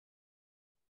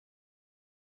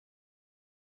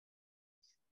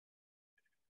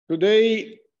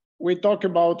Today, we talk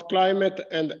about climate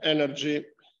and energy.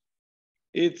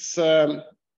 It's a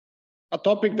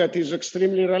topic that is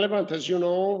extremely relevant, as you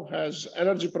know, as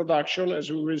energy production, as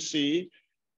we will see,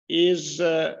 is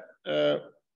a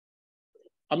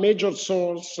major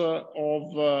source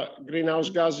of greenhouse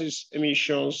gases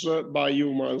emissions by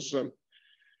humans.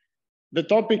 The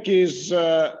topic is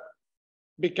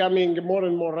becoming more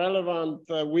and more relevant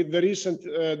with the recent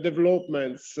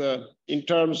developments in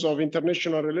terms of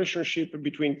international relationship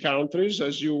between countries,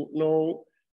 as you know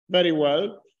very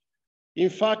well. In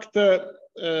fact,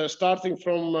 starting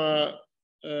from a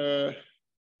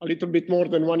little bit more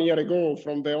than 1 year ago,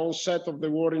 from the onset of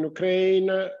the war in Ukraine,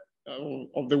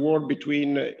 of the war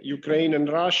between Ukraine and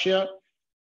Russia,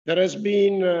 there has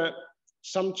been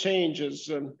some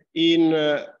changes in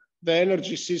the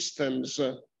energy systems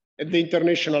at the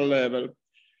international level.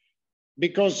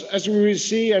 Because as we will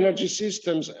see, energy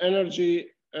systems,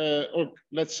 or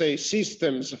let's say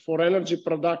systems for energy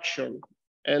production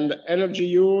and energy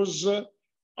use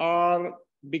are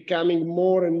becoming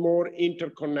more and more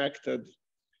interconnected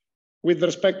with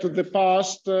respect to the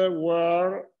past,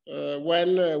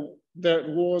 when there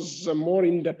was more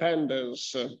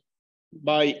independence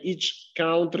by each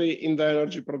country in the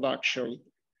energy production.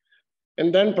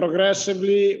 And then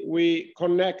progressively, we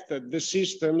connected the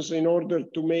systems in order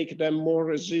to make them more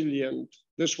resilient.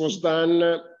 This was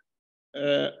done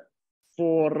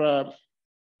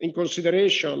in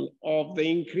consideration of the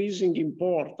increasing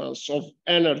importance of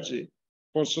energy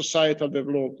for societal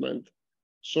development.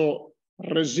 So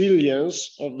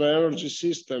resilience of the energy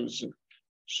systems,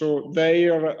 so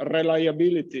their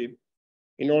reliability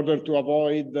in order to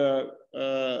avoid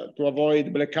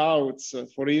blackouts,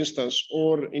 for instance,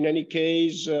 or in any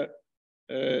case,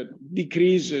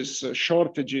 decreases,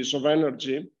 shortages of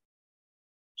energy.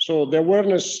 So the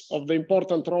awareness of the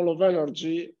important role of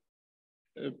energy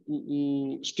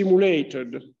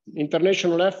stimulated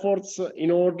international efforts in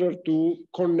order to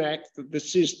connect the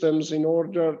systems, in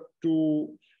order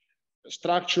to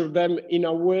structure them in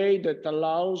a way that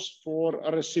allows for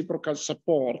a reciprocal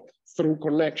support through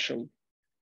connection.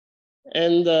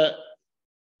 And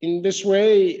in this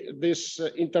way, this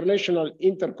international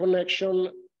interconnection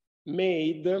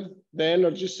made the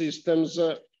energy systems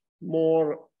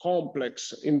more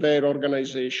complex in their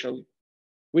organization,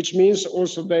 which means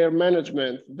also their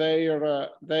management, their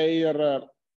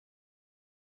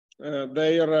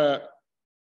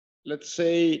let's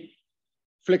say,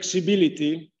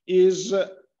 flexibility is a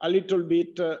little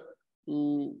bit,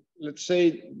 let's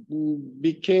say,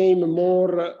 became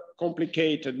more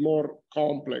complicated, more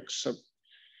complex.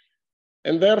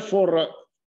 And therefore,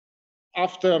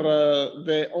 after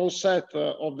the onset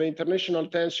of the international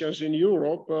tensions in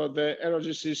Europe, the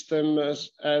energy system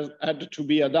has had to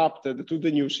be adapted to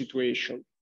the new situation.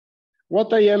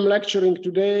 What I am lecturing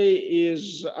today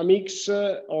is a mix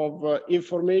of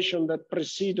information that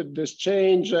preceded this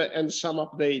change and some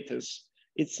updates.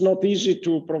 It's not easy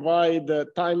to provide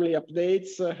timely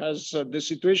updates as the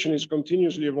situation is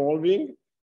continuously evolving,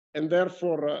 and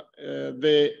therefore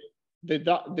the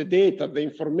data, the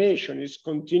information is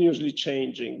continuously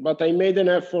changing. But I made an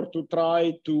effort to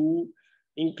try to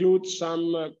include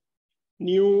some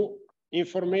new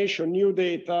information, new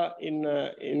data in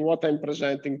what I'm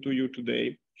presenting to you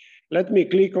today. Let me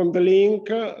click on the link.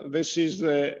 This is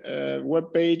the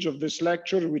web page of this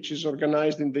lecture, which is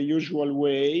organized in the usual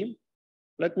way.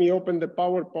 Let me open the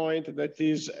PowerPoint that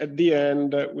is at the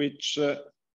end, which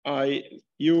I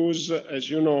use, as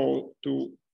you know,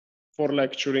 for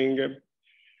lecturing.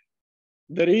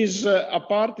 There is a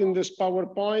part in this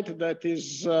PowerPoint that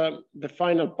is the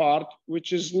final part,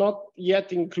 which is not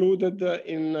yet included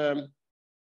in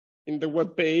the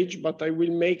web page, but I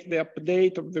will make the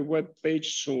update of the web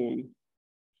page soon.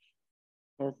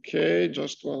 Okay,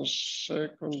 just 1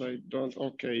 second.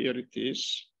 Okay, here it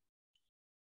is.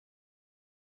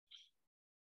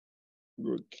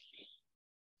 Good.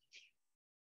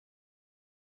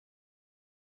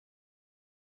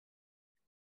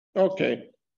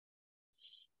 Okay.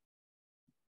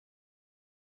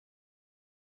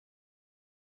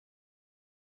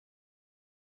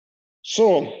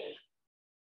 So,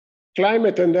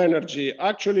 climate and energy.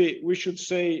 Actually, we should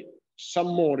say some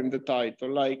more in the title,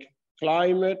 like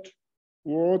climate,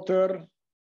 water,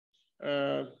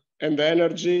 and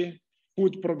energy,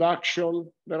 food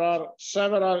production. There are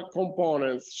several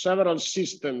components, several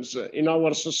systems in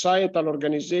our societal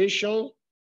organization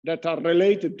that are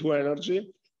related to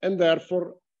energy and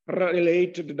therefore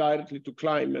related directly to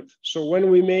climate. So when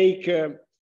we make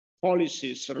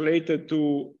policies related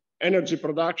to energy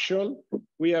production,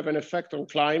 we have an effect on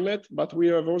climate, but we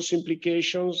have also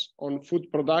implications on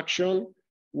food production,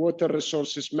 water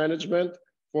resources management,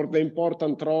 for the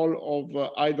important role of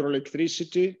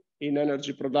hydroelectricity in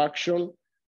energy production,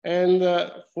 and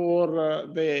for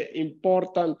the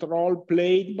important role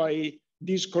played by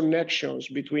these connections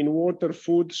between water,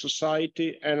 food,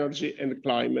 society, energy, and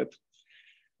climate.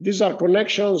 These are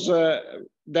connections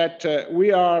that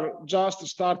we are just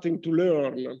starting to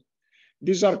learn.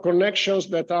 These are connections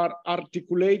that are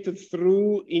articulated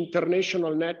through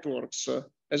international networks.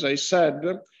 As I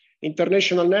said,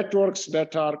 international networks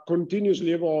that are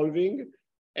continuously evolving,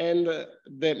 and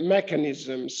the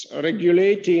mechanisms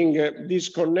regulating these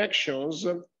connections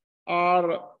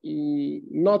are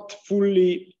not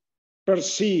fully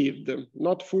perceived,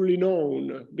 not fully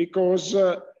known, because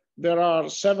there are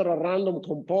several random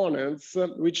components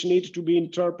which need to be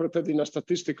interpreted in a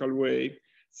statistical way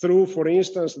through, for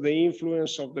instance, the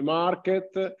influence of the market,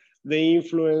 the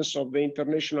influence of the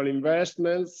international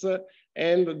investments,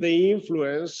 and the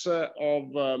influence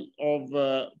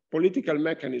of political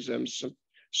mechanisms.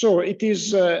 So it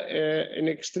is an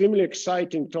extremely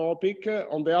exciting topic.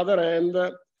 On the other hand,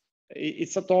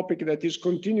 it's a topic that is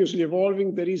continuously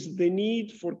evolving. There is the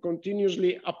need for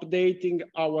continuously updating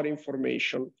our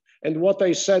information. And what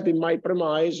I said in my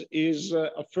premise is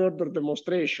a further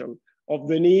demonstration of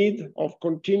the need of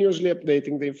continuously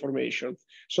updating the information.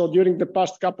 So during the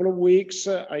past couple of weeks,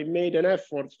 I made an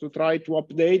effort to try to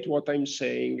update what I'm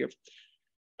saying.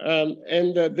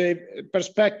 And the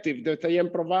perspective that I am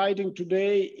providing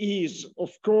today is,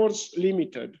 of course,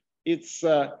 limited. It's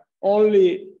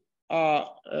only a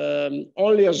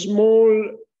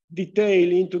small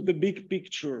detail into the big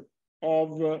picture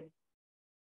of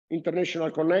international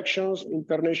connections,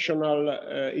 international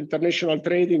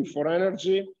trading for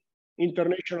energy,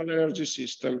 international energy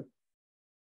system.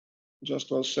 Just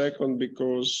 1 second,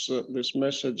 because this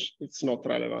message, it's not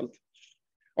relevant.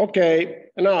 Okay,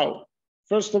 now,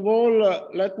 first of all,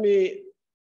 let me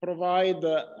provide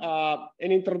an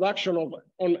introduction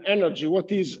on energy. What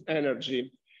is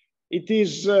energy? It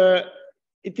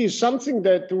is something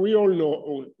that we all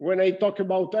know. When I talk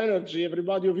about energy,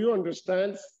 everybody of you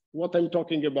understands what I'm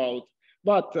talking about.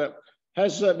 But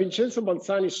as Vincenzo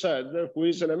Balzani said, who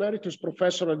is an emeritus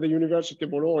professor at the University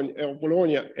of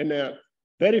Bologna and a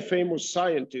very famous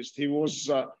scientist, he was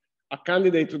a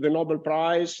candidate to the Nobel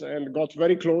Prize and got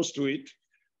very close to it.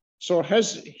 So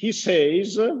as he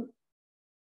says,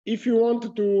 if you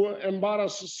want to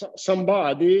embarrass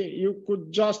somebody, you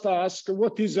could just ask,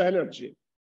 what is energy?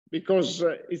 Because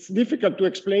it's difficult to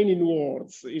explain in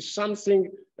words. It's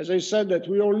something, as I said, that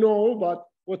we all know, but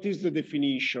what is the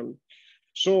definition?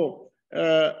 So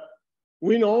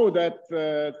we know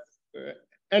that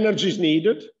energy is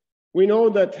needed. We know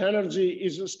that energy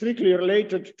is strictly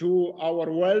related to our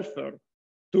welfare,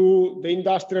 to the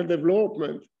industrial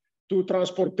development, to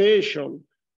transportation,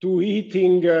 to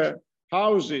heating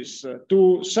houses,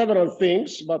 to several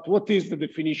things. But what is the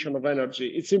definition of energy?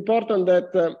 It's important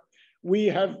that we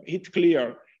have it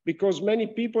clear, because many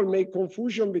people make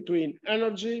confusion between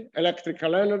energy,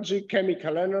 electrical energy,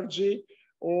 chemical energy,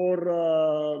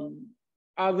 or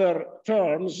other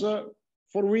terms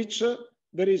for which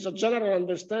there is a general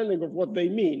understanding of what they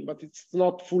mean, but it's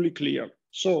not fully clear.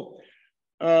 So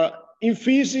in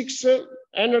physics,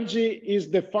 energy is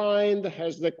defined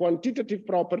as the quantitative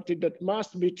property that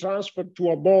must be transferred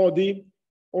to a body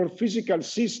or physical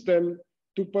system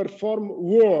to perform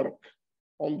work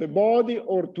on the body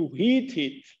or to heat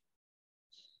it.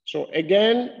 So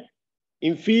again,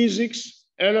 in physics,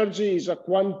 energy is a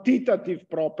quantitative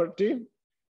property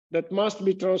that must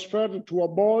be transferred to a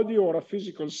body or a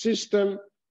physical system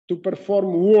to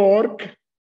perform work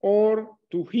or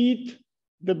to heat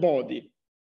the body.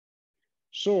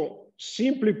 So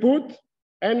simply put,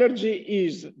 energy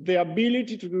is the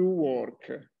ability to do work.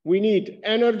 We need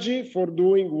energy for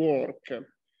doing work.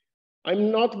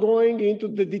 I'm not going into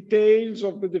the details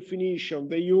of the definition,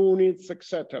 the units,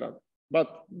 etc.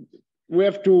 But we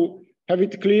have to have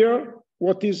it clear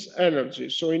what is energy.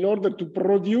 So in order to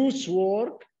produce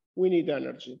work, we need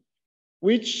energy,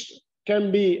 which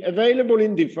can be available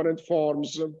in different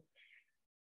forms.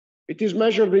 It is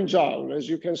measured in joule, as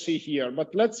you can see here,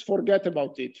 but let's forget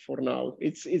about it for now.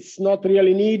 It's not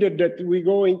really needed that we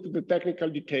go into the technical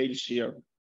details here.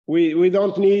 We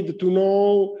don't need to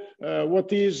know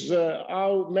what is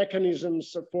how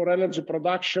mechanisms for energy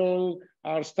production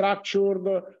are structured,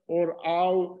 or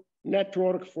how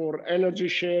network for energy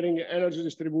sharing, energy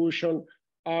distribution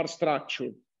are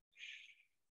structured.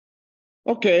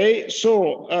 Okay,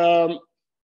 so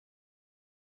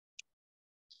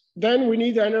then we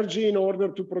need energy in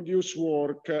order to produce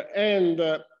work, and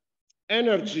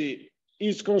energy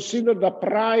is considered a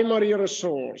primary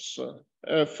resource.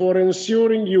 for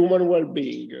ensuring human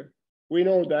well-being. We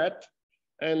know that.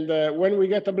 And when we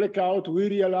get a blackout, we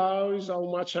realize how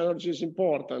much energy is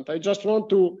important. I just want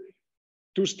to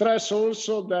stress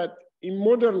also that in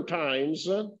modern times,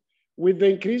 with the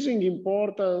increasing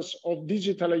importance of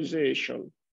digitalization,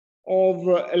 of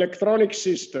electronic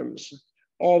systems,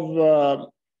 of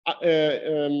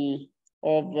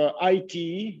IT,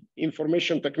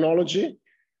 information technology,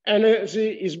 energy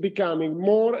is becoming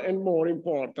more and more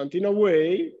important. In a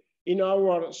way, in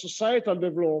our societal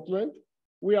development,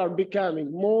 we are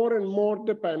becoming more and more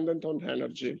dependent on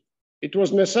energy. It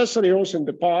was necessary also in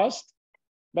the past,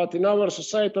 but in our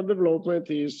societal development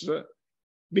is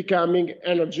becoming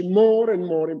energy more and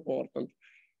more important.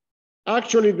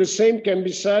 Actually, the same can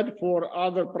be said for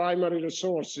other primary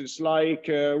resources like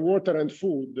water and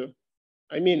food.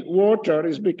 I mean, water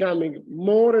is becoming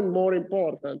more and more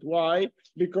important. Why?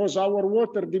 Because our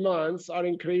water demands are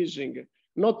increasing,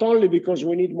 not only because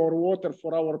we need more water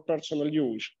for our personal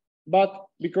use, but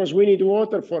because we need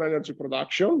water for energy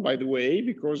production, by the way,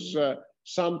 because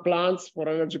some plants for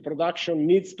energy production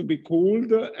needs to be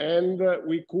cooled, and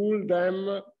we cool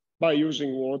them by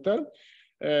using water.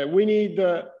 We need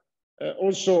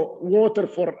also water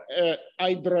for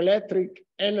hydroelectric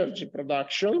energy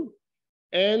production.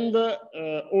 And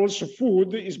also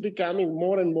food is becoming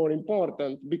more and more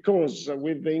important, because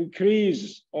with the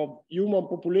increase of human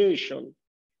population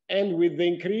and with the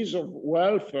increase of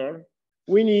welfare,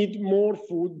 we need more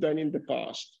food than in the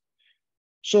past.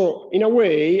 So in a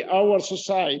way, our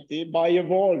society, by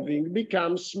evolving,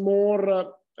 becomes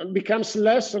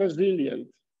less resilient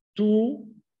to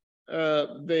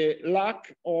the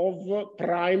lack of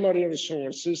primary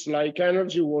resources like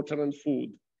energy, water, and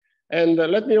food. And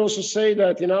let me also say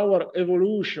that in our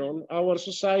evolution, our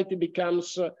society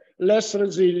becomes less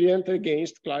resilient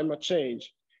against climate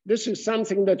change. This is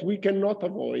something that we cannot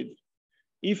avoid.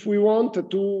 If we want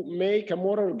to make a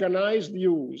more organized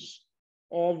use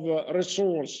of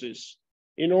resources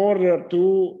in order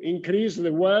to increase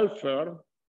the welfare,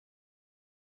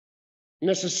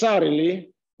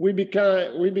 necessarily we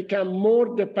become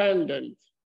more dependent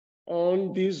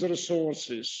on these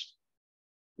resources.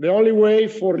 The only way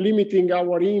for limiting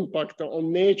our impact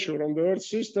on nature, on the Earth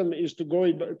system, is to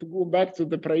go back to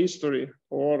the prehistory,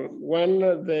 or when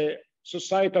the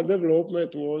societal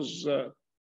development was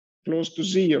close to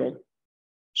zero.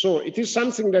 So it is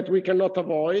something that we cannot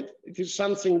avoid. It is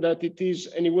something that it is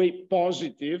anyway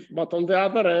positive, but on the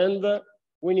other hand,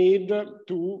 we need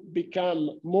to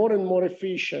become more and more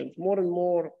efficient, more and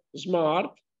more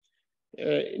smart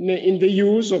in the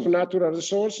use of natural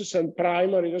resources and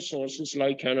primary resources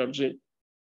like energy.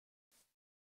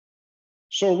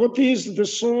 So what is the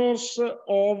source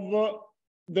of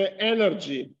the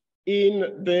energy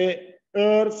in the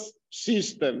Earth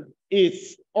system?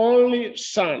 It's only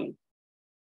sun.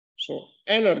 So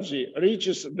energy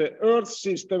reaches the Earth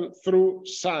system through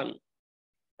sun.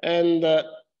 And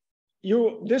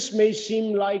this may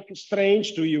seem like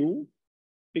strange to you,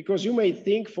 because you may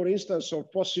think, for instance, of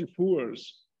fossil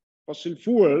fuels. Fossil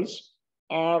fuels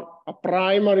are a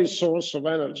primary source of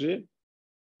energy.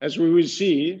 As we will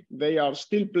see, they are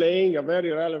still playing a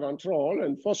very relevant role,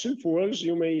 and fossil fuels,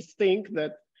 you may think,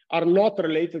 that are not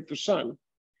related to sun.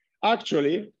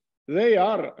 Actually, they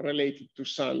are related to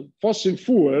sun. Fossil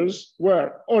fuels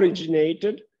were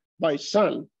originated by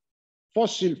sun.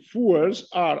 Fossil fuels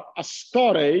are a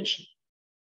storage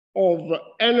of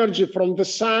energy from the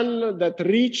sun that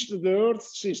reached the Earth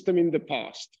system in the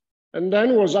past, and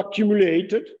then was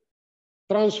accumulated,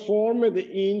 transformed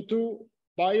into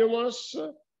biomass,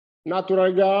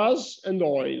 natural gas, and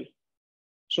oil.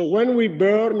 So when we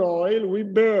burn oil, we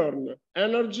burn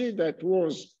energy that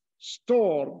was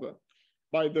stored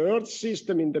by the Earth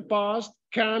system in the past,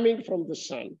 coming from the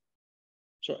sun.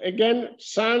 So again,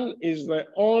 sun is the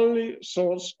only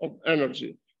source of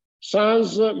energy. Sun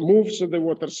moves the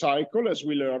water cycle, as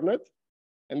we learned,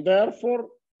 and therefore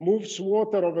moves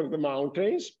water over the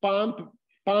mountains,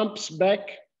 pumps back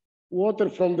water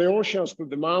from the oceans to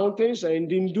the mountains,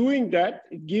 and in doing that,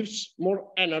 it gives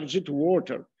more energy to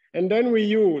water. And then we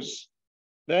use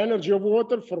the energy of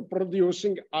water for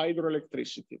producing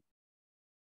hydroelectricity.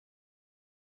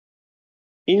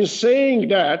 In saying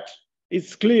that,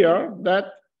 it's clear that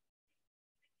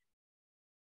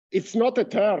it's not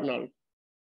eternal.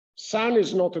 Sun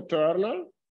is not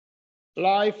eternal.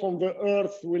 Life on the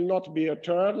Earth will not be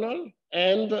eternal,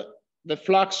 and the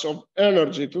flux of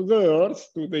energy to the Earth,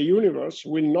 to the universe,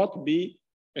 will not be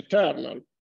eternal.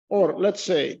 Or let's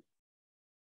say,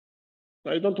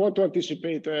 I don't want to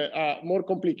anticipate a more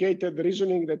complicated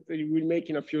reasoning that we will make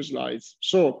in a few slides.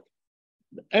 So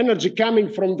energy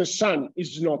coming from the sun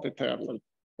is not eternal,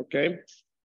 okay?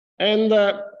 And,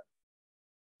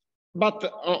 but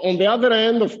on the other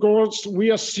hand, of course,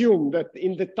 we assume that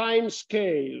in the time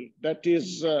scale that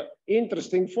is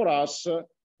interesting for us,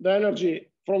 the energy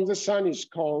from the sun is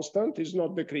constant, is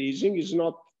not decreasing, is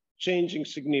not changing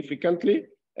significantly.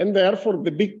 And therefore,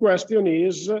 the big question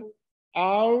is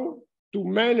how to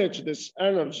manage this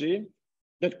energy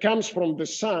that comes from the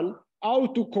sun, how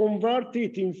to convert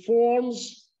it in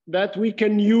forms that we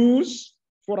can use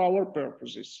for our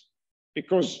purposes.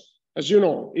 Because, as you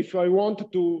know, if I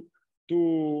want to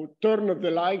turn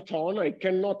the light on, I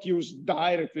cannot use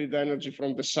directly the energy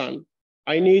from the sun.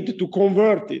 I need to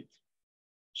convert it.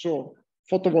 So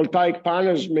photovoltaic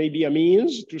panels may be a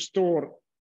means to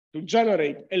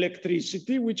generate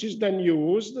electricity, which is then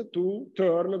used to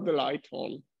turn the light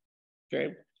on,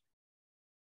 okay?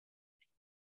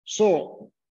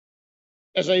 So,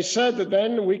 as I said,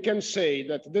 then we can say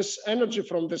that this energy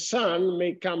from the sun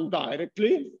may come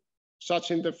directly,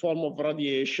 such in the form of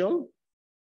radiation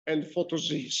and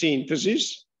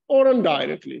photosynthesis, or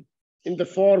indirectly, in the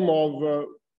form of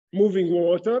moving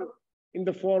water, in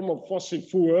the form of fossil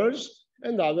fuels,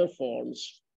 and other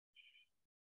forms.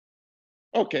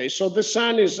 Okay, so the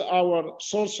sun is our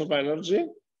source of energy.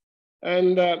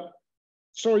 And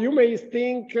so you may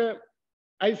think,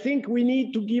 I think we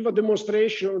need to give a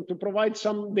demonstration to provide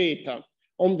some data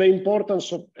on the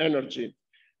importance of energy.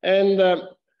 And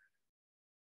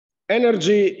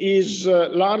energy is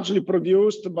largely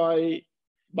produced by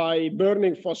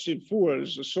burning fossil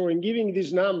fuels. So in giving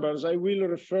these numbers, I will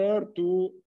refer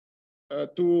to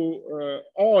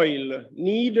oil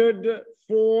needed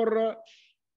for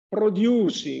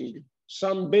producing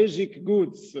some basic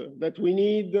goods that we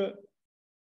need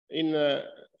in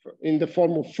the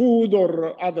form of food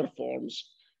or other forms.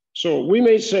 So we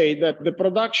may say that the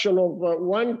production of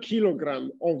 1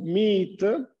 kilogram of meat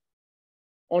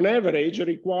on average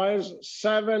requires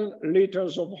 7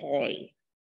 liters of oil.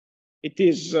 It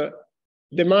is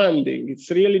demanding, it's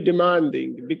really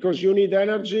demanding, because you need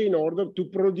energy in order to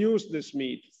produce this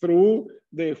meat through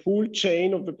the whole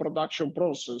chain of the production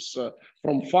process,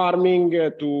 from farming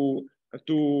to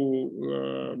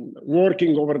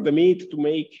working over the meat to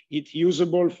make it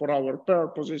usable for our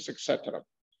purposes, etc.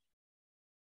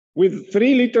 With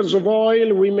 3 liters of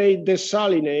oil, we may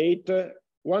desalinate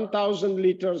 1,000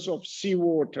 liters of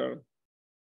seawater,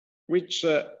 which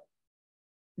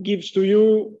gives to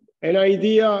you an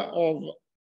idea of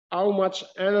how much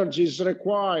energy is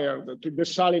required to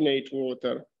desalinate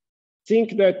water.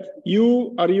 Think that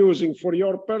you are using for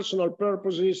your personal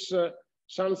purposes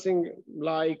something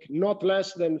like not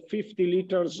less than 50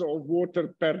 liters of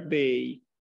water per day.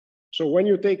 So when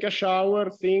you take a shower,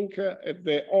 think at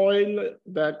the oil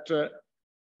that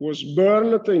was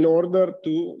burned in order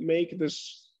to make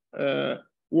this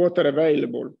water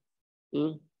available.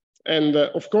 And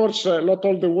of course, not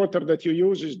all the water that you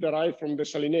use is derived from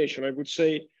desalination. I would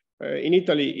say in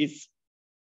Italy,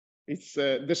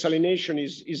 desalination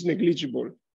is negligible.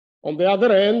 On the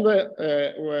other hand,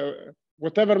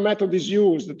 whatever method is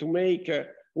used to make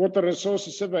water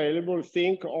resources available,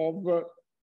 think of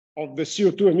the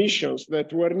CO2 emissions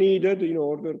that were needed in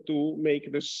order to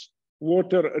make this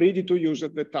water ready to use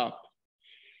at the tap.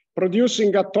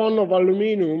 Producing a ton of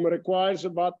aluminum requires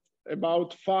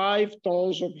about 5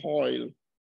 tons of oil.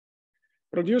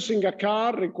 Producing a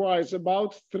car requires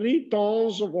about 3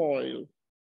 tons of oil,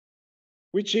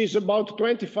 which is about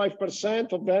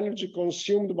 25% of the energy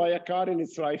consumed by a car in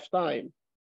its lifetime.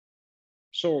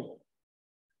 So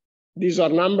these are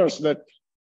numbers that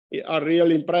are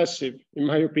really impressive, in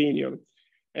my opinion.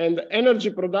 And energy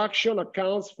production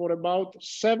accounts for about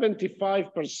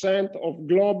 75% of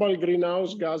global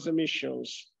greenhouse gas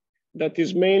emissions. That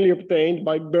is mainly obtained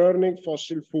by burning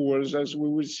fossil fuels, as we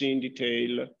will see in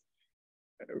detail.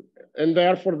 And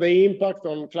therefore, the impact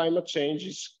on climate change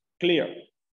is clear.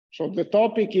 So the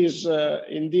topic is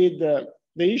indeed, the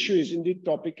issue is indeed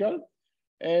topical,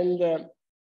 and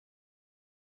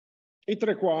it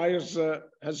requires,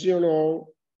 as you know,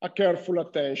 a careful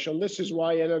attention. This is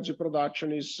why energy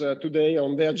production is today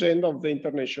on the agenda of the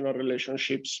international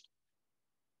relationships.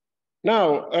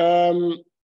 Now,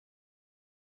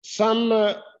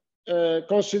 some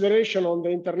consideration on the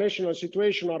international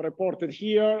situation are reported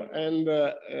here, and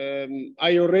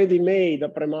I already made a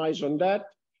premise on that.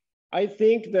 I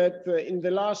think that in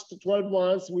the last 12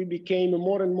 months, we became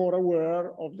more and more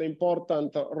aware of the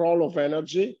important role of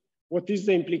energy. What is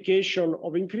the implication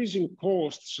of increasing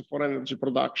costs for energy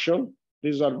production?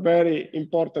 These are very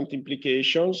important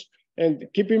implications. And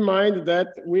keep in mind that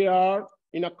we are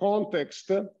in a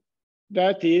context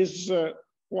that is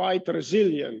quite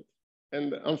resilient.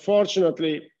 And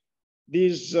unfortunately,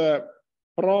 these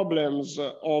problems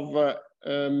of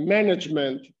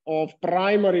management of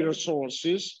primary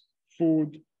resources,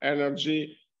 food,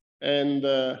 energy, and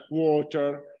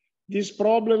water, these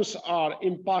problems are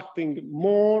impacting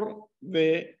more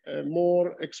the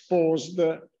more exposed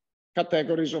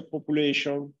categories of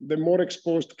population, the more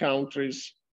exposed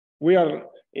countries. We are,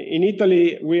 in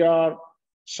Italy, we are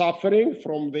suffering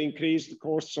from the increased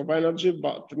costs of energy,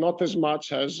 but not as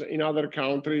much as in other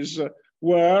countries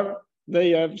where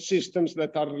they have systems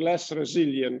that are less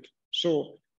resilient.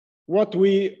 So what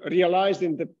we realized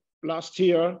in the last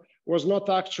year was not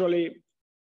actually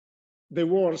the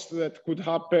worst that could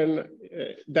happen,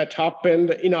 that happened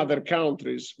in other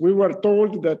countries. We were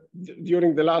told that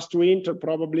during the last winter,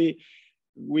 probably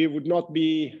we would not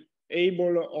be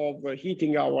able of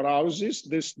heating our houses.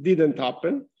 This didn't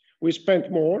happen. We spent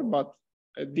more, but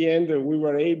at the end we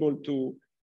were able to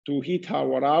heat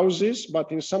our houses.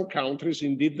 But in some countries,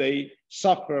 indeed, they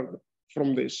suffered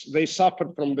from this. They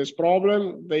suffered from this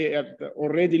problem. They had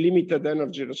already limited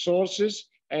energy resources.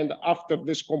 And after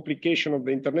this complication of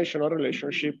the international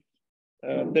relationship,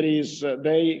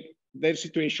 their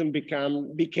situation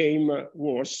became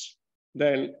worse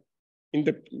than in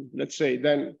the, let's say,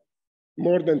 than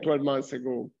more than 12 months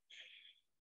ago.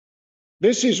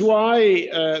 This is why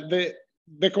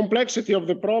the complexity of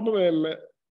the problem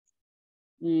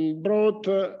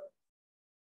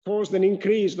caused an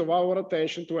increase of our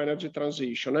attention to energy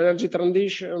transition. Energy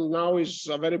transition now is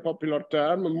a very popular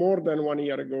term, more than 1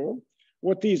 year ago.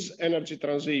 What is energy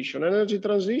transition? Energy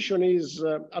transition is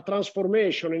a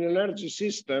transformation in an energy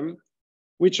system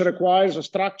which requires a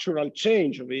structural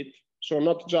change of it. So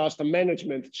not just a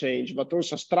management change, but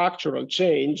also a structural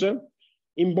change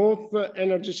in both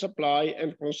energy supply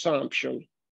and consumption.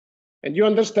 And you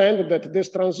understand that this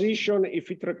transition,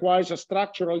 if it requires a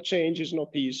structural change, is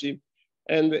not easy.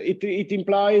 And it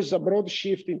implies a broad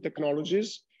shift in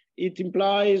technologies. It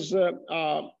implies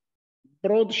a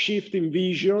broad shift in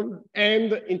vision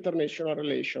and international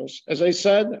relations. As I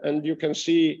said, and you can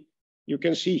see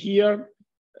here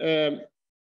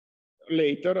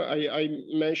later, I'm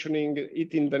mentioning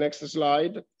it in the next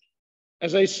slide.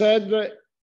 As I said,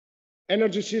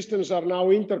 energy systems are now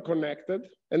interconnected,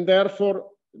 and therefore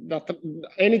that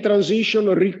any transition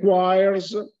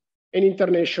requires an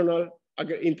international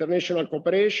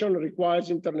cooperation,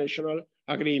 requires international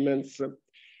agreements.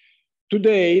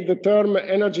 Today, the term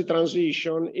energy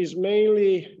transition is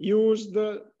mainly used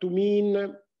to mean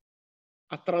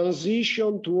a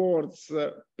transition towards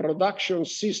production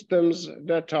systems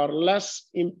that are less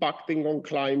impacting on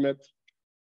climate.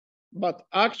 But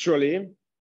actually,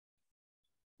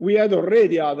 we had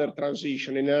already other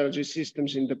transition in energy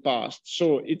systems in the past.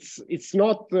 So it's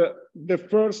not the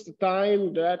first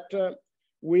time that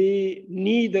we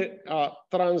need a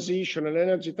transition, an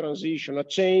energy transition, a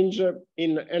change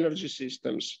in energy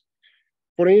systems.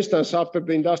 For instance, after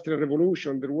the Industrial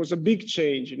Revolution, there was a big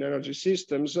change in energy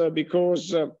systems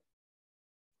because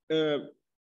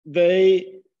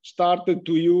they started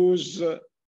to use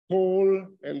coal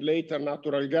and later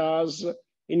natural gas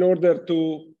in order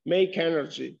to make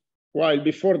energy. While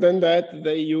before than that,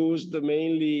 they used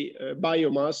mainly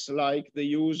biomass, like the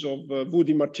use of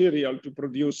woody material to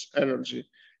produce energy.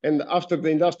 And after the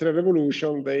Industrial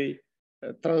Revolution, they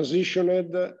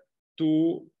transitioned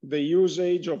to the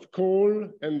usage of coal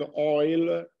and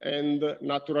oil and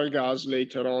natural gas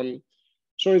later on.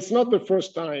 So it's not the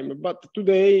first time, but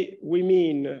today we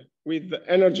mean with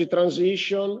energy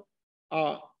transition,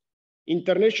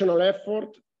 international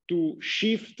effort to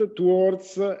shift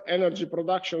towards energy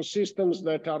production systems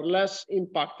that are less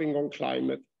impacting on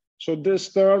climate. So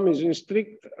this term is in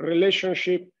strict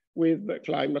relationship with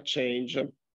climate change.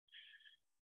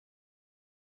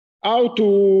 How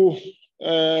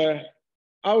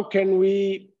can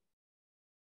we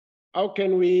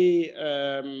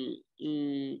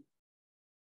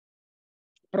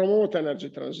promote energy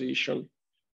transition?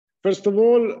 First of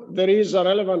all, there is a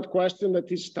relevant question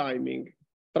that is timing.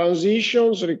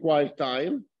 Transitions require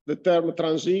time. The term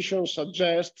transition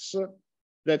suggests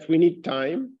that we need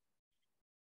time.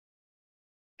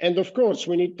 And of course,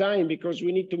 we need time because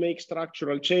we need to make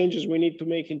structural changes. We need to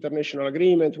make international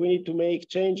agreement. We need to make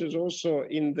changes also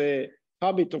in the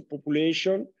habit of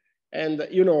population. And,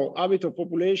 you know, habit of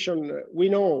population, we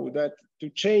know that to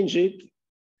change it,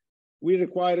 we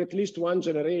require at least one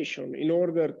generation in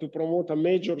order to promote a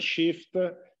major shift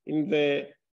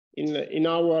in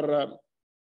our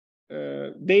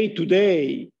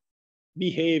day-to-day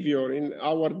behavior, in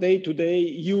our day-to-day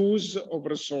use of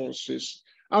resources,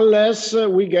 unless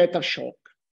we get a shock.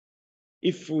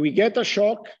 If we get a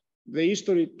shock, the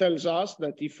history tells us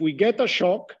that if we get a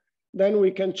shock, then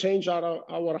we can change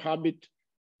our habit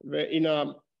in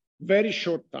a very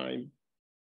short time.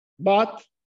 But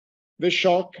the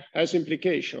shock has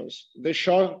implications. The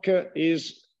shock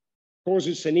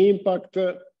causes an impact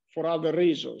for other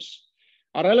reasons.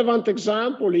 A relevant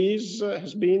example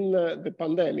has been the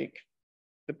pandemic.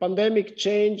 The pandemic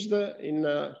changed in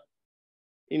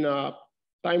a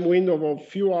time window of a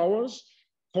few hours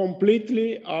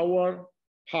completely our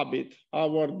habit,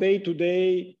 our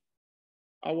day-to-day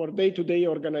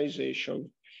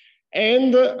organization,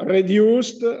 and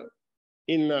reduced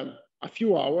in a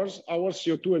few hours our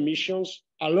CO2 emissions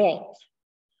a lot.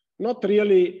 Not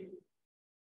really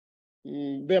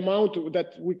the amount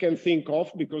that we can think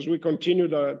of, because we continue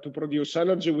to produce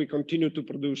energy, we continue to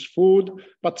produce food,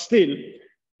 but still,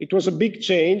 it was a big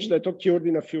change that occurred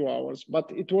in a few hours,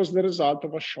 but it was the result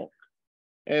of a shock.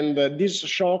 And these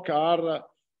shocks are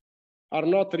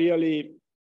not really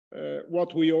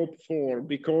what we hope for,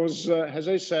 because, as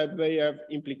I said, they have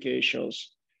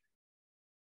implications.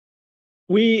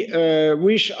 We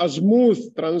wish a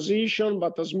smooth transition,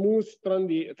 but a smooth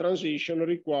transition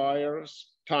requires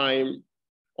time.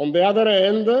 On the other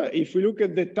hand, if we look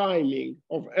at the timing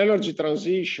of energy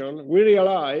transition, we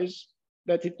realize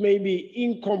that it may be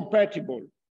incompatible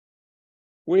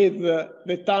with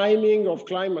the timing of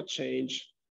climate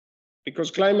change,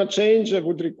 because climate change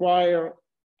would require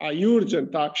a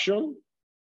urgent action,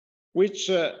 which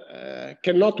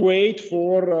cannot wait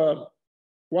for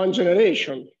one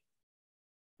generation.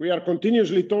 We are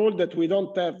continuously told that we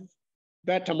don't have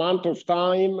that amount of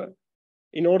time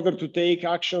in order to take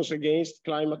actions against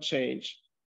climate change.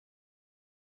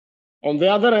 On the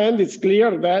other hand, it's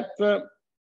clear that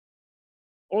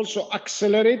also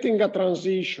accelerating a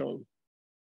transition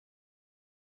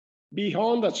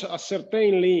beyond a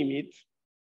certain limit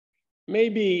may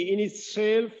be in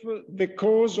itself the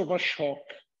cause of a shock,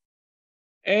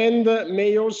 and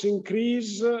may also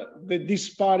increase the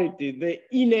disparity, the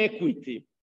inequity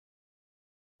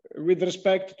with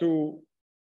respect to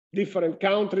different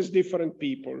countries, different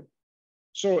people.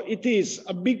 So it is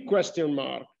a big question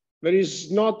mark. There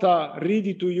is not a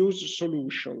ready-to-use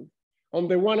solution. On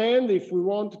the one hand, if we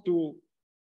want to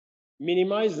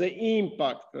minimize the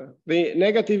impact, the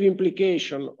negative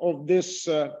implication of this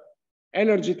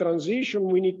energy transition,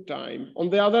 we need time. On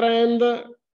the other hand,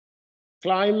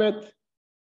 climate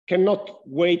cannot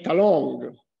wait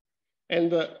along.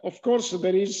 And of course,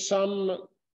 there is some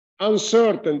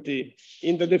uncertainty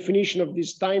in the definition of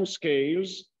these time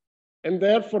scales. And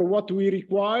therefore, what we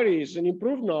require is an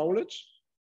improved knowledge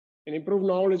and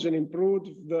improved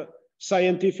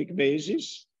scientific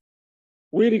basis.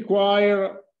 We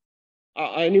require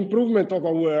an improvement of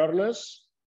awareness.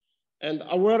 And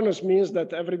awareness means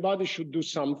that everybody should do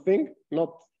something,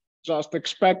 not just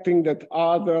expecting that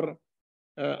other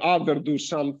do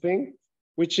something,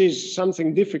 which is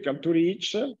something difficult to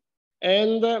reach.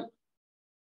 And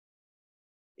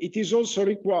it is also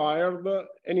required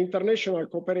an international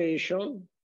cooperation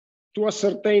to a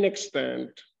certain extent.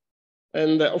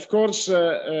 And of course,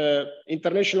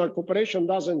 international cooperation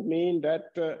doesn't mean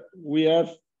that we have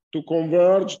to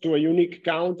converge to a unique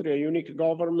country, a unique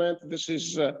government. This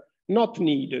is not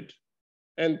needed.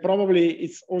 And probably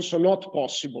it's also not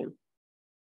possible.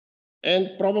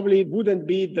 And probably it wouldn't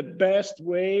be the best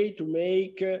way to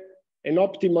make an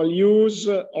optimal use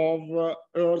of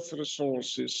Earth's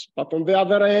resources. But on the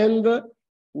other hand,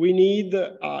 we need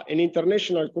an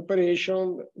international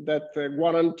cooperation that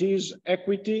guarantees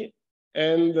equity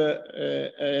and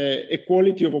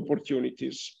equality of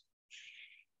opportunities,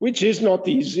 which is not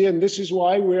easy. And this is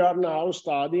why we are now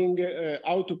studying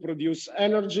how to produce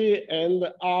energy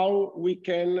and how we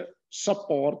can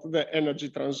support the energy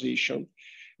transition.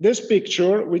 This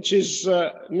picture, which is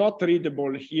not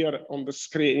readable here on the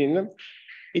screen,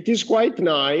 it is quite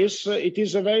nice. It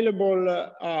is available,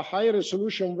 a high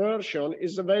resolution version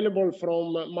is available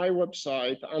from my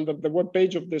website under the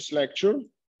webpage of this lecture.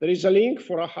 There is a link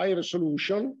for a high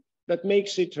resolution that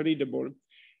makes it readable.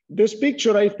 This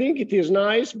picture, I think it is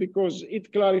nice because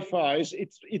it clarifies,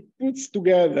 it puts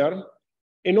together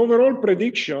an overall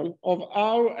prediction of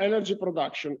how energy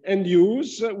production and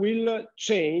use will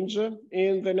change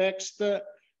in the next,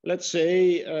 let's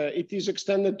say, it is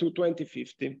extended to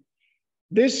 2050.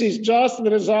 This is just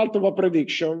the result of a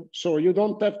prediction, so you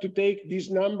don't have to take these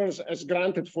numbers as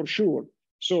granted for sure.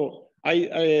 So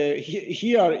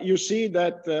here you see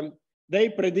that they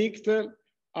predict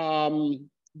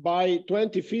by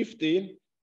 2050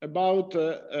 about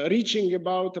reaching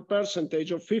about a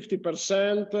percentage of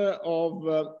 50%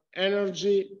 of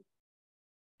energy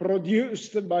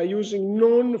produced by using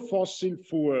non-fossil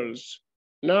fuels.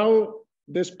 Now,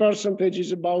 this percentage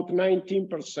is about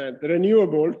 19%.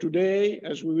 Renewable today,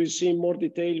 as we will see in more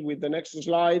detail with the next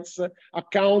slides,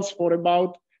 accounts for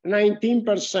about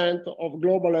 19% of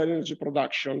global energy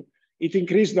production. It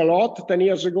increased a lot. 10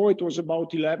 years ago, it was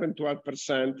about 11,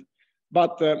 12%.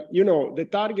 But you know, the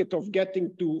target of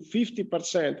getting to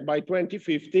 50% by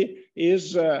 2050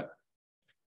 is a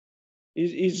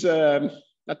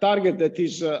target that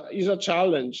is a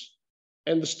challenge,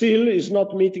 and still is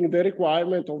not meeting the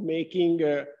requirement of making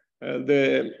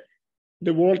the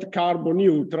world carbon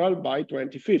neutral by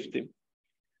 2050.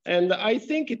 And I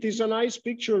think it is a nice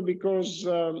picture because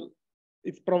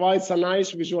it provides a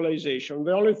nice visualization.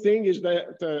 The only thing is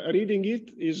that reading it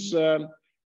is,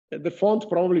 the font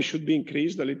probably should be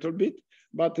increased a little bit,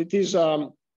 but it is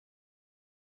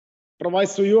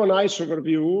provides to you a nice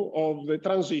overview of the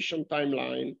transition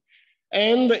timeline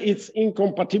and its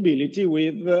incompatibility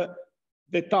with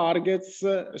the targets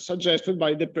suggested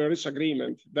by the Paris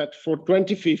Agreement that for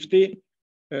 2050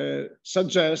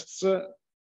 suggests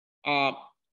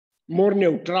more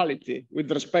neutrality with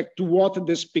respect to what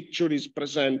this picture is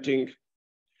presenting.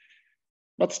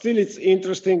 But still, it's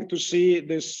interesting to see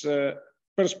this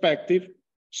perspective,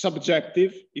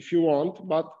 subjective, if you want,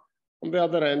 but on the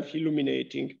other hand,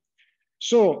 illuminating.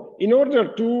 So in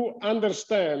order to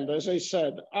understand, as I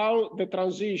said, how the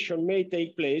transition may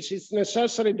take place, it's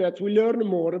necessary that we learn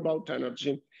more about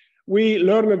energy. We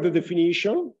learned the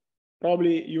definition,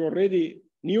 probably you already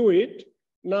knew it.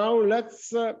 Now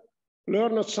let's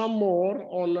learn some more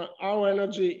on how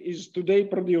energy is today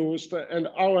produced and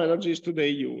how energy is today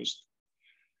used.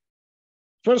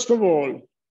 First of all,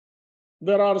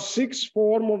 there are 6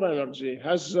 forms of energy,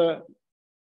 as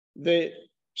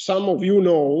some of you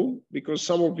know, because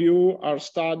some of you are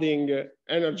studying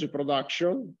energy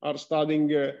production, are studying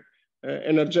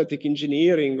energetic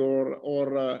engineering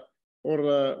or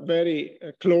very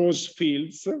close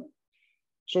fields.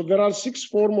 So there are 6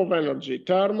 forms of energy: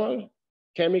 thermal,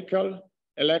 chemical,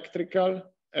 electrical,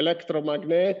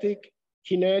 electromagnetic,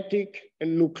 kinetic,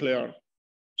 and nuclear.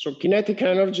 So kinetic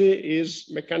energy is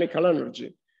mechanical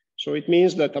energy. So it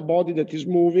means that a body that is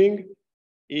moving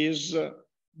is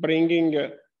bringing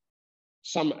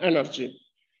some energy.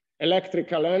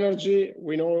 Electrical energy,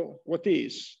 we know what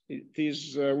is. It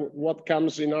is what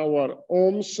comes in our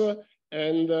homes,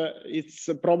 and it's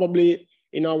probably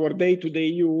in our day-to-day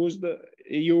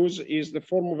use is the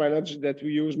form of energy that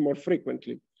we use more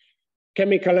frequently.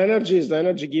 Chemical energy is the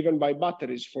energy given by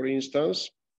batteries, for instance.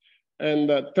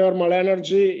 And thermal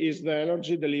energy is the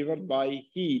energy delivered by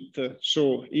heat.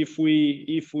 So if we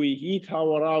heat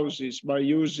our houses by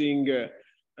using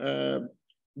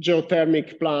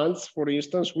geothermic plants, for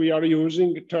instance, we are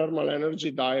using thermal energy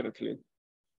directly.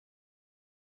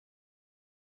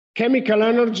 Chemical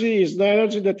energy is the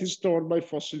energy that is stored by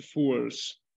fossil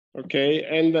fuels, okay?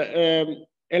 And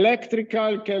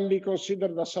electrical can be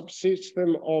considered a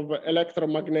subsystem of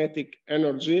electromagnetic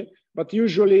energy, but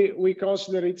usually we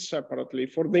consider it separately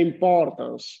for the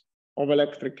importance of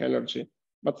electric energy.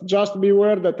 But just be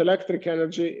aware that electric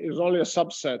energy is only a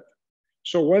subset.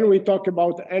 So when we talk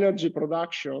about energy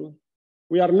production,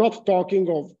 we are not talking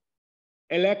of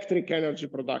electric energy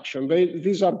production.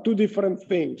 These are 2 different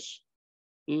things.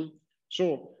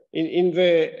 So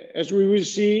as we will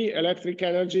see, electric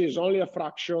energy is only a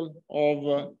fraction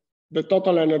of the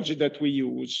total energy that we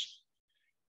use.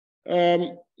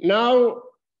 Now,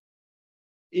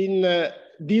 in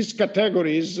these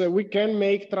categories, we can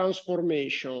make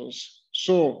transformations.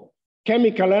 So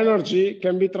chemical energy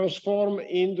can be transformed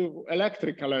into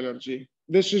electrical energy.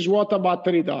 This is what a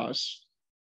battery does.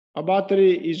 A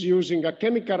battery is using a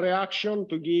chemical reaction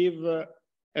to give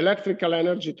electrical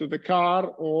energy to the car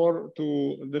or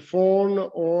to the phone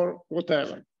or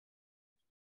whatever.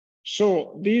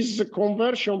 So these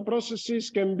conversion processes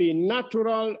can be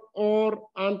natural or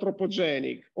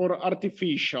anthropogenic or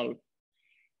artificial.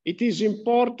 It is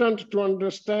important to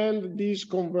understand these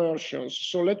conversions.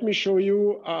 So let me show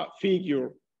you a figure.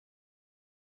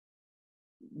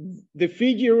 The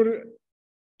figure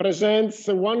presents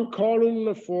 1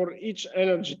 column for each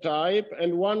energy type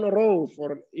and 1 row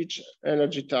for each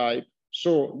energy type.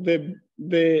 So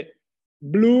the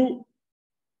blue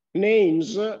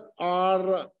names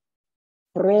are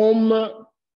from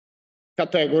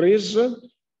categories.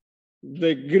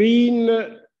 The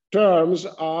green terms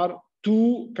are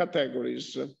 2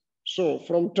 categories. So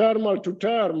from thermal to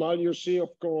thermal, you see, of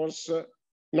course,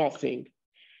 nothing.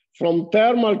 From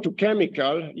thermal to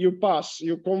chemical, you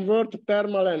convert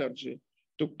thermal energy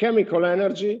to chemical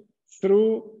energy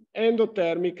through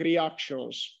endothermic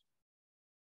reactions.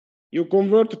 You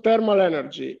convert thermal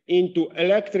energy into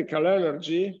electrical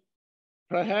energy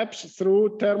perhaps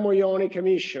through thermoionic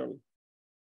emission.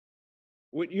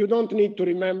 You don't need to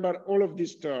remember all of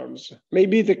these terms.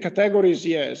 Maybe the categories,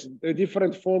 yes. The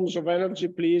different forms of energy,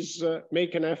 please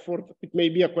make an effort. It may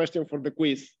be a question for the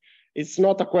quiz. It's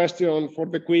not a question for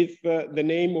the quiz, the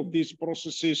name of these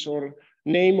processes or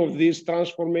name of these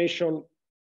transformation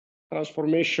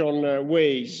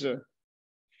ways.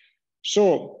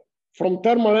 So from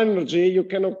thermal energy, you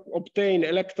can obtain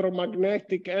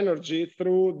electromagnetic energy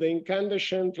through the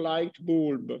incandescent light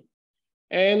bulb.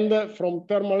 And from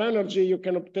thermal energy, you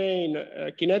can obtain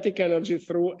kinetic energy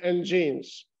through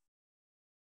engines.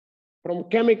 From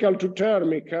chemical to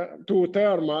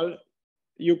thermal,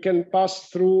 you can pass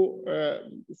through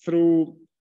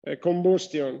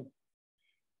combustion.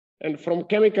 And from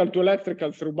chemical to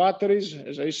electrical through batteries,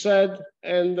 as I said,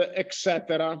 and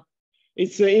etc.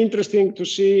 It's interesting to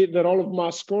see the role of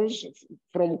muscles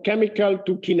from chemical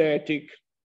to kinetic.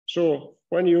 So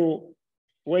when you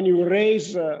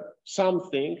raise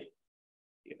something,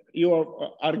 you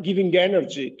are giving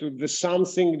energy to the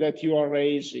something that you are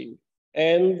raising.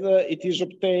 And it is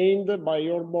obtained by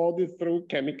your body through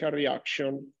chemical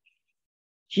reaction.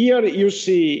 Here you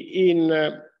see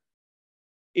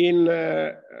in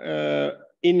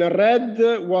red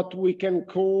what we can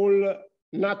call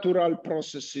natural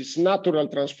processes, natural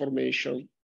transformation.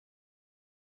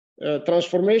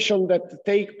 Transformation that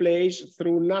take place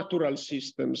through natural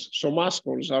systems. So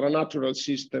muscles are a natural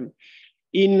system.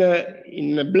 In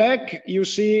black, you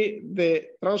see the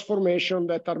transformation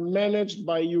that are managed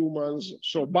by humans.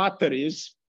 So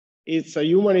batteries, it's a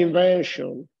human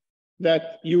invention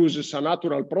that uses a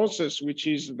natural process, which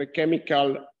is the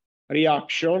chemical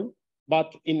reaction,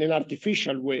 but in an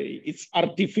artificial way. It's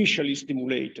artificially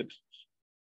stimulated.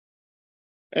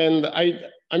 And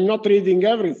I'm not reading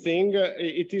everything.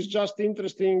 It is just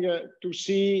interesting to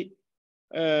see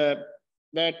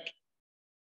that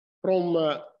from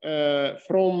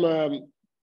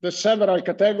the several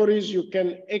categories, you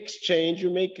can exchange,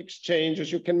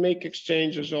 you can make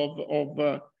exchanges of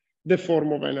the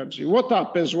form of energy. What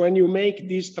happens when you make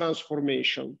this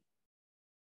transformation?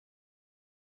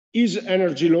 Is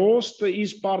energy lost?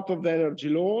 Is part of the energy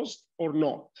lost or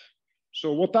not?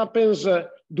 So what happens,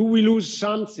 do we lose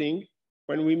something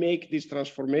when we make these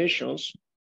transformations?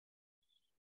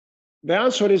 The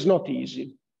answer is not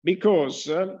easy, because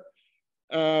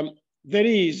there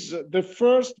is the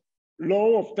first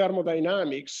law of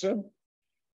thermodynamics,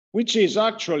 which is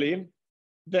actually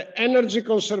the energy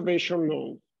conservation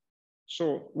law.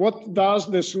 So what does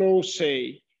this law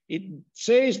say? It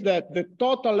says that the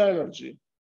total energy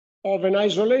of an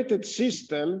isolated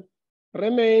system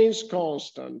remains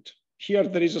constant. Here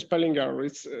there is a spelling error.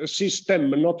 It's a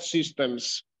system, not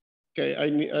systems. Okay,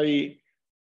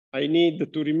 I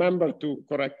need to remember to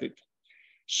correct it.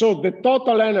 So the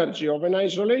total energy of an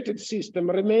isolated system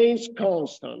remains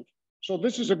constant. So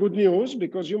this is a good news,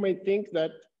 because you may think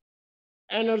that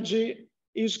energy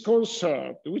is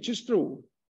conserved, which is true.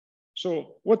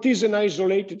 So what is an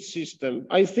isolated system?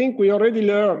 I think we already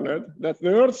learned that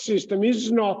the Earth system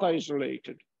is not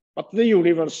isolated, but the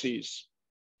universe is.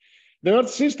 The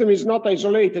Earth system is not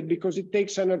isolated because it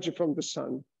takes energy from the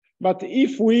sun. But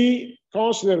if we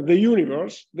consider the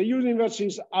universe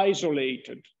is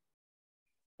isolated.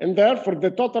 And therefore,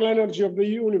 the total energy of the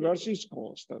universe is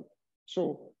constant.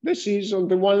 So this is, on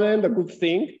the one hand, a good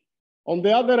thing. On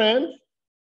the other hand,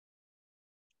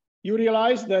 you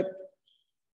realize that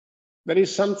there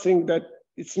is something that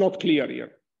it's not clear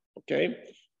here, okay?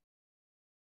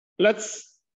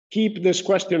 Let's keep this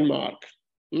question mark.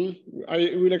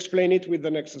 I will explain it with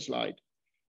the next slide.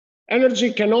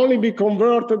 Energy can only be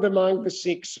converted among the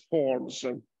 6 forms,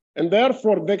 and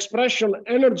therefore the expression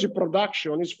energy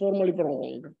production is formally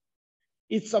wrong.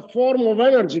 It's a form of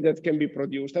energy that can be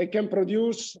produced. I can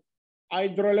produce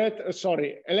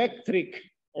electric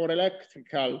or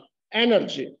electrical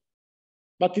energy,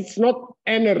 but it's not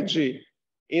energy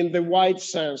in the wide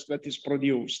sense that is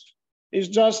produced. It's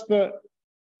just,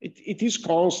 it is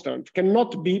constant,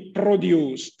 cannot be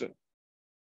produced,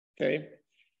 okay?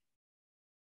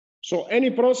 So any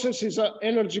process is an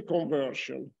energy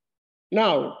conversion.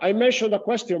 Now, I mentioned a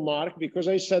question mark because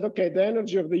I said, okay, the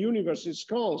energy of the universe is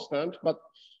constant, but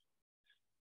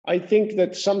I think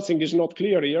that something is not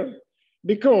clear here,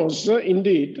 because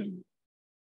indeed,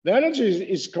 the energy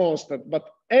is constant, but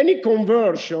any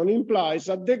conversion implies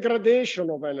a degradation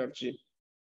of energy,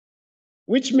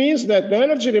 which means that the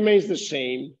energy remains the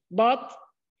same, but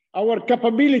our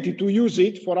capability to use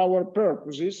it for our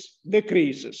purposes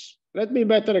decreases. Let me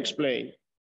better explain.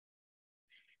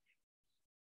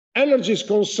 Energy is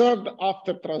conserved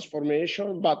after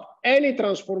transformation, but any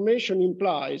transformation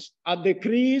implies a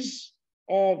decrease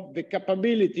of the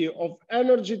capability of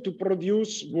energy to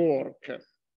produce work.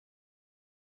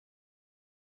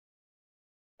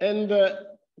 And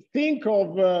think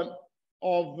of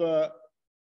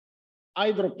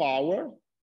hydropower,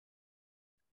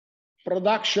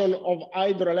 production of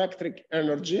hydroelectric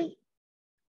energy.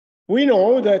 We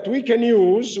know that we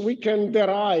can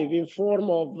derive in form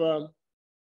of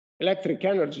electric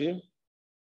energy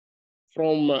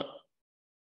from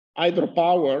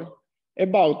hydropower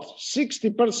about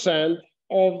 60%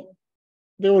 of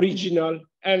the original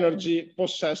energy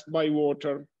possessed by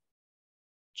water.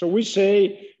 So we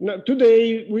say,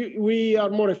 today we are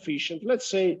more efficient, let's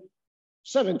say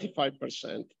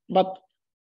 75%, but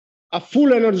a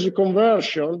full energy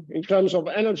conversion in terms of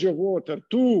energy of water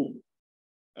to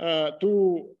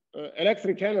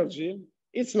electric energy,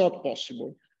 it's not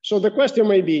possible. So the question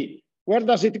may be, where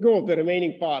does it go, the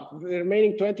remaining part, the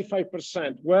remaining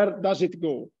 25%, where does it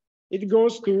go? It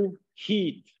goes to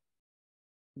heat.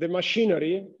 The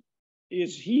machinery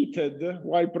is heated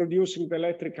while producing the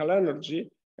electrical energy,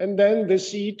 and then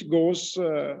this heat goes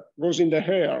in the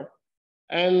air.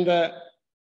 And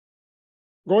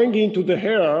going into the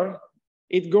air,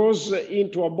 it goes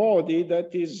into a body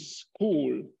that is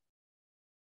cool.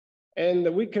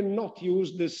 And we cannot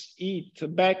use this heat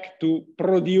back to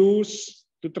produce,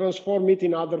 to transform it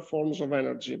in other forms of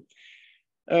energy.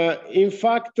 In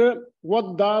fact,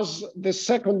 what does the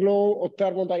second law of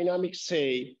thermodynamics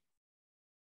say?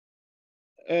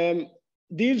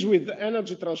 Deals with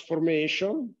energy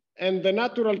transformation and the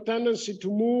natural tendency to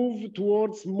move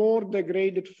towards more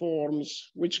degraded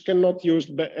forms, which cannot use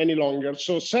any longer.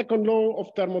 So second law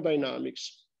of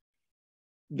thermodynamics.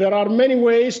 There are many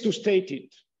ways to state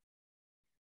it.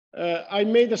 I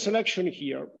made a selection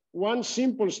here. One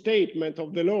simple statement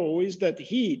of the law is that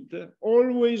heat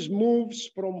always moves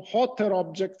from hotter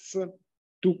objects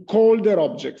to colder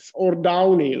objects or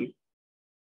downhill,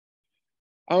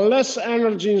 unless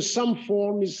energy in some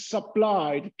form is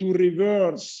supplied to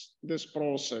reverse this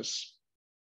process.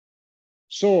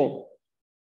 So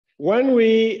when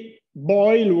we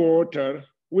boil water,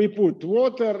 we put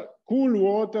water, cool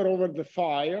water over the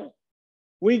fire,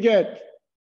 we get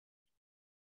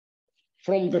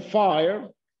from the fire,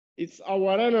 it's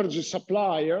our energy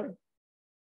supplier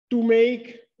to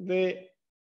make the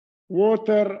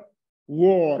water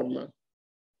warm.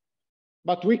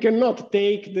 But we cannot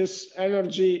take this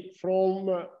energy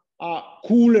from a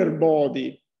cooler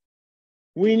body.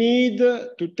 We need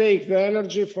to take the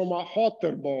energy from a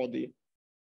hotter body.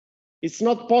 It's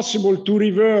not possible to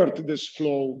revert this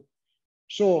flow.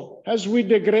 So as we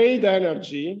degrade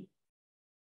energy,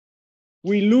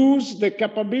 we lose the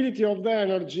capability of the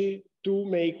energy to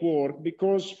make work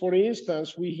because, for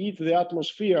instance, we heat the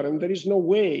atmosphere and there is no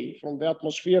way from the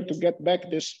atmosphere to get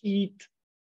back this heat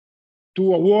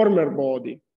to a warmer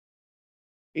body.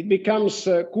 It becomes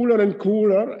cooler and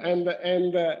cooler and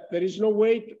there is no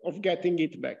way of getting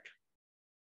it back.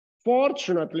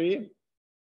 Fortunately,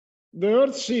 the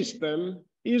Earth system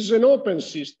is an open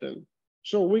system.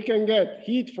 So we can get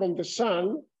heat from the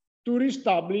sun to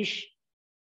reestablish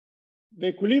the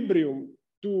equilibrium,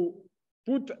 to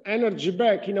put energy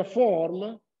back in a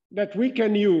form that we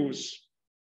can use.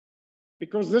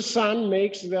 Because the sun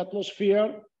makes the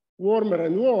atmosphere warmer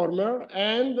and warmer,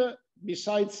 and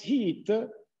besides heat,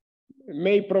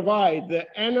 may provide the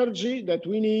energy that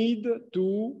we need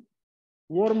to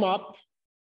warm up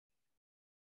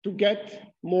to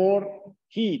get more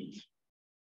heat.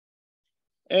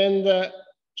 And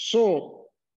so,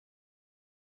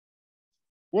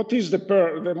 what is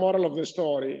the moral of the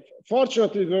story?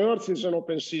 Fortunately, the Earth is an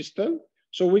open system,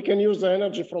 so we can use the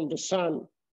energy from the sun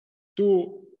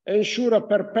to ensure a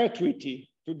perpetuity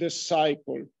to this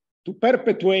cycle, to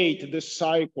perpetuate this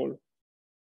cycle.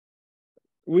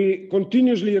 We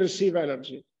continuously receive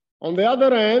energy. On the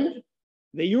other hand,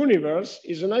 the universe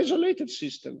is an isolated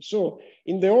system. So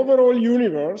in the overall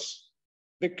universe,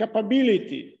 the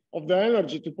capability of the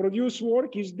energy to produce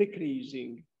work is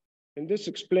decreasing. And this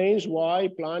explains why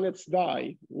planets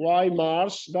die, why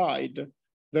Mars died.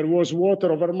 There was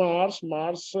water over Mars.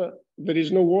 There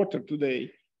is no water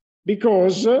today.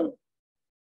 Because the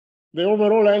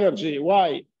overall energy,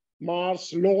 why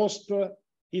Mars lost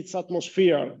its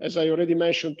atmosphere, as I already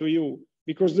mentioned to you,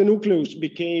 because the nucleus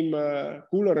became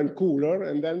cooler and cooler,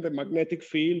 and then the magnetic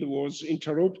field was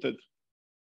interrupted.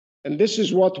 And this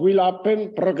is what will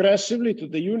happen progressively to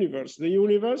the universe. The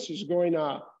universe is going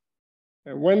to,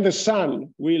 when the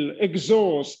sun will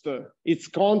exhaust its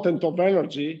content of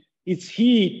energy, its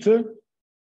heat,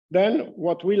 then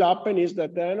what will happen is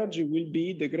that the energy will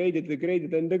be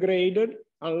degraded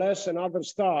unless another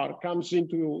star comes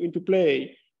into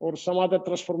play or some other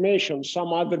transformation,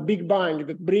 some other big bang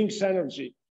that brings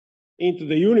energy into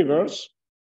the universe,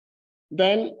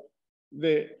 then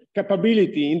the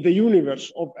capability in the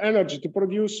universe of energy to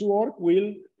produce work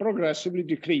will progressively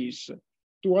decrease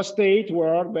to a state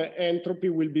where the entropy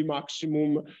will be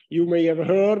maximum. You may have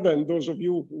heard, and those of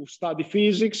you who study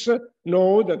physics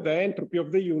know that the entropy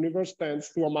of the universe tends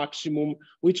to a maximum,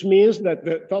 which means that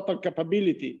the total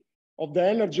capability of the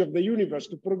energy of the universe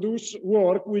to produce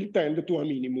work will tend to a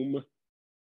minimum.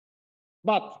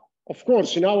 But of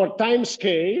course, in our time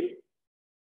scale,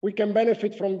 we can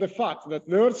benefit from the fact that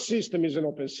the Earth system is an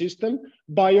open system,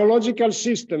 biological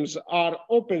systems are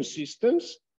open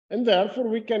systems, and therefore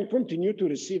we can continue to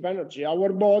receive energy.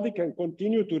 Our body can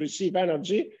continue to receive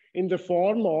energy in the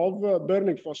form of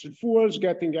burning fossil fuels,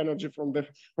 getting energy from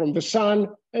the sun,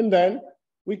 and then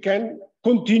we can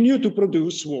continue to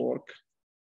produce work.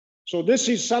 So this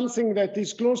is something that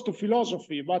is close to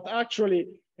philosophy, but actually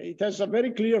it has a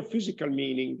very clear physical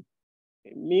meaning,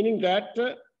 meaning that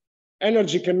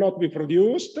energy cannot be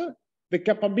produced. The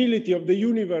capability of the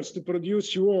universe to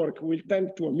produce work will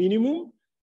tend to a minimum.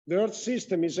 The Earth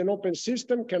system is an open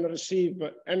system, can receive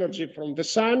energy from the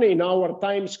sun. In our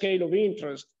time scale of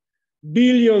interest,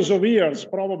 billions of years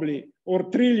probably, or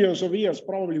trillions of years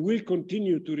probably will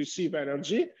continue to receive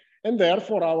energy. And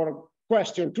therefore our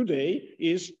question today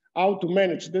is how to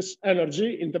manage this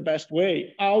energy in the best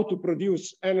way, how to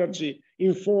produce energy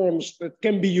in forms that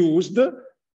can be used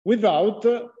without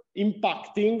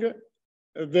impacting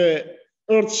the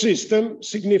Earth system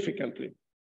significantly.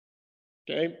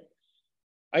 Okay.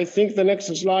 I think the next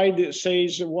slide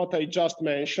says what I just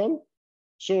mentioned.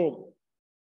 So,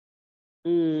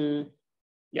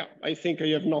 yeah, I think I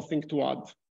have nothing to add.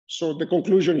 So the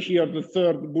conclusion here, the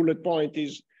third bullet point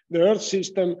is the Earth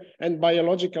system and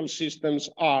biological systems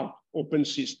are open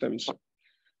systems.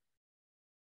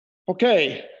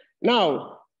 Okay,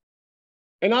 now,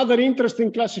 another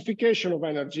interesting classification of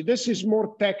energy. This is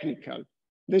more technical.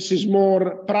 This is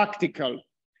more practical.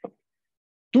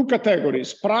 Two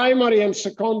categories, primary and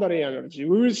secondary energy.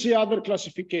 We will see other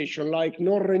classification like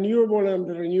non-renewable and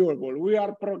renewable. We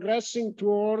are progressing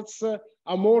towards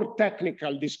a more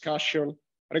technical discussion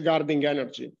regarding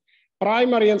energy.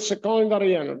 Primary and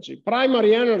secondary energy.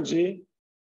 Primary energy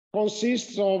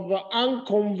consists of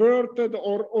unconverted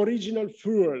or original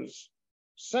fuels.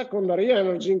 Secondary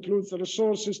energy includes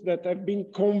resources that have been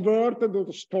converted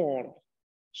or stored.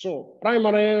 So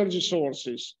primary energy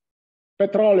sources: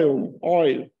 petroleum,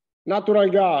 oil, natural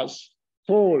gas,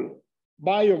 coal,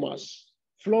 biomass,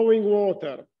 flowing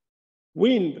water,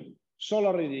 wind,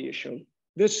 solar radiation.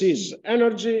 This is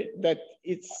energy that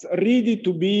it's ready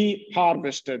to be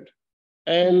harvested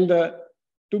and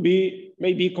to be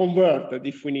maybe converted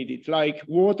if we need it. Like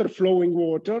water, flowing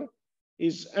water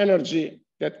is energy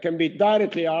that can be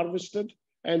directly harvested,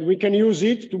 and we can use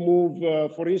it to move,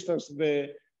 for instance,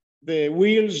 the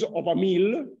wheels of a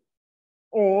mill,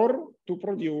 or to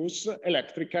produce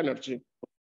electric energy.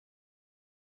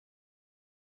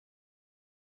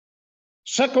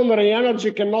 Secondary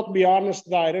energy cannot be harnessed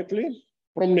directly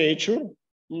from nature.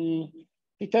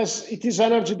 It is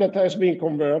energy that has been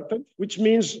converted, which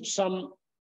means some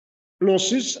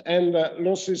losses, and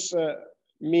losses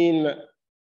mean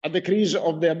a decrease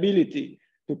of the ability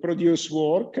to produce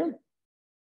work.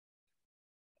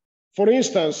 For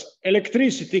instance,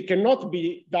 electricity cannot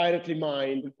be directly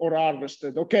mined or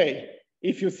harvested. Okay,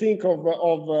 if you think of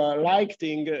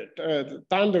lightning,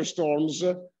 thunderstorms,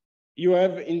 you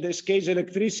have, in this case,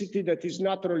 electricity that is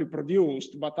naturally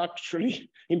produced, but actually,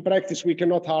 in practice, we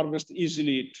cannot harvest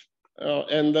easily it.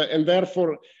 And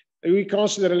therefore, we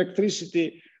consider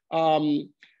electricity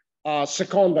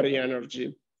secondary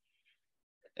energy.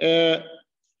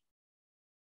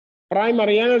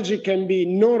 Primary energy can be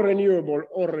non-renewable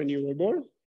or renewable,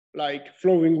 like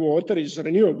flowing water is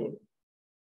renewable.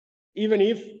 Even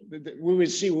if, we will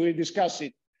see, we will discuss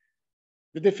it.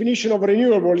 The definition of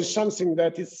renewable is something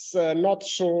that is not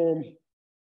so,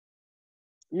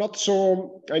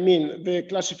 I mean, the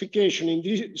classification in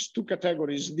these two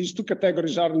categories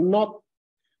are not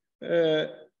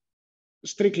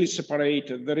strictly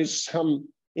separated. There is some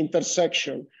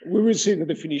intersection. We will see the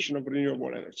definition of renewable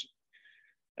energy.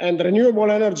 And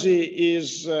renewable energy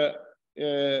is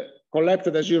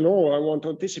collected, as you know, I want to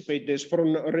anticipate this,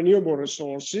 from renewable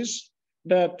resources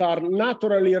that are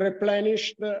naturally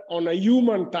replenished on a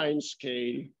human time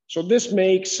scale. So this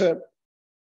makes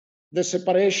the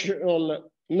separation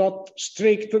not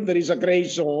strict. There is a gray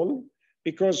zone,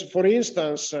 because, for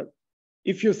instance,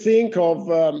 if you think of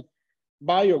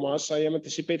biomass, I am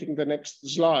anticipating the next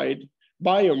slide,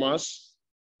 biomass,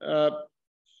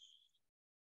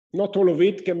 not all of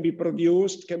it can be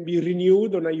produced, can be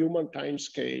renewed on a human time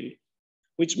scale,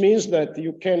 which means that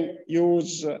you can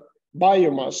use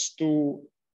biomass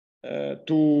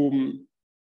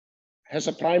as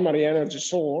a primary energy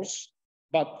source,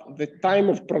 but the time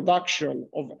of production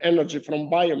of energy from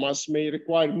biomass may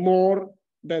require more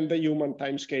than the human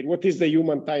time scale. What is the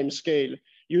human time scale?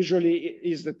 Usually it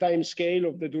is the time scale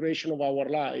of the duration of our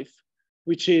life,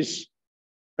 which is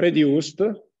reduced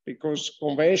because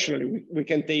conventionally we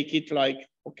can take it like,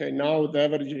 okay, now the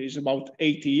average is about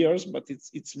 80 years, but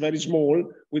it's very small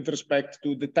with respect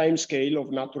to the time scale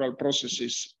of natural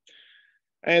processes.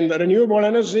 And renewable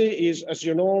energy is, as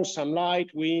you know, sunlight,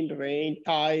 wind, rain,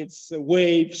 tides,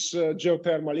 waves,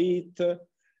 geothermal heat.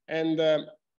 And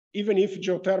even if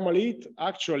geothermal heat,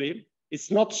 actually, it's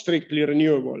not strictly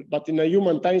renewable, but in a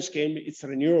human time scale, it's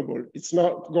renewable. It's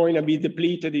not going to be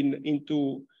depleted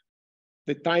into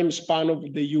the time span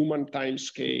of the human time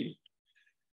scale.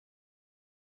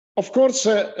 Of course,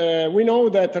 we know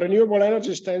that renewable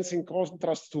energy stands in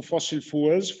contrast to fossil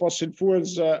fuels. Fossil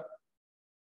fuels,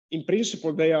 in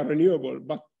principle, they are renewable,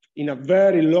 but in a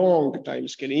very long time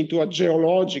scale, into a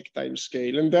geologic time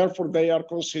scale, and therefore they are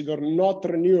considered not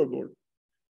renewable.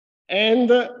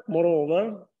 And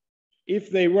moreover,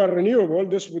 if they were renewable,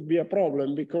 this would be a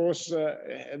problem because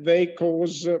they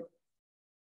cause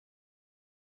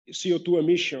CO2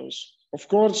 emissions. Of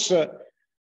course,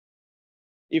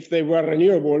 if they were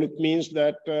renewable, it means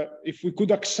that if we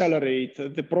could accelerate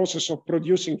the process of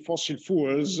producing fossil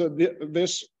fuels,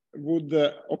 this would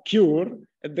occur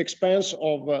at the expense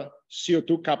of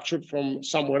CO2 captured from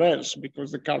somewhere else,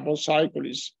 because the carbon cycle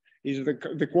is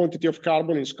the quantity of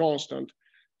carbon is constant.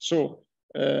 So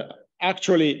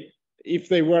actually, if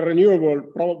they were renewable,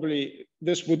 probably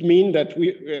this would mean that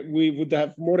we would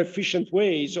have more efficient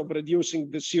ways of reducing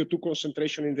the CO2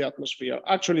 concentration in the atmosphere.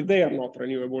 Actually, they are not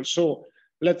renewable. So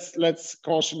let's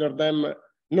consider them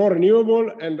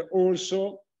non-renewable, and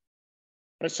also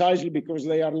precisely because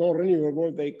they are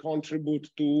non-renewable, they contribute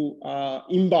to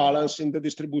imbalance in the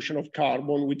distribution of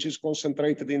carbon, which is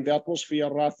concentrated in the atmosphere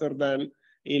rather than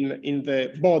in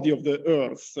the body of the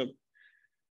Earth.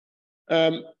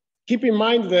 Keep in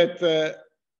mind that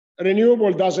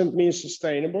renewable doesn't mean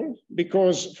sustainable,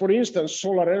 because, for instance,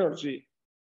 solar energy,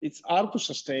 it's hard to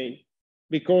sustain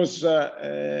because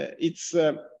it's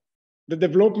the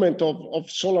development of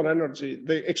solar energy,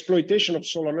 the exploitation of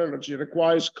solar energy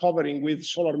requires covering with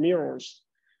solar mirrors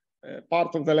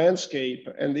part of the landscape,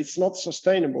 and it's not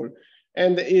sustainable.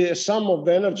 And some of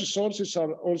the energy sources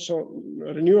are also,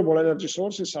 renewable energy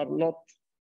sources are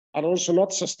also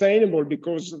not sustainable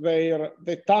because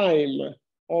the time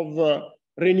of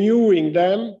renewing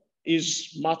them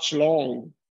is much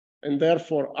long, and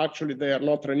therefore actually they are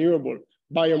not renewable.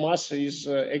 Biomass is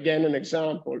again an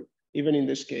example, even in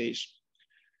this case.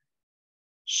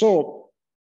 So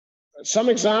some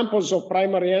examples of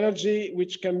primary energy,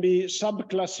 which can be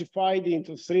subclassified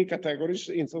into three categories,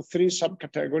 into three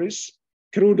subcategories: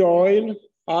 crude oil,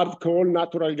 hard coal,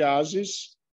 natural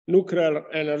gases, nuclear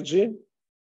energy.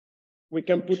 We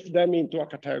can put them into a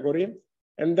category,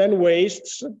 and then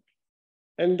wastes.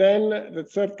 And then the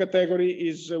third category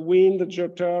is wind,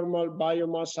 geothermal,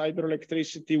 biomass,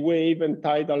 hydroelectricity, wave, and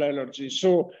tidal energy.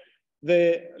 So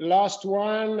the last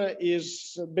one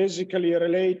is basically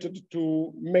related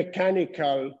to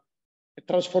mechanical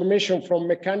transformation from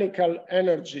mechanical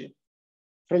energy,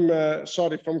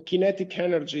 from kinetic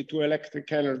energy to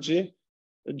electric energy.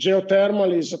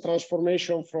 Geothermal is a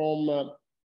transformation from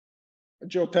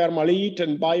geothermal heat,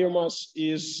 and biomass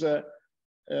is a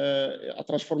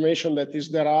transformation that is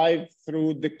derived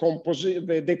through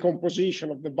the decomposition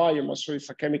of the biomass, so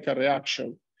it's a chemical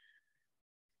reaction.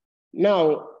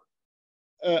 Now,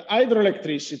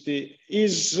 hydroelectricity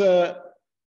is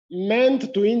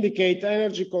meant to indicate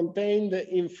energy contained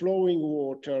in flowing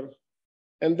water,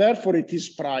 and therefore it is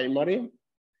primary.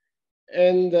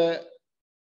 And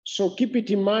so keep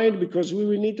it in mind, because we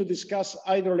will need to discuss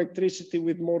hydroelectricity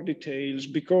with more details,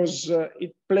 because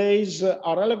it plays a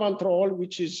relevant role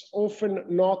which is often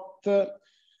not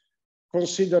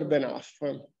considered enough.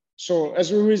 So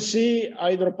as we will see,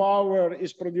 hydropower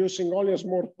is producing only a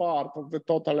small part of the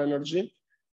total energy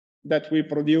that we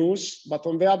produce. But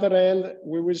on the other hand,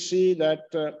 we will see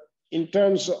that in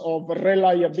terms of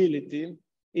reliability,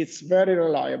 it's very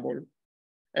reliable.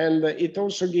 And it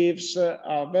also gives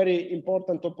a very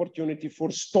important opportunity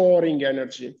for storing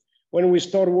energy. When we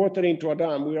store water into a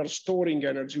dam, we are storing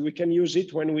energy. We can use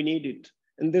it when we need it.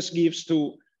 And this gives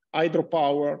to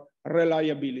hydropower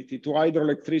reliability, to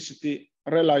hydroelectricity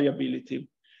reliability.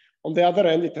 On the other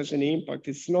hand, it has an impact.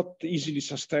 It's not easily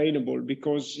sustainable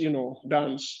because, you know,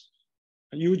 dams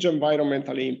huge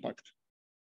environmental impact.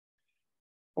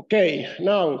 Okay,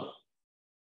 now,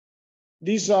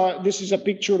 this is a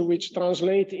picture which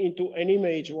translates into an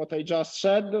image, what I just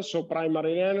said. So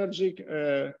primary energy,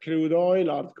 crude oil,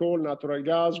 hard coal, natural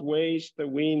gas, waste,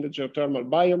 wind, geothermal,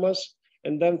 biomass.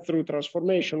 And then through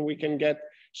transformation, we can get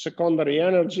secondary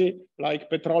energy like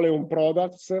petroleum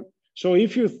products. So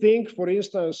if you think, for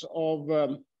instance, of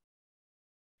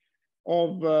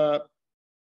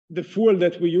the fuel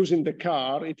that we use in the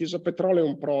car, it is a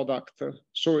petroleum product.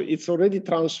 So it's already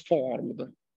transformed.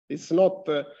 It's not,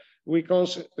 we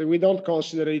don't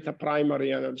consider it a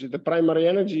primary energy. The primary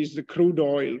energy is the crude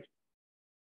oil.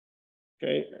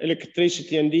 Okay,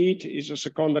 electricity and heat is a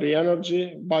secondary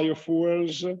energy.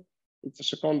 Biofuels, it's a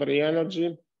secondary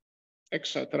energy,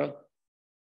 etc.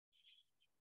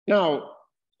 Now,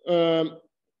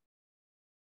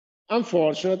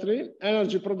 unfortunately,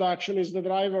 energy production is the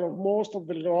driver of most of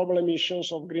the global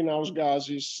emissions of greenhouse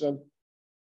gases,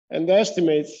 and the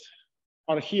estimates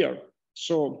are here.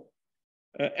 So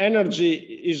energy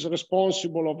is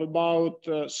responsible of about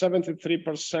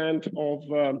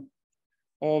 73%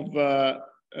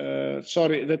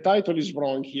 sorry, the title is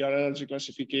wrong here, energy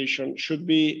classification, should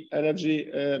be energy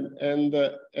and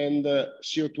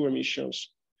CO2 emissions.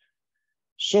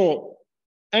 So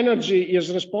energy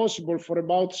is responsible for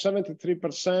about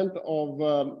 73% of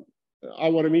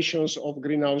our emissions of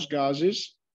greenhouse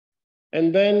gases.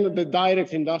 And then the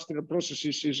direct industrial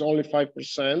processes is only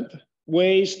 5%.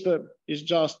 Waste is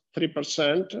just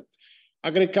 3%.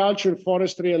 Agriculture,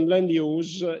 forestry, and land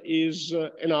use is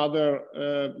another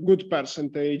good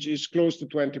percentage, is close to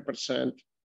 20%.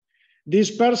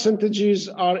 These percentages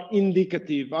are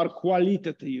indicative, are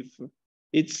qualitative.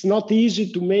 It's not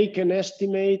easy to make an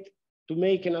estimate, to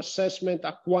make an assessment,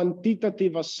 a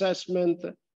quantitative assessment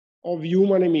of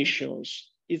human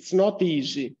emissions. It's not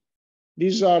easy.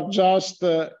 These are just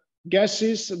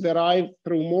guesses derived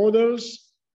through models,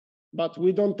 but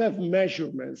we don't have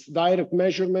measurements, direct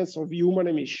measurements of human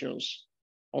emissions.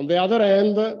 On the other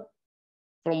hand,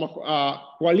 from a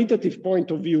qualitative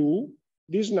point of view,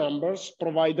 these numbers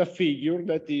provide a figure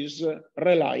that is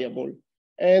reliable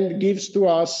and gives to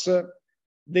us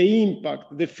the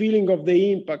impact, the feeling of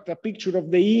the impact, a picture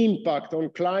of the impact on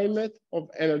climate of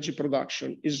energy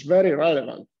production is very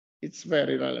relevant. It's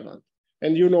very relevant.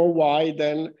 And you know why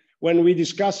then when we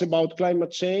discuss about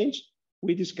climate change,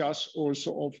 we discuss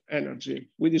also of energy.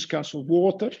 We discuss of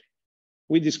water,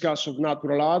 we discuss of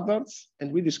natural hazards,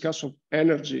 and we discuss of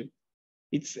energy.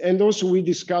 And also we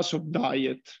discuss of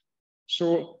diet.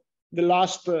 So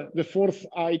the fourth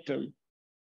item,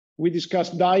 we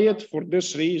discuss diet for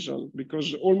this reason,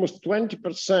 because almost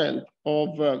 20%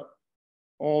 of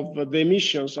the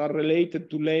emissions are related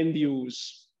to land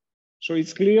use. So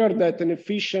it's clear that an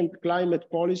efficient climate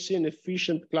policy, an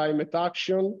efficient climate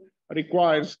action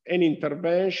requires an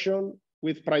intervention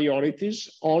with priorities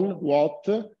on what?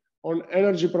 On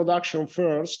energy production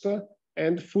first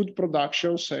and food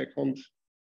production second.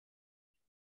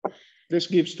 This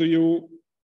gives to you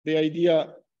the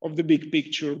idea of the big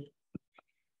picture.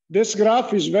 This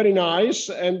graph is very nice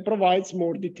and provides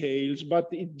more details, but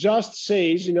it just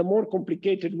says in a more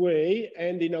complicated way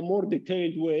and in a more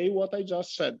detailed way what I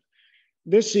just said.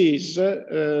 This is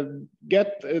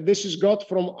got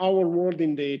from our world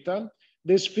in data.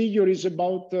 This figure is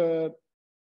about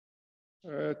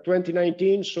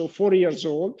 2019, so 4 years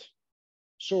old.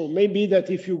 So maybe that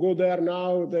if you go there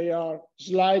now, they are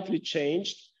slightly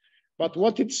changed. But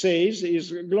what it says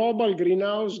is global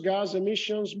greenhouse gas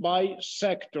emissions by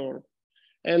sector.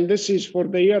 And this is for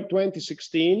the year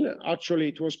 2016. Actually,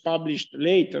 it was published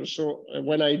later. So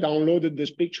when I downloaded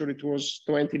this picture, it was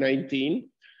 2019.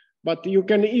 But you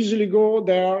can easily go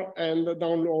there and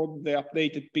download the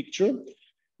updated picture.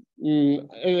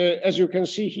 As you can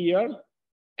see here,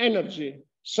 energy,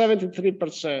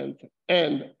 73%,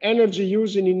 and energy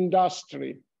used in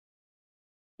industry,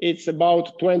 it's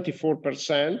about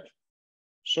 24%.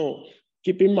 So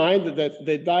keep in mind that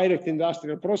the direct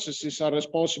industrial processes are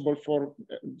responsible for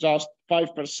just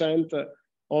 5%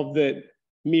 of the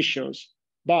emissions.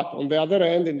 But on the other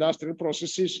hand, industrial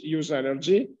processes use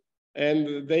energy,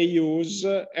 and they use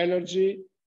energy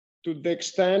to the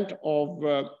extent of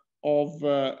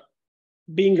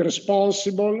being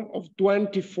responsible of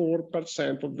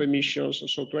 24% of the emissions.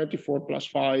 So 24 plus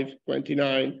 5,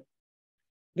 29,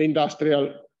 the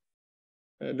industrial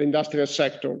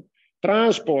sector.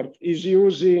 Transport is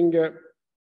using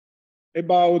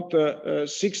about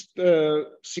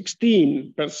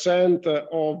 16%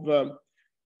 of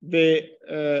the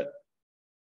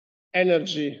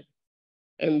energy.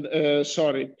 And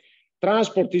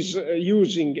transport is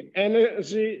using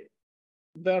energy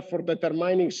therefore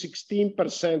determining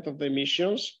 16% of the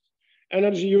emissions.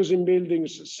 Energy use in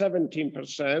buildings,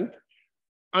 17%.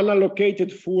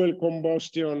 Unallocated fuel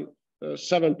combustion,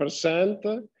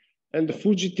 7%. And the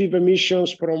fugitive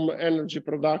emissions from energy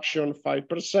production,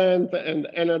 5%. And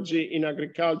energy in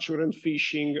agriculture and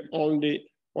fishing, only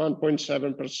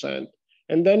 1.7%.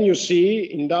 And then you see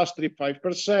industry,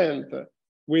 5%,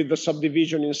 with the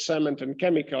subdivision in cement and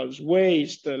chemicals,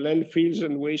 waste, landfills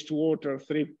and wastewater,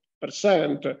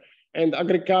 3%, and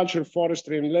agriculture,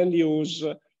 forestry and land use,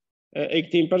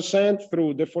 18%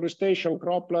 through deforestation,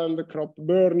 cropland, crop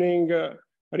burning,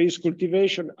 risk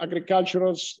cultivation,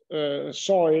 agricultural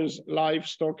soils,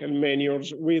 livestock and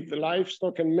manures, with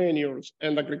livestock and manures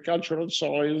and agricultural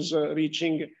soils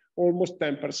reaching almost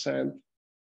 10%.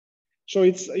 So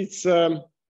it's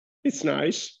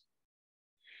nice.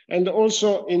 And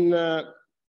also in the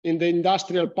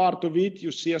industrial part of it,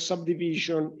 you see a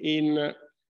subdivision in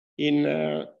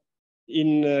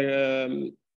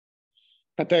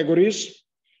categories.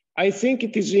 I think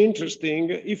it is interesting.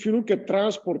 If you look at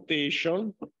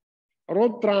transportation,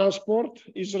 road transport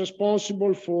is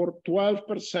responsible for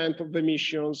 12% of the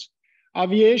emissions.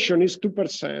 Aviation is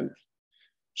 2%.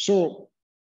 So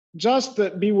just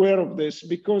beware of this,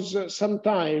 because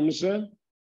sometimes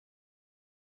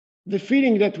the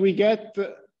feeling that we get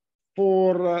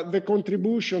for the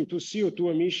contribution to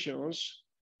CO2 emissions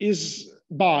is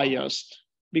biased,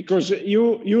 because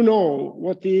you know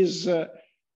what is the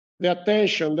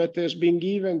attention that has been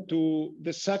given to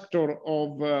the sector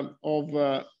of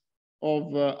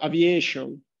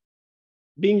aviation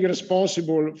being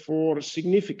responsible for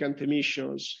significant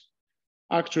emissions.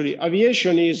 Actually,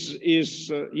 aviation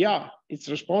is yeah, it's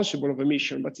responsible of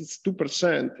emission, but it's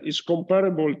 2%. It's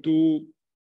comparable to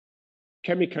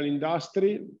chemical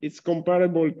industry. It's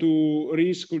comparable to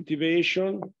rice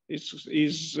cultivation.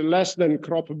 It's less than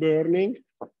crop burning,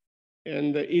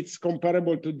 and it's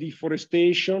comparable to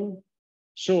deforestation.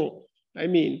 So, I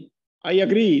mean, I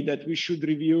agree that we should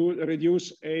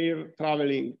reduce air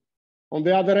traveling. On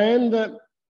the other hand,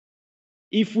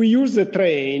 if we use the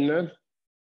train,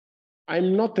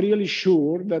 I'm not really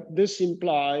sure that this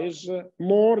implies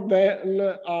more than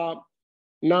a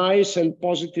nice and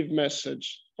positive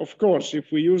message. Of course,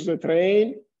 if we use the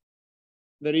train,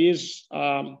 there is,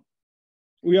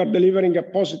 we are delivering a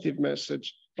positive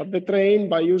message. But the train,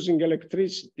 by using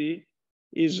electricity,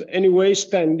 is anyway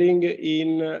standing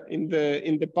in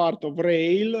the part of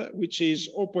rail, which is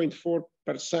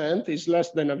 0.4%, is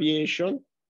less than aviation.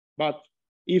 But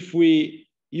if we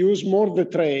use more the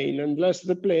train and less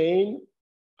the plane,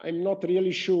 I'm not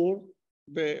really sure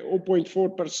the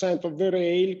 0.4% of the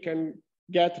rail can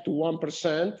get to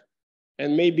 1%,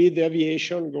 and maybe the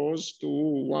aviation goes to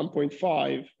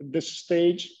 1.5 at this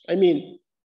stage. I mean,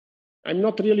 I'm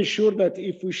not really sure that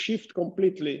if we shift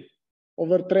completely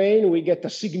over train, we get a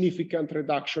significant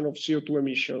reduction of CO2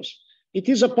 emissions. It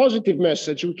is a positive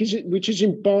message, which is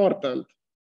important,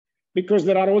 because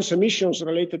there are also emissions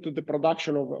related to the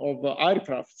production of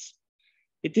aircrafts.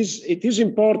 It is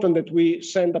important that we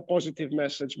send a positive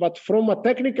message, but from a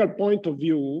technical point of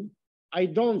view, I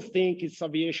don't think it's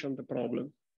aviation the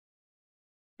problem.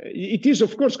 It is,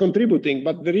 of course, contributing,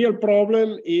 but the real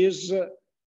problem is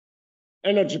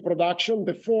energy production,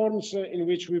 the forms in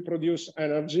which we produce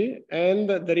energy, and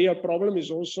the real problem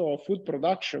is also food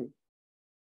production.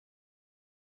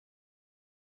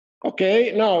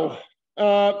 Okay, now,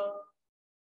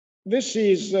 this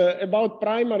is about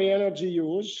primary energy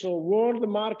use, so world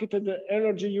marketed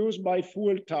energy use by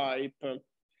fuel type.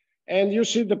 And you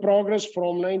see the progress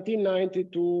from 1990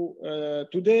 to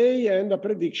today, and a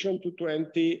prediction to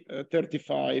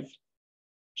 2035.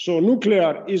 So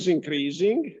nuclear is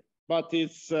increasing, but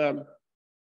it's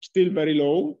still very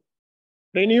low.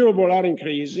 Renewable are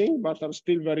increasing, but are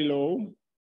still very low.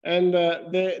 And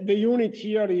the unit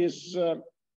here is a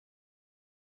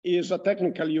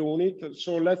technical unit.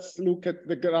 So let's look at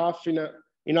the graph in a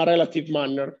relative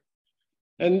manner.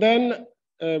 And then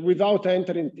without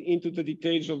entering into the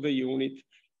details of the unit.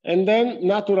 And then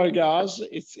natural gas,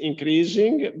 it's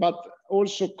increasing, but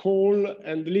also coal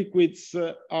and liquids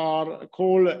are,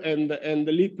 coal and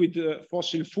the liquid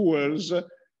fossil fuels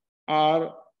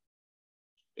are,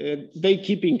 they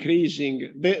keep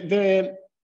increasing.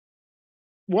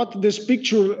 What this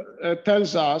picture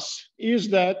tells us is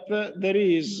that there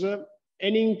is an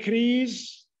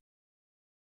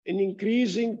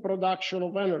increasing production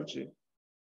of energy.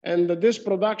 And this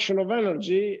production of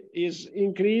energy is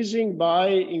increasing by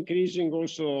increasing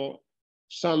also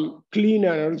some clean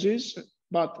energies,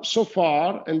 but so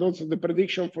far, and also the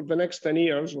prediction for the next 10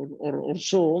 years or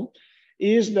so,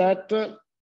 is that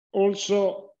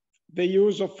also the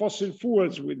use of fossil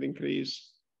fuels will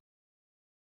increase.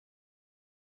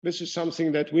 This is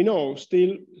something that we know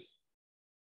still.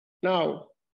 Now,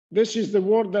 this is the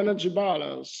world energy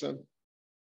balance.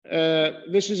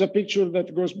 This is a picture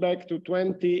that goes back to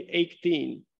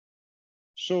 2018.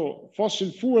 So fossil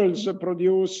fuels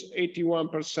produce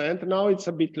 81%. Now it's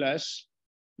a bit less,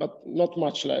 but not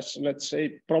much less. Let's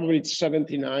say probably it's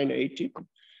 79, 80.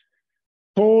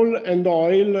 Coal and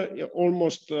oil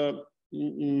almost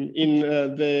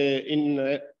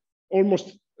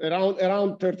almost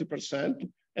around 30%,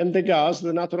 and the gas,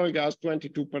 the natural gas,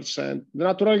 22%. The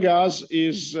natural gas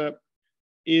is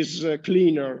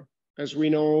cleaner, as we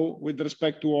know, with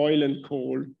respect to oil and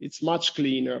coal. It's much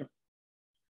cleaner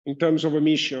in terms of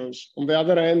emissions. On the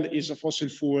other hand, is a fossil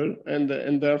fuel,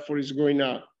 and therefore is going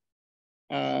to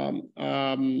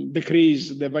decrease.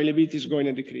 The availability is going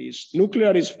to decrease.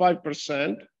 Nuclear is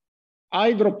 5%.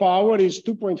 Hydropower is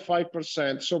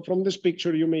 2.5%. So from this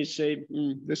picture, you may say,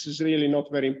 this is really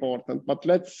not very important, but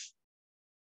let's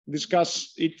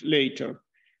discuss it later.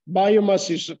 Biomass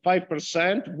is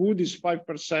 5%, wood is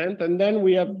 5%, and then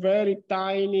we have very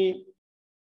tiny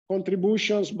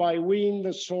contributions by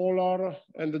wind, solar,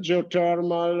 and the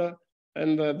geothermal,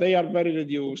 and they are very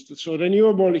reduced. So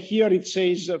renewable, here it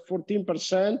says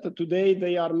 14%, today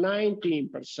they are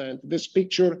 19%. This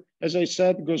picture, as I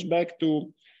said, goes back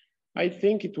to, I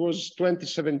think it was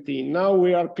 2017. Now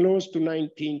we are close to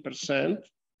 19%.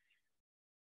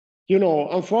 You know,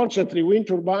 unfortunately, wind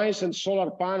turbines and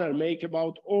solar panel make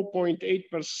about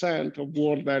 0.8% of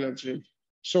world energy.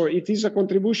 So it is a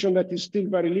contribution that is still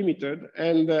very limited,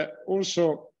 and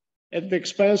also at the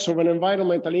expense of an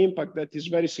environmental impact that is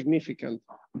very significant.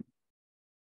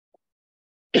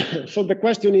 So the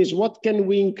question is, what can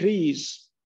we increase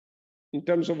in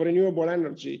terms of renewable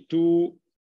energy to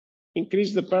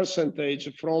increase the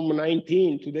percentage from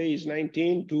 19, today is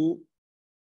 19, to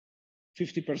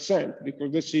 50%,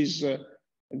 because this is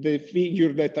the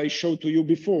figure that I showed to you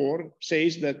before,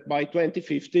 says that by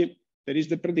 2050, there is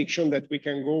the prediction that we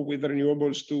can go with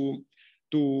renewables to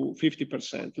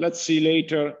 50%. Let's see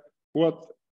later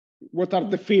what are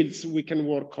the fields we can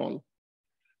work on.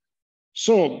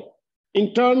 So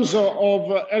in terms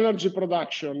of energy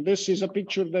production, this is a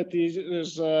picture that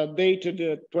is dated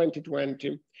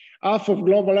 2020. Half of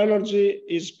global energy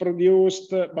is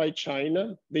produced by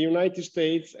China, the United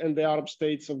States, and the Arab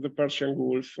states of the Persian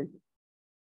Gulf.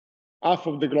 Half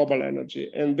of the global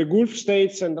energy. And the Gulf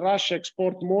states and Russia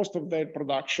export most of their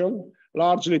production,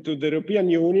 largely to the European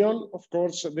Union. Of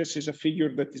course, this is a figure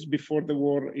that is before the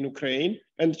war in Ukraine,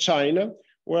 and China,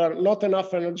 where not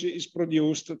enough energy is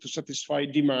produced to satisfy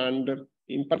demand.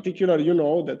 In particular, you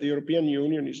know that the European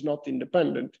Union is not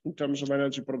independent in terms of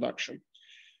energy production.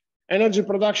 Energy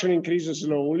production increases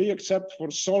slowly, except for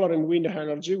solar and wind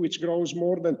energy, which grows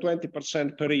more than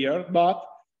 20% per year. But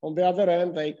on the other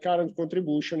hand, the current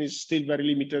contribution is still very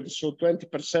limited. So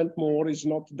 20% more is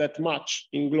not that much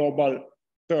in global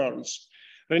terms.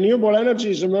 Renewable energy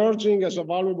is emerging as a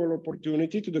valuable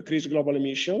opportunity to decrease global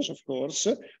emissions, of course,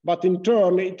 but in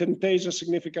turn, it entails a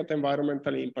significant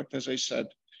environmental impact, as I said.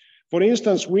 For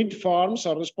instance, wind farms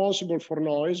are responsible for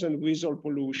noise and visual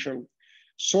pollution.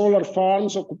 Solar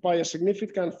farms occupy a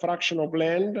significant fraction of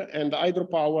land, and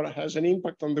hydropower has an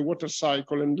impact on the water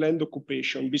cycle and land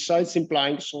occupation, besides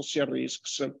implying social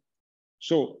risks.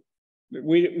 So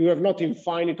we have not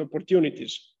infinite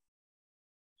opportunities.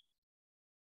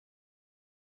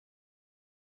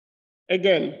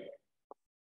 Again,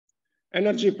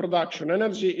 energy production.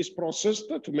 Energy is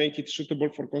processed to make it suitable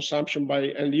for consumption by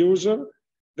end user.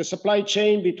 The supply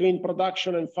chain between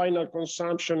production and final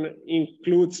consumption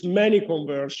includes many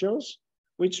conversions,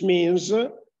 which means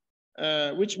that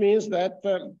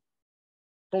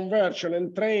conversion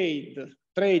and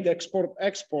trade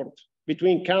export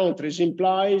between countries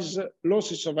implies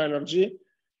losses of energy,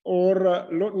 or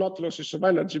not losses of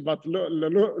energy, but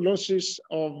losses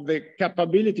of the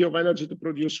capability of energy to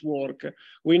produce work.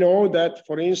 We know that,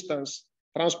 for instance,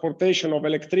 transportation of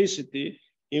electricity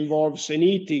involves an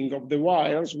heating of the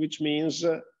wires, which means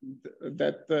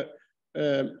that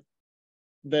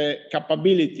the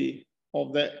capability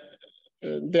of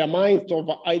the amount of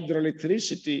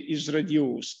hydroelectricity is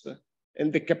reduced,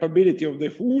 and the capability of the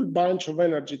whole bunch of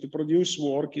energy to produce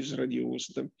work is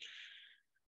reduced.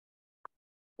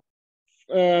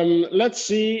 Let's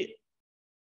see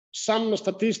some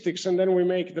statistics, and then we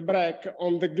make the break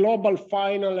on the global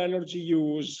final energy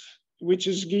use, which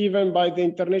is given by the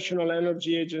International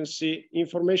Energy Agency,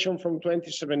 information from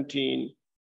 2017.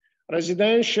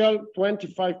 Residential,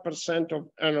 25% of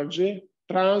energy.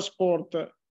 Transport,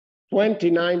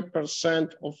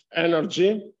 29% of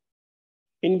energy.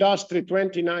 industry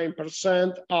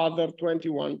 29%, other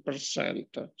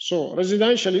 21%. So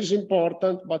residential is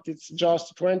important, but it's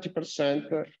just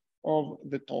 20% of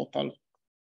the total.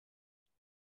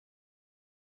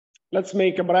 Let's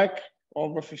make a break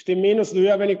of 15 minutes. Do you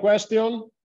have any question?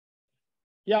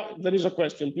 Yeah, there is a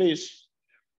question, please.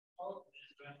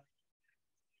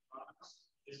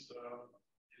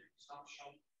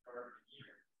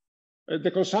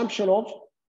 The consumption of?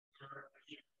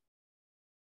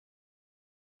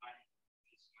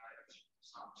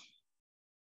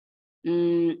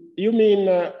 You mean,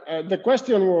 the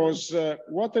question was,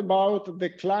 what about the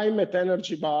climate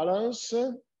energy balance,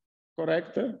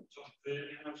 correct? So the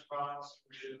energy balance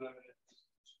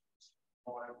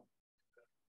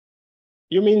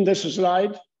you mean this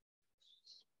slide?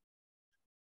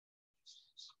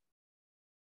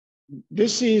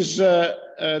 This is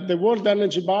the world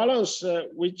energy balance,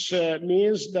 which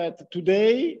means that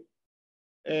today,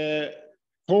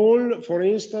 coal, for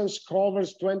instance,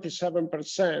 covers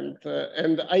 27%.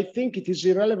 And I think it is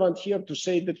irrelevant here to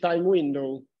say the time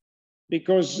window,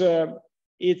 because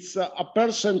it's a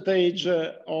percentage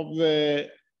of the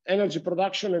energy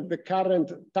production at the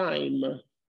current time.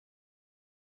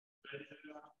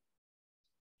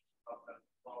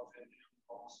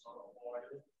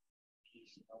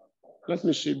 Let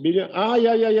me see, billion. Ah,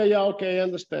 yeah, okay, I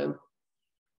understand.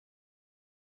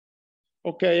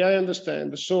 Okay, I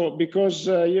understand. So because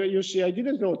you see, I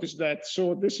didn't notice that.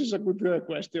 So this is a good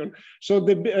question. So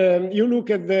you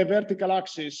look at the vertical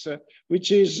axis,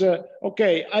 which is,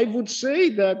 okay, I would say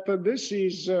that this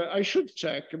is, I should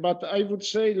check, but I would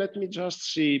say, let me just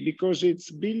see, because it's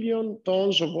billion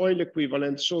tons of oil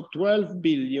equivalent. So 12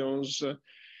 billions.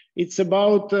 It's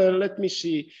about, let me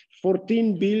see,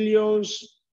 14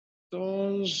 billions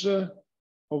tons of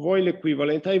oil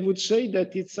equivalent. I would say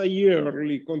that it's a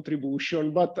yearly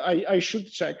contribution, but I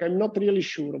should check. I'm not really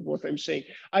sure of what I'm saying.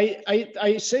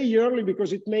 I say yearly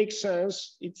because it makes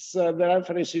sense. It's the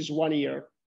reference is 1 year,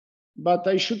 but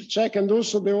I should check. And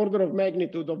also the order of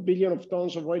magnitude of billion of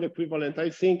tons of oil equivalent. I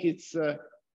think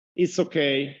it's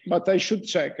okay, but I should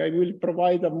check. I will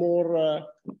provide a more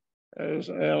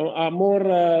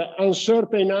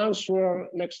uncertain answer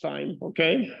next time.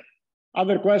 Okay.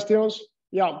 Other questions?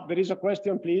 Yeah, there is a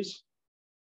question, please.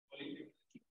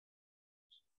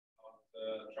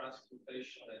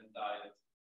 Transportation and diet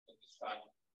at this time,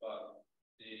 but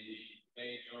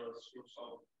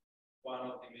one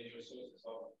of the major sources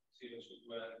of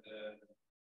CO2 and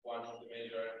one of the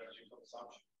major energy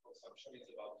consumption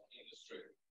is about industry.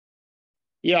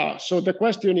 Yeah, so the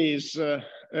question is,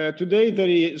 today there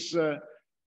is,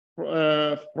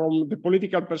 from the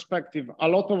political perspective, a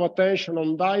lot of attention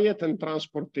on diet and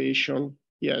transportation.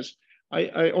 Yes,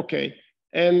 okay.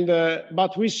 And,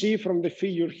 but we see from the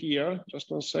figure here, just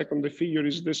 1 second, the figure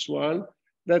is this one,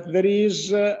 that there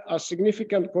is a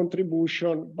significant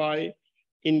contribution by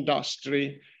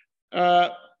industry.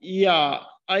 Yeah,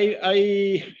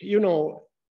 you know,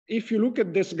 if you look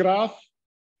at this graph,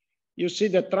 you see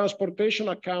that transportation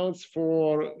accounts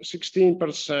for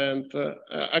 16%,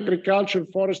 agriculture,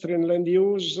 forestry, and land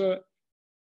use,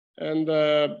 and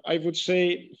I would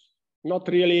say not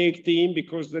really 18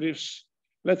 because there is,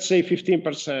 let's say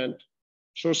 15%.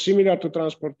 So similar to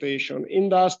transportation.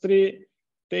 Industry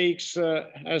takes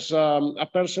as a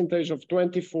percentage of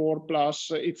 24 plus,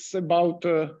 it's about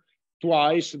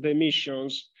twice the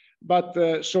emissions.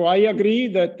 But so I agree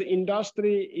that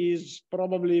industry is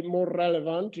probably more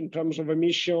relevant in terms of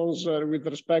emissions with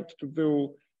respect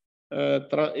to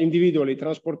individually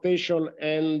transportation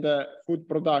and food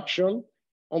production.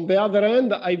 On the other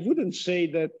hand, I wouldn't say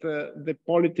that the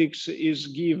politics is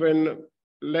given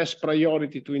less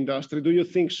priority to industry. Do you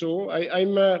think so? I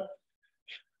mean,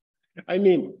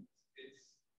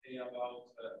 it's about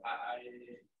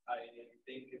I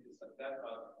think it is a that,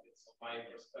 but it's my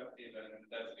perspective, and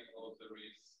that's because there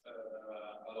is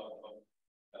a lot of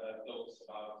talks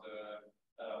about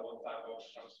what type of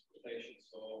transportation.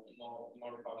 So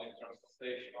more public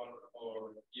transportation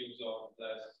or use of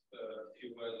less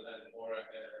fuel and more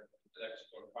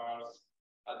electrical cars.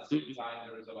 At the same time,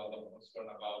 there is a lot of concern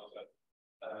about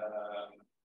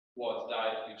what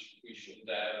diet we should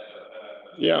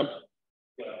have.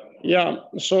 Yeah,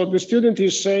 so the student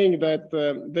is saying that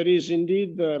there is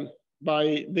indeed,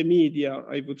 by the media,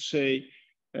 I would say,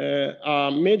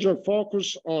 a major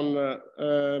focus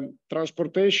on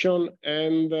transportation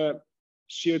and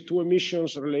CO2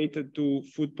 emissions related to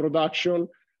food production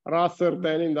rather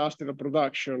than industrial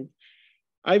production.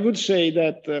 I would say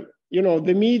that, you know,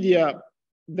 the media,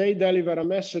 they deliver a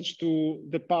message to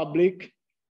the public,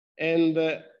 and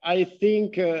I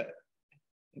think the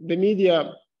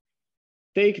media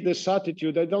take this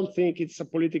attitude. I don't think it's a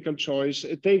political choice.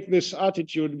 Take this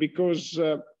attitude because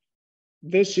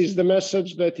this is the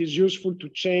message that is useful to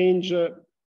change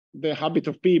the habit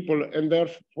of people, and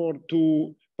therefore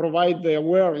to provide the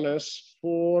awareness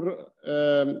for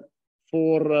an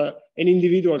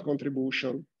individual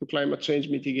contribution to climate change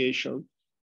mitigation.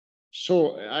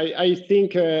 So I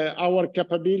think our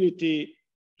capability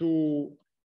to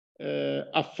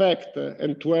affect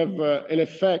and to have an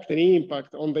effect, an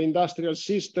impact on the industrial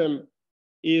system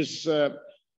is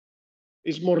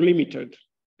more limited.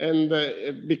 And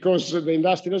because the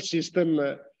industrial system,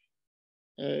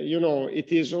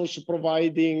 it is also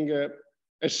providing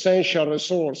essential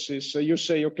resources. You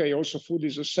say, okay, also food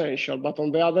is essential, but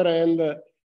on the other hand,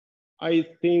 I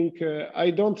think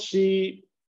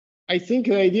I think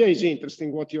the idea is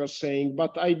interesting what you are saying,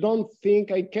 but I don't think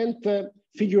I can't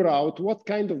figure out what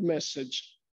kind of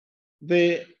message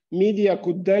the media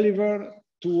could deliver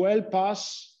to help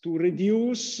us to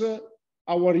reduce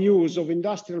our use of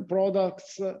industrial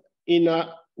products in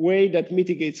a way that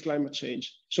mitigates climate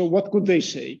change. So what could they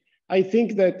say? I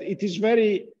think that it is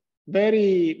very,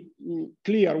 very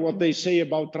clear what they say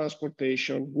about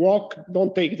transportation. Walk,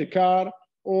 don't take the car,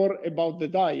 or about the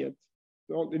diet.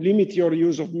 Don't limit your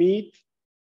use of meat,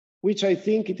 which I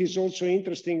think it is also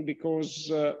interesting because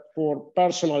for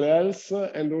personal health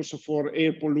and also for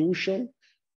air pollution.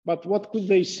 But what could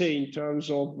they say in terms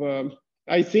of,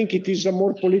 I think it is a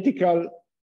more political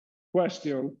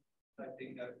question. I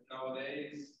think that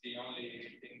nowadays the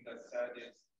only thing that's said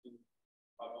is to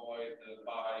avoid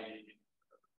buying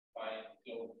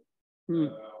clothes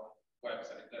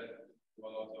website. That do a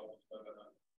lot of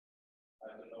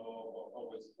I don't know how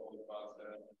it's called, but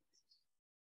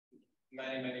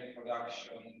many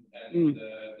production, and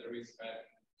there is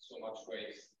so much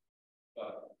waste.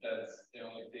 But that's the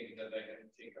only thing that I can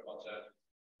think about that.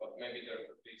 But maybe there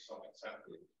could be some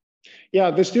example.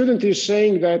 Yeah, the student is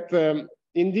saying that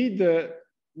indeed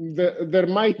there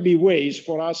might be ways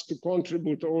for us to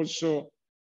contribute also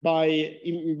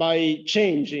by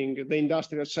changing the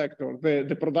industrial sector,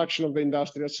 the production of the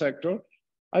industrial sector.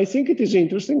 I think it is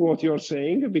interesting what you're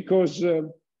saying because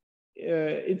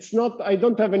it's not, I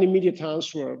don't have an immediate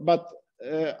answer, but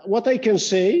what I can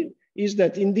say is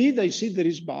that indeed I see there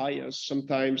is bias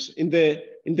sometimes in the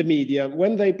media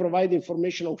when they provide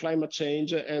information on climate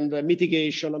change and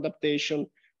mitigation, adaptation.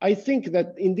 I think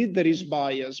that indeed there is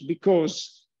bias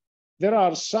because there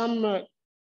are some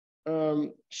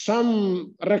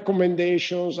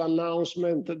recommendations,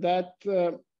 announcements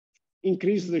that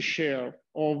increase the share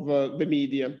of the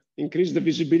media, increase the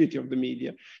visibility of the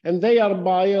media, and they are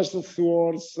biased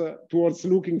towards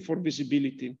looking for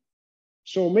visibility.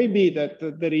 So maybe that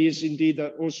there is indeed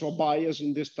also a bias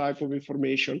in this type of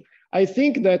information. I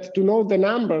think that to know the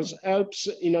numbers helps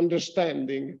in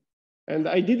understanding. And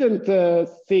I didn't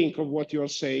think of what you're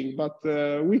saying, but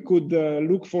we could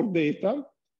look for data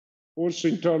also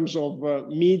in terms of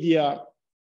media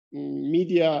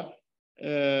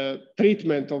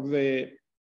treatment of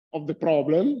the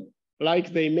problem,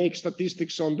 like they make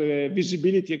statistics on the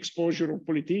visibility exposure of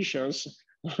politicians.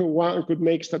 One could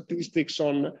make statistics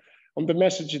on the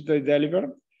messages they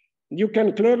deliver. You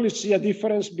can clearly see a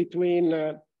difference between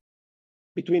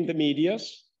the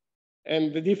medias,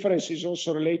 and the difference is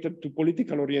also related to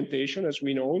political orientation, as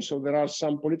we know. So there are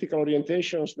some political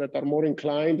orientations that are more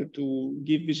inclined to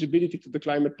give visibility to the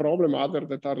climate problem, others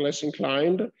that are less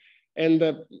inclined. And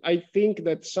I think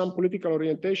that some political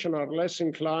orientation are less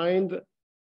inclined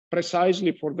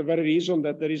precisely for the very reason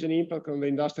that there is an impact on the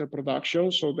industrial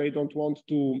production. So they don't want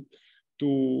to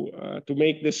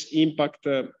make this impact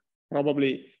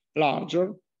probably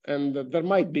larger. And there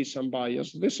might be some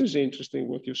bias. This is interesting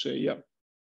what you say, yeah.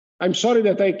 I'm sorry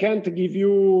that I can't give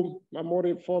you more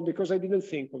info because I didn't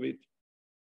think of it.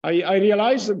 I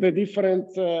realized the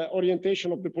different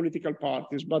orientation of the political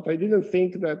parties, but I didn't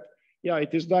think that, yeah,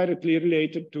 it is directly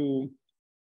related to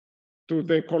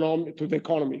the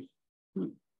economy.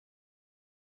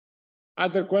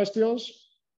 Other questions?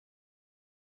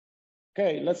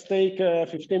 Okay, let's take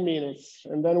 15 minutes,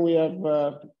 and then we have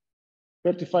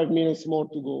 35 minutes more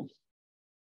to go.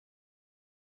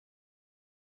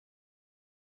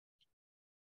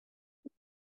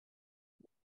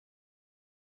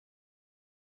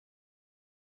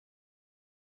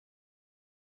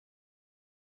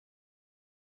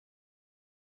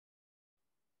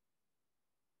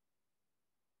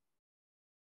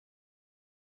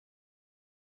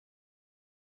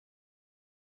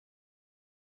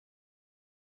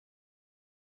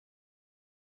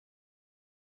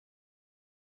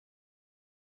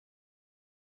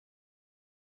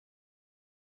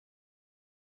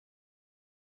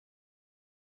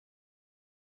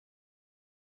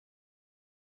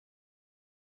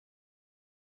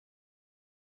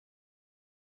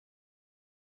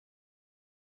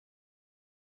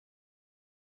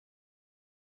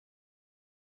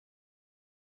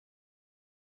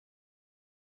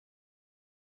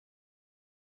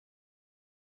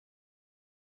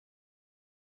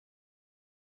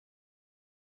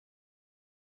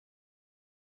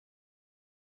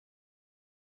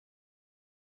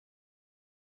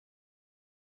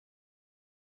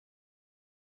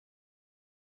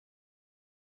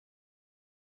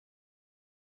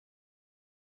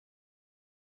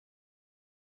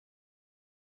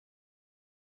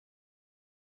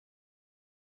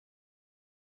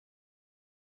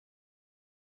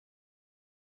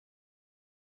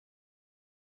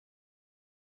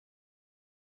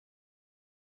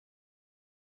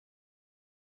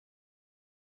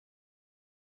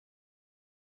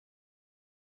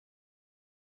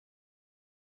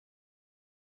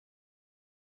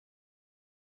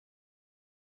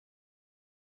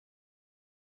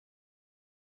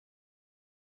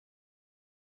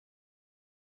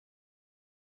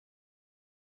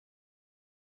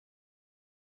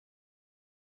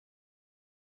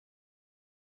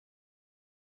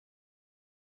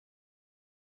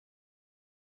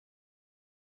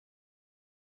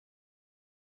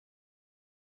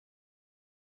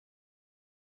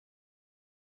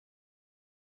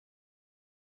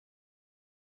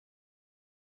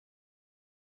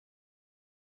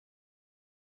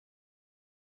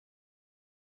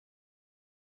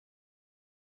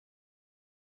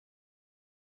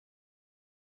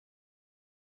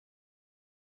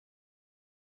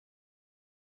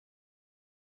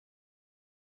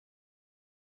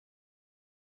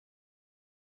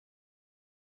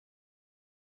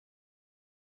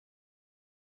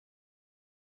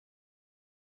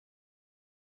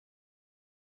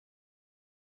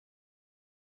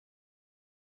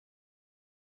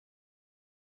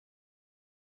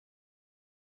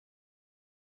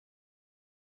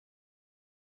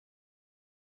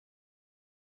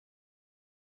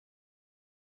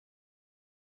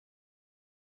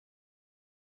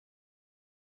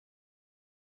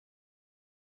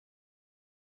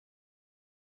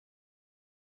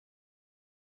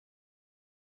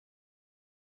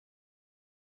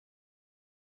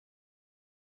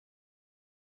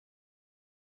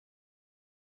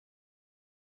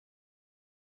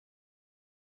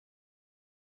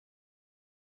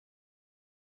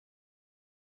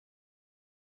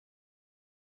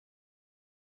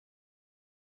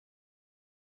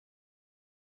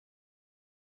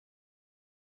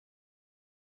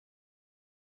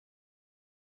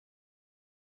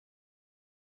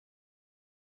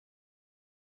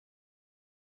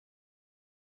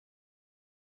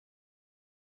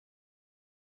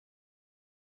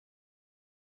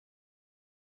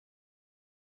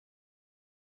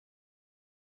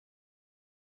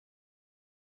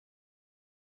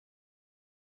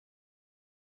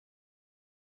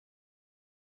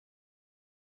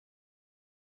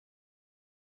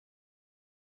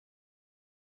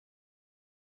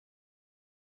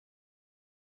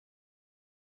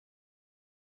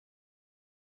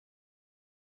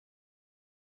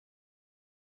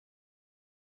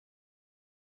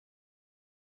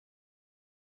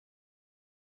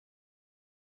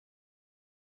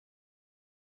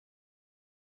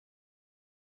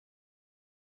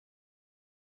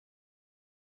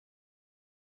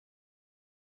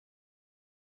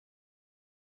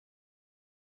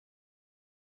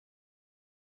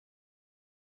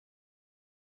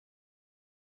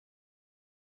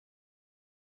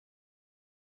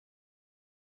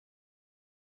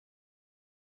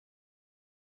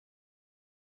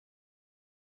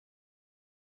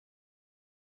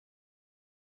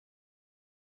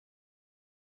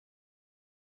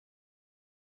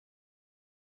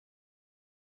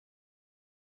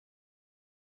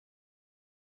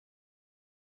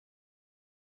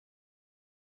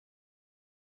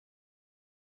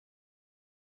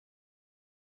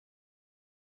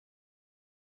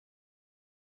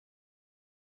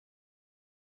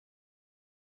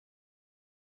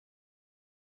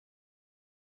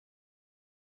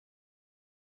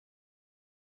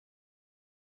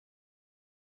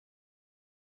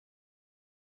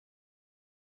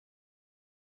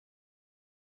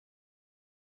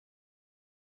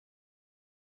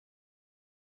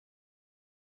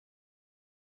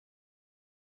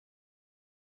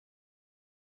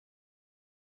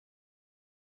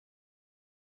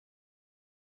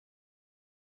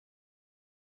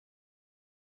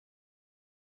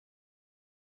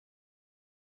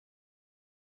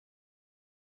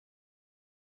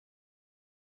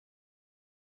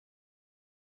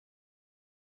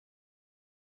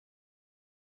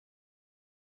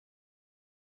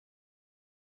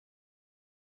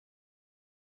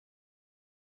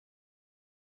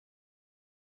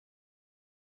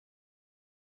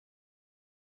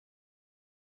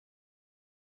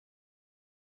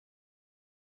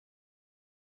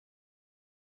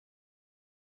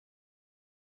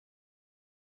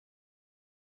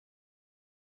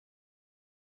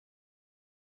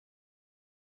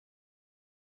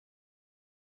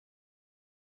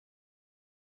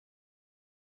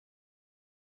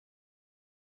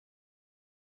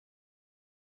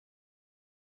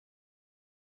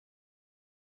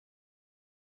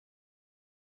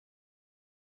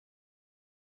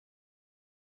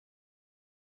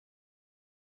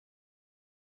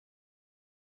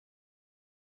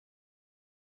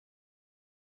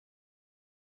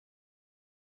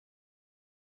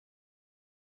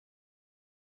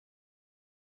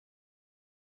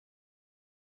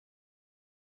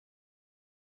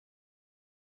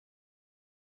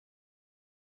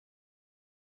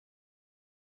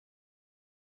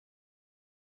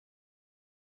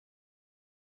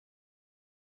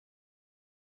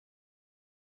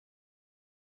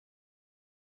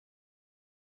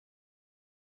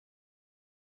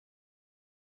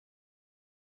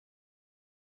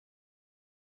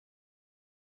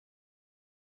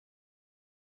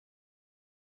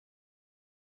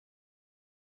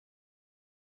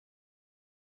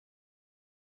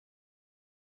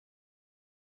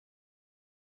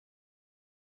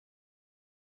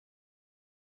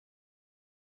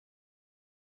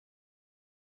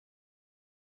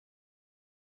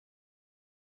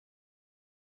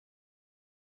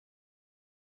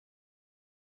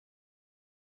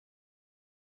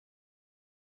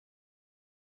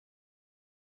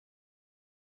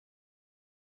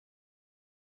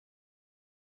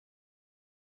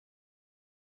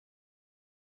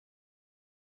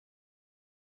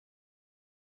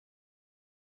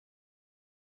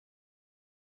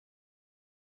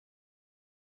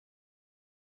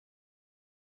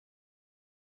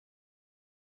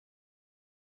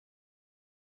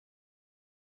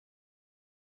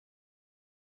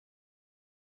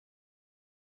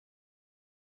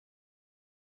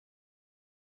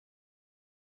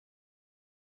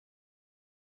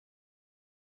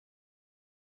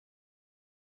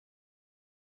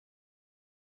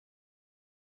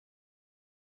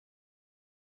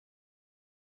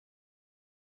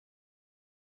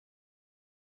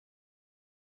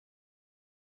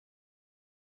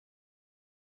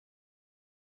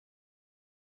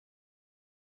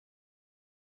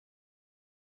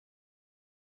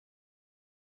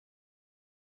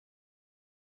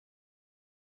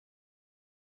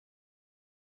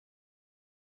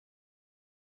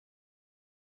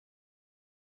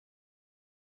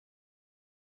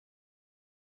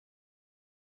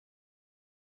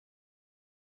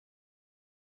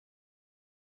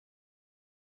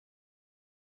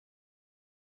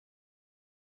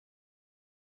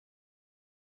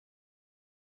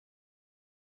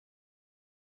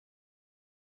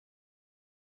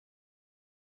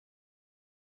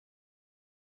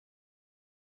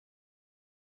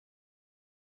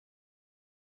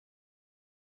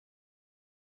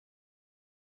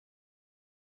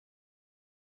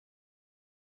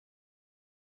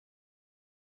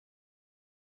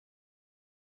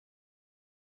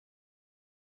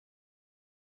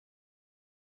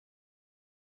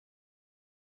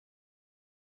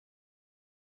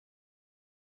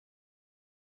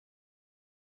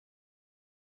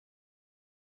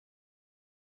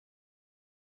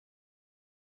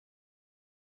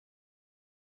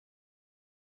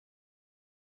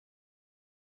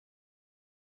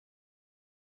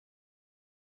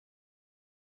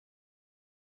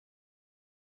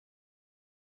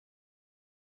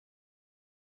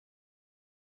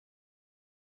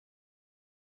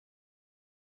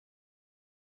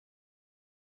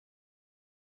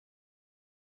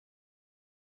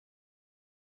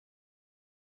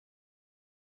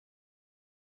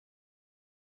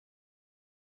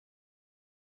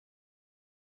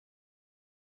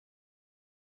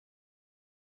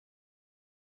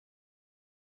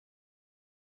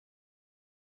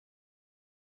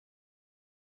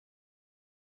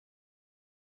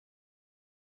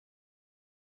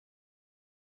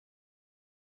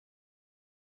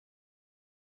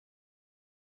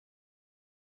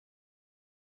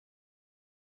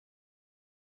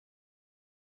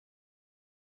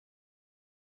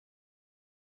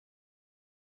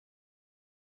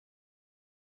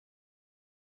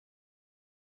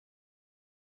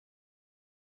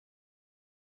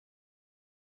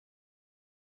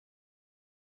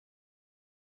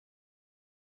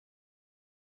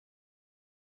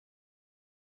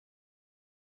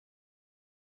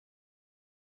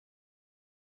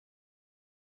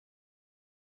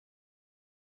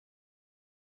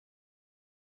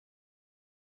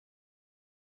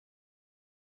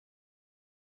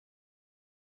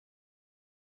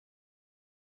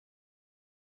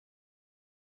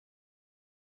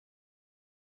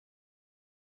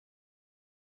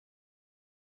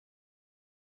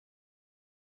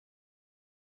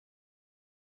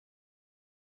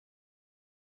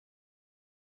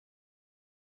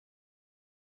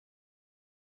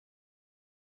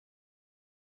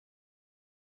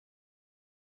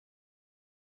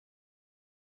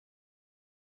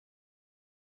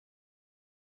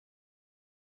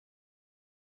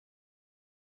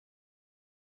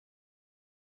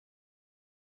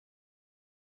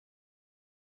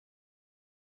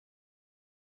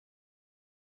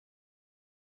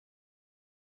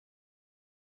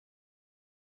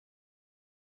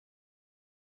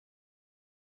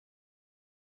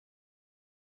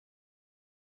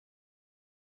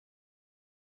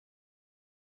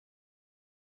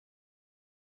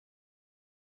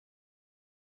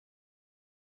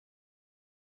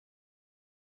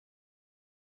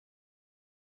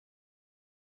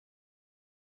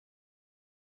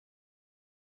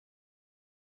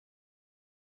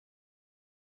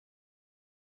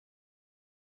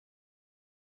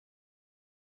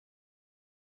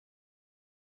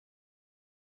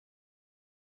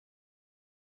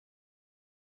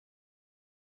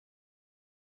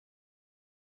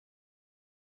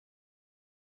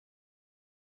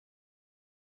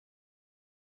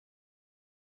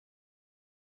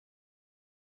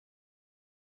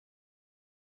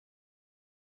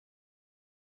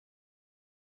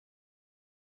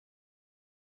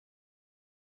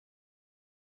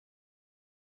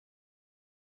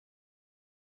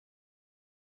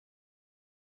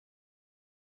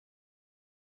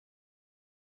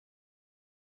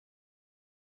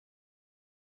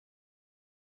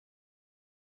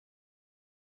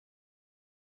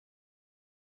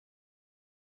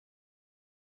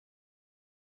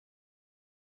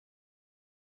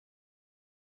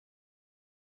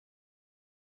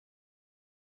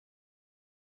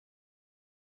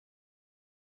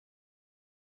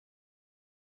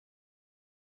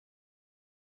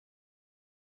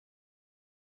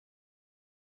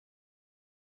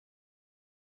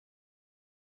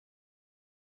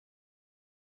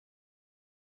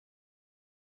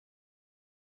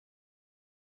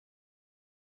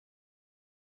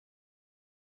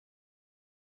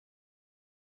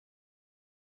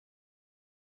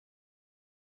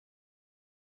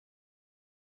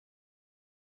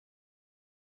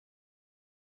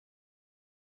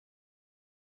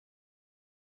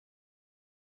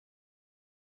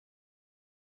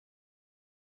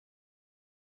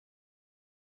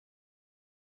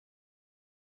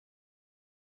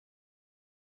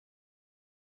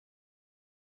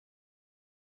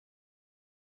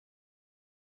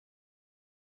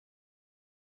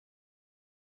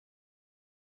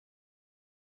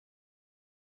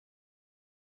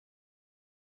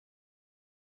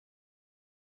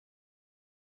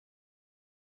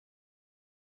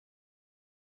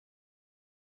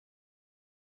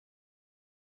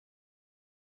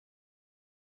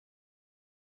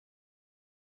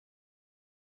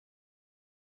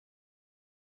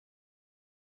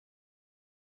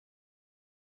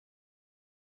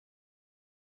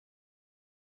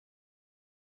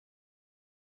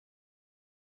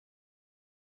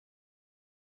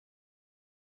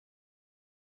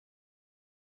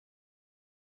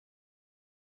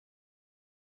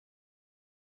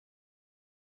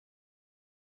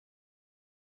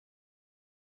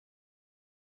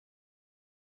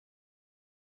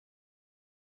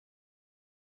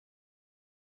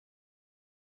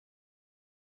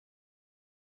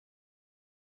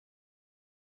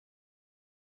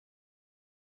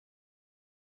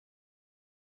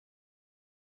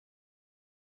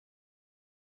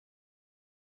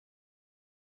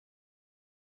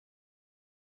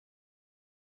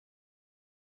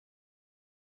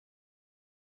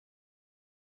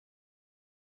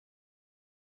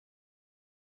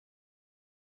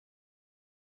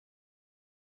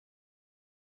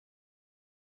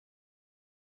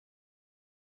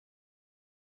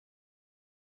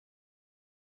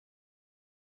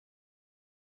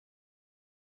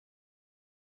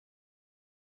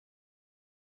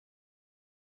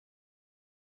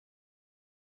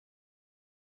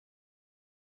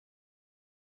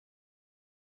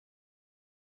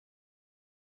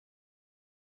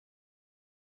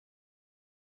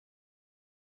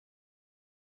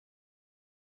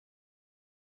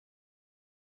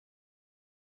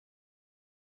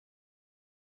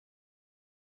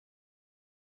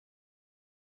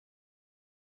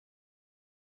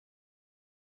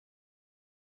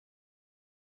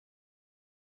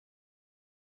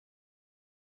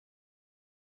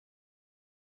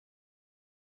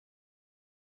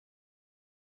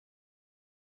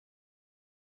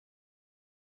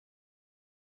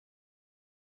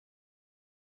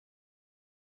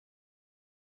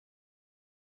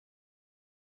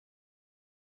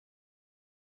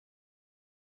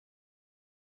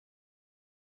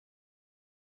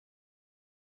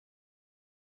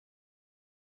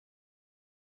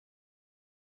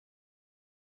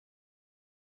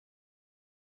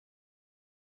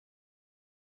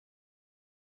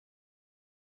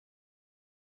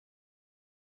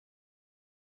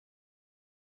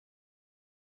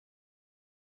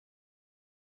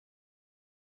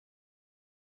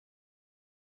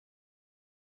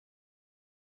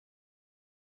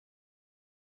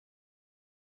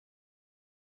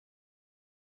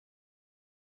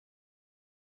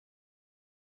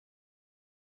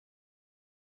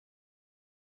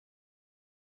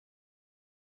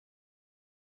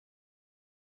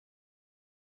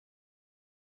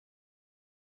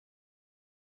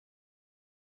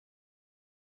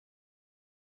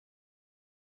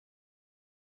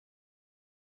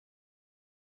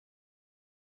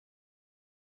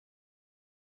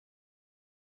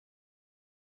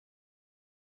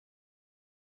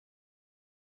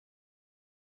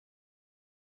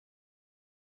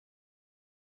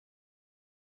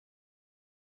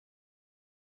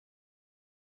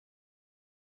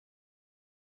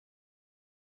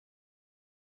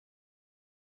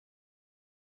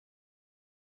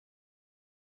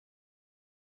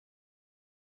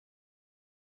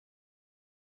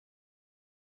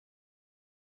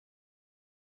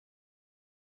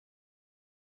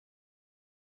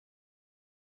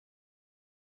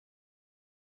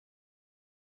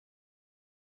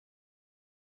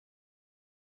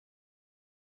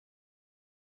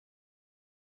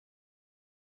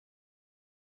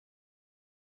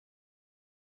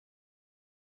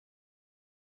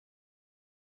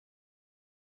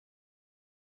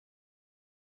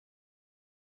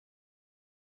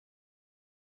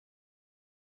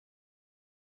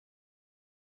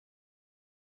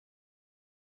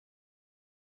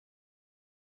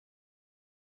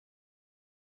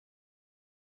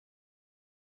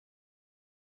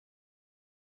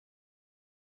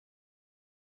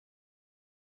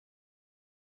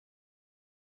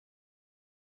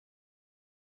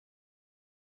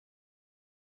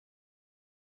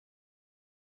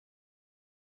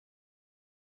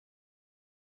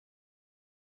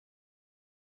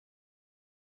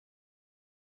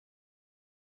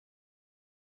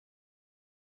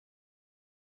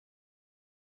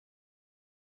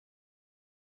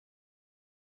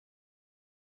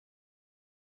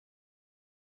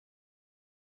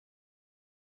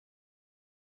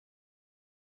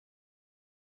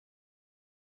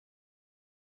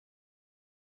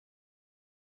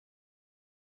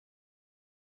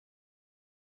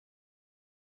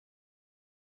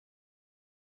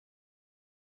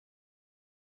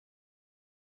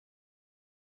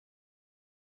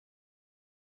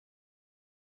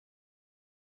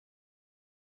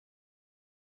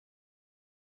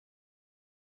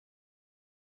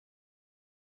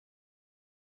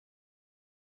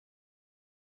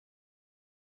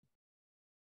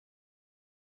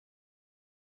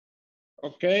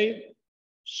 Okay,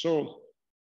 so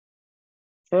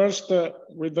first,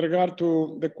 with regard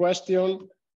to the question,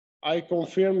 I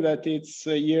confirm that it's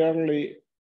a yearly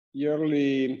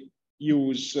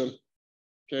use.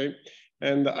 Okay,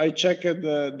 and I checked.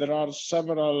 There are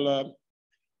several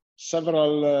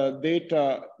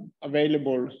data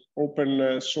available,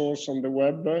 open source on the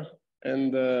web,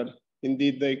 and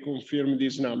indeed they confirm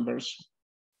these numbers.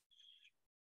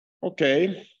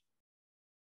 Okay.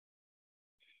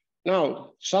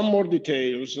 Now, some more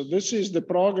details. This is the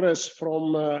progress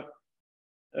from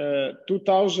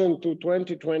 2000 to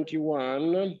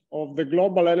 2021 of the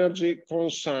global energy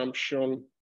consumption.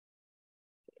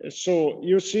 So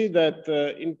you see that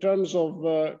in terms of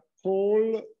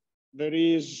coal, there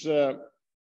is an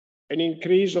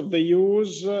increase of the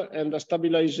use and a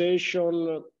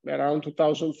stabilization around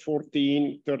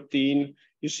 2014, 13.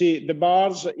 You see the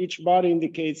bars, each bar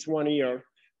indicates 1 year.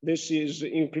 This is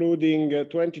including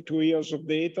 22 years of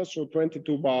data, so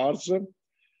 22 bars.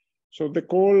 So the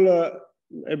coal,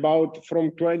 about from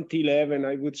 2011,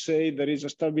 I would say there is a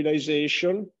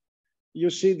stabilization. You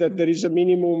see that there is a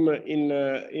minimum in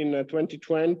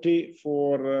 2020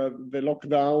 for the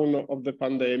lockdown of the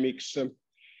pandemics.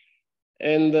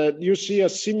 And you see a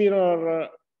similar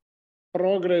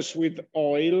progress with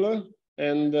oil.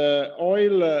 And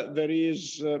oil, there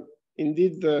is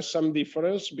indeed some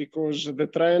difference because the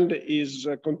trend is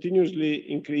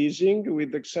continuously increasing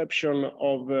with the exception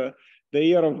of the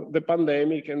year of the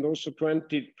pandemic and also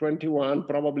 2021,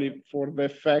 probably for the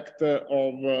effect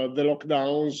of the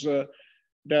lockdowns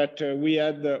that we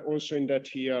had also in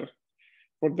that year.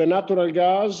 For the natural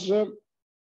gas,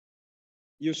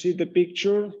 you see the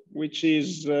picture, which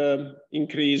is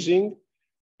increasing,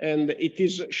 and it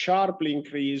is sharply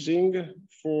increasing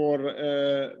for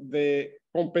the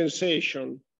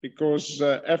compensation because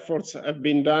efforts have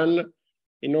been done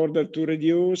in order to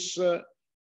reduce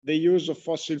the use of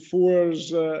fossil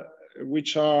fuels,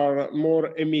 which are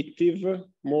more emittive,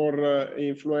 more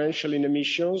influential in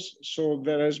emissions. So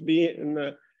there has been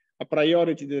a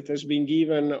priority that has been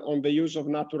given on the use of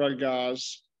natural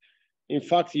gas. In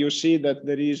fact, you see that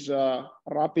there is a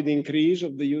rapid increase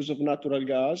of the use of natural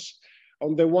gas.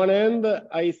 On the one hand,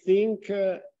 I think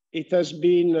it has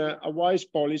been a wise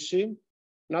policy.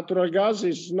 Natural gas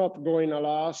is not going to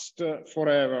last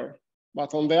forever.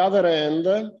 But on the other hand,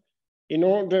 in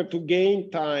order to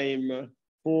gain time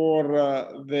for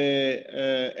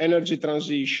the energy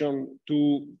transition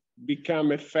to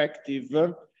become effective,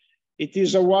 it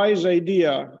is a wise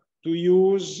idea to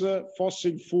use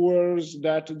fossil fuels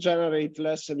that generate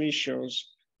less emissions,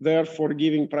 therefore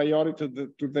giving priority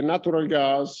to the natural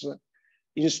gas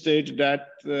instead that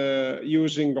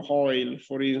using oil,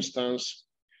 for instance.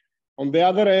 On the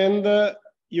other hand,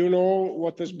 you know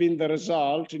what has been the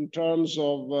result in terms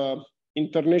of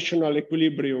international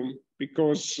equilibrium,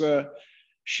 because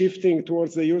shifting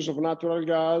towards the use of natural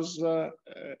gas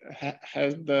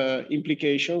has the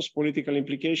implications, political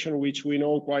implications, which we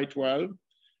know quite well,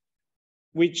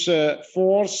 which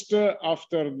forced,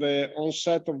 after the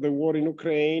onset of the war in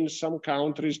Ukraine, some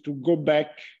countries to go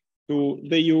back to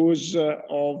the use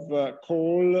of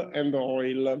coal and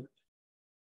oil.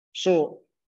 So,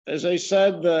 as I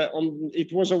said,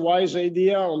 it was a wise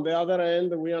idea. On the other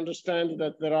hand, we understand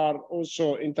that there are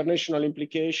also international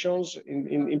implications,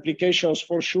 implications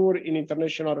for sure in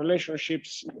international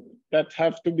relationships that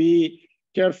have to be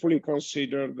carefully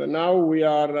considered. Now we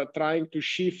are trying to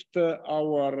shift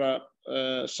our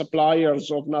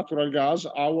suppliers of natural gas,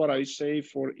 I say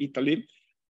for Italy,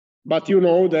 but you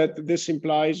know that this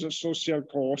implies social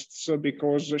costs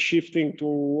because shifting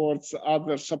towards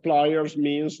other suppliers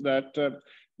means that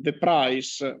the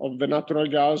price of the natural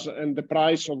gas and the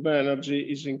price of the energy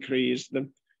is increased.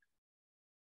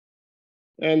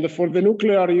 And for the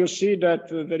nuclear, you see that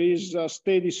there is a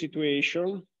steady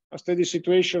situation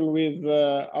with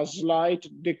a slight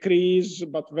decrease,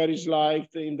 but very slight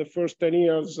in the first 10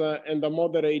 years and a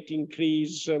moderate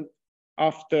increase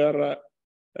after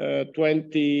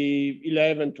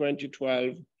 2011,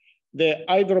 2012. The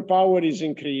hydropower is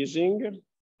increasing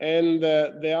and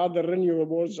the other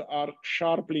renewables are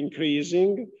sharply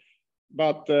increasing,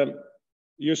 but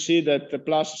you see that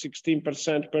plus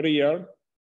 16% per year.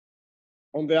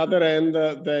 On the other hand,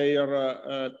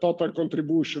 their total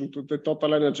contribution to the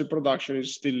total energy production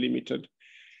is still limited.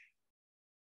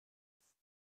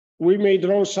 We may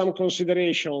draw some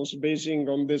considerations basing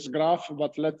on this graph,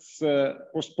 but let's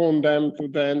postpone them to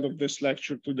the end of this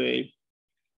lecture today.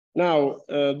 Now,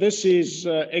 this is,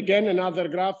 again, another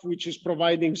graph which is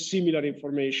providing similar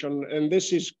information, and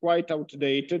this is quite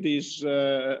outdated, is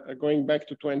going back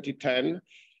to 2010.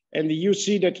 And you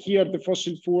see that here the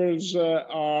fossil fuels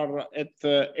are at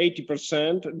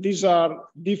 80%. These are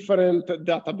different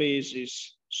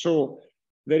databases. So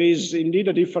there is indeed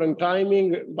a different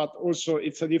timing, but also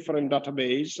it's a different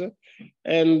database.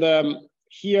 And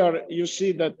here you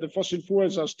see that the fossil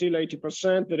fuels are still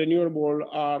 80%, the renewable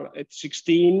are at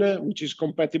 16, which is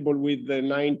compatible with the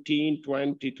 19,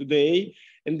 20 today,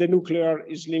 and the nuclear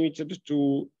is limited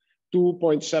to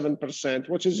 2.7%.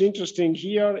 What is interesting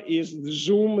here is the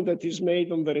zoom that is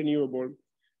made on the renewable.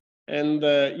 And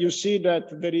you see that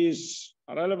there is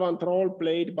a relevant role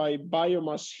played by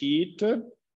biomass heat,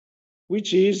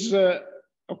 which is,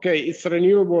 okay, it's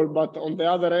renewable, but on the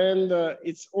other hand,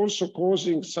 it's also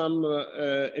causing some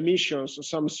emissions,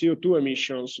 some CO2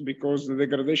 emissions, because the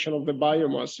degradation of the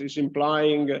biomass is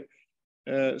implying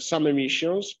some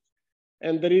emissions.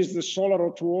 And there is the solar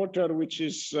hot water, which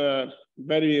is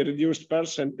very reduced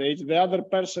percentage. The other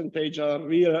percentage are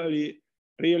really,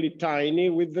 really tiny,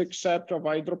 with the except of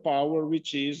hydropower,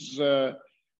 which is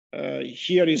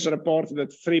here is reported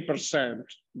at 3%.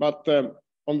 But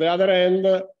on the other hand,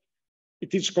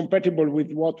 it is compatible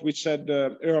with what we said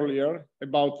earlier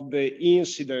about the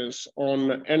incidence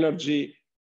on energy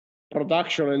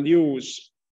production and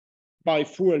use by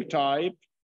fuel type.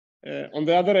 On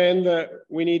the other hand,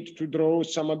 we need to draw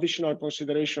some additional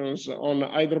considerations on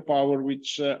hydropower,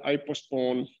 which I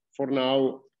postpone for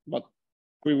now, but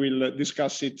we will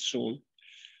discuss it soon.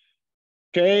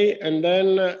 Okay, and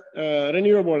then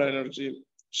renewable energy.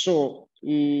 So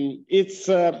it's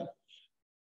an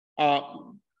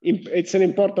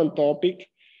important topic.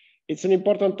 It's an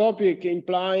important topic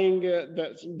implying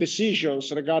the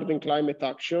decisions regarding climate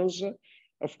actions.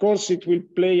 Of course, it will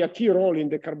play a key role in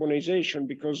decarbonization,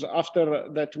 because after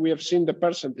that we have seen the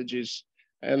percentages,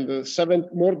 and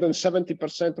more than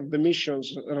 70% of the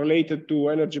emissions related to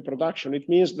energy production. It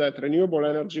means that renewable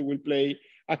energy will play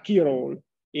a key role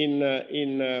in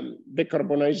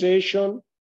decarbonization,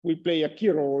 will play a key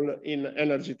role in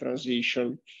energy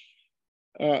transition.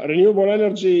 Renewable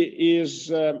energy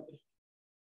is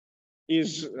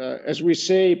as we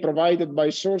say, provided by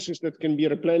sources that can be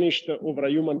replenished over a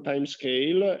human time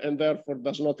scale, and therefore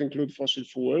does not include fossil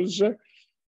fuels.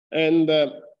 And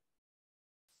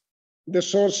the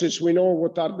sources, we know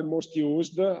what are the most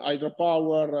used: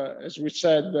 hydropower, as we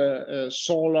said,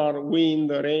 solar, wind,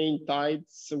 rain,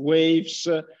 tides, waves,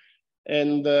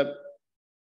 and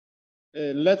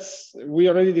we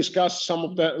already discussed some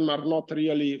of them are not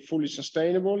really fully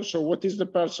sustainable. So what is the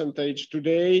percentage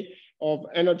today of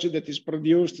energy that is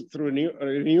produced through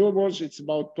renewables? It's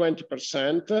about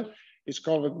 20% is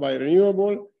covered by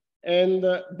renewable. And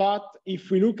but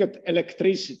if we look at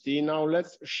electricity, now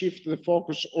let's shift the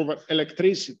focus over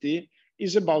electricity,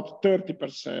 is about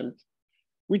 30%,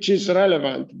 which is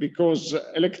relevant because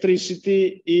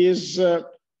electricity is a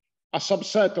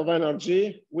subset of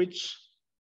energy, which,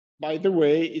 by the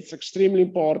way, it's extremely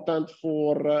important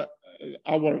for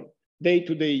our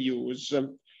day-to-day use.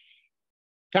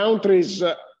 Countries,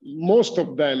 most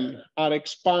of them are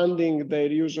expanding their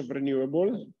use of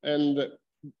renewable, and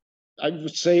I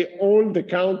would say all the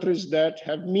countries that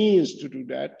have means to do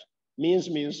that, means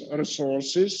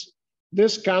resources,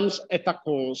 this comes at a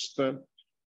cost.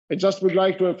 I just would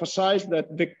like to emphasize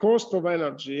that the cost of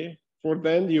energy for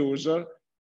the end user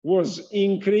was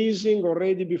increasing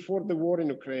already before the war in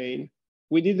Ukraine.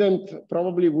 We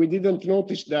didn't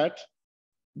notice that,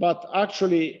 but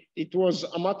actually it was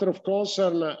a matter of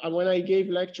concern. When I gave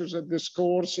lectures at this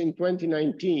course in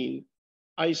 2019,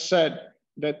 I said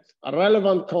that a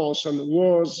relevant concern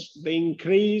was the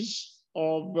increase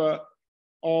of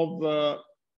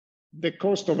the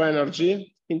cost of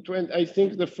energy. I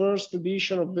think the first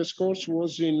edition of this course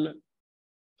was in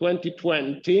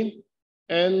 2020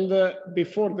 and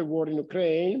before the war in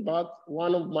Ukraine, but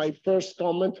one of my first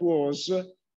comments was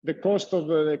the cost of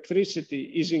electricity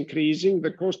is increasing,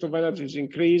 the cost of energy is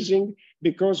increasing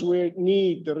because we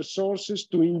need the resources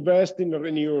to invest in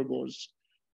renewables.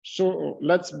 So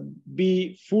let's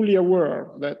be fully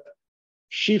aware that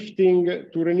shifting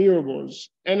to renewables,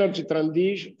 energy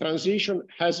transition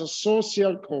has a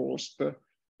social cost.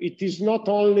 It is not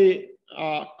only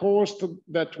a cost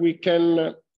that we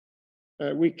can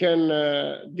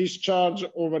discharge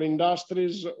over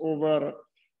industries,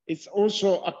 it's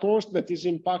also a cost that is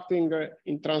impacting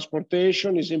in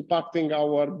transportation, is impacting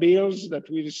our bills that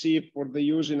we receive for the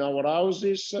use in our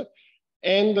houses.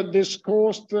 And this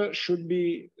cost should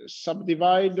be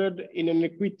subdivided in an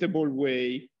equitable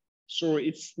way. So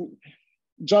it's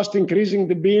just increasing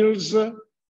the bills,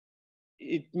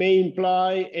 it may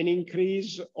imply an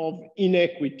increase of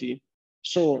inequity.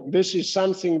 So this is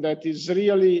something that is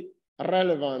really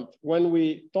relevant when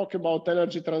we talk about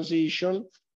energy transition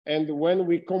and when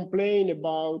we complain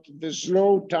about the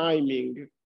slow timing,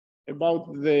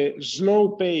 about the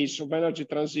slow pace of energy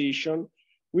transition,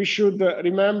 we should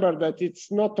remember that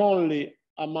it's not only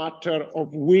a matter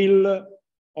of will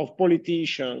of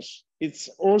politicians, it's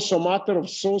also a matter of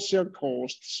social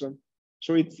costs.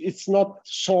 So it's not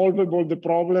solvable, the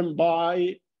problem,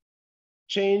 by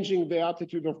changing the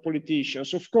attitude of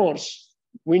politicians. Of course,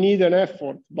 we need an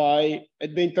effort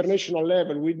at the international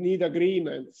level, we need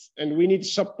agreements and we need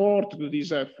support to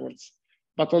these efforts.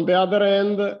 But on the other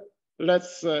hand,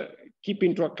 let's keep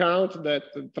into account that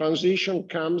the transition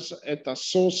comes at a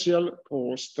social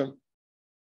cost.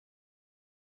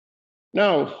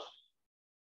 Now,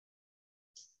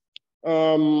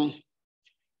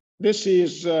 this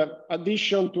is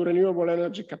addition to renewable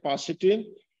energy capacity.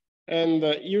 And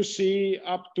you see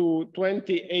up to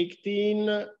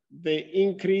 2018, the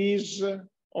increase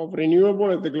of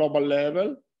renewable at the global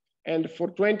level. And for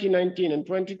 2019 and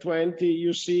 2020,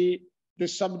 you see the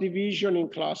subdivision in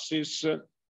classes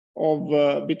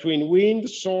of between wind,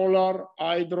 solar,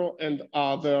 hydro, and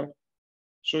other.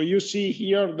 So you see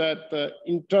here that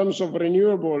in terms of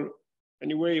renewable,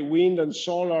 anyway, wind and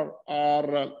solar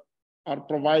are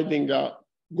providing a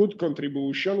good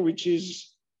contribution, which is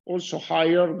also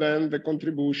higher than the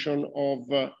contribution of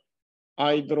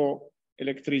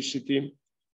hydroelectricity.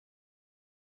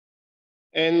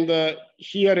 And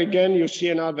here again, you see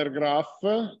another graph,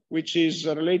 which is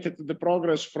related to the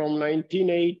progress from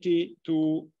 1980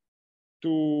 to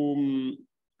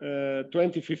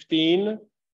 2015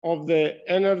 of the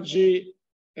energy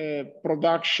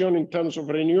production in terms of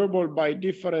renewable by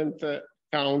different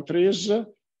countries.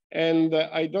 And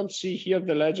I don't see here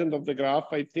the legend of the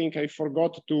graph. I think I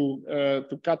forgot to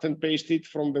cut and paste it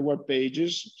from the web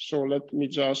pages. So let me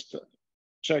just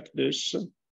check this,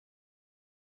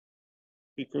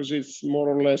 because it's more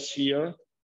or less here.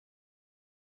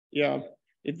 Yeah,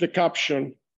 it's the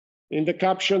caption. In the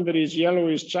caption, there is yellow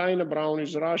is China, brown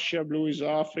is Russia, blue is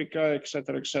Africa,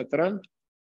 etc., etc.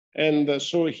 And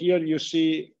so here you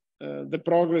see the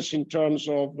progress in terms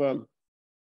of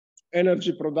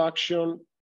energy production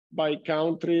by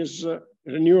countries,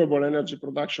 renewable energy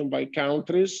production by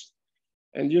countries.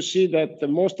 And you see that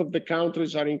most of the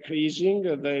countries are increasing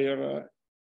their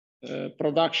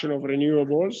production of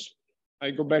renewables.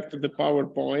 I go back to the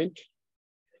PowerPoint.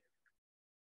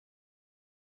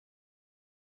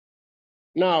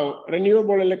 Now,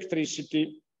 renewable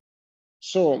electricity.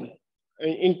 So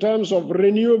in terms of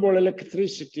renewable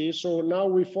electricity, so now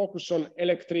we focus on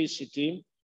electricity,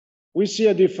 we see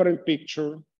a different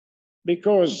picture,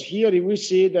 because here we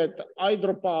see that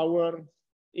hydropower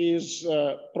is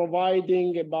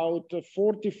providing about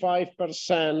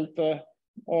 45%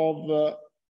 of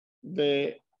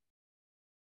the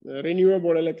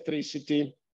renewable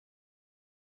electricity.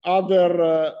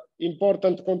 Other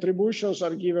important contributions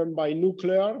are given by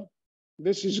nuclear.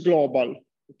 This is global,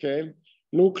 okay?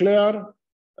 Nuclear,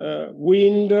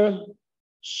 wind,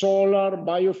 solar,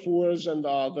 biofuels, and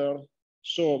other.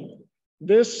 So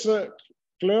this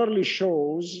clearly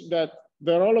shows that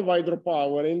the role of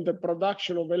hydropower in the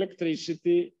production of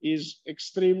electricity is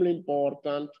extremely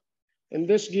important. And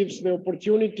this gives the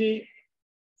opportunity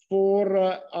for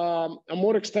a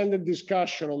more extended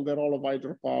discussion on the role of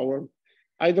hydropower.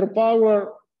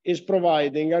 Hydropower is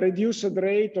providing a reduced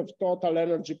rate of total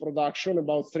energy production,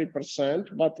 about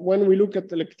 3%. But when we look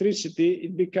at electricity,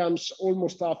 it becomes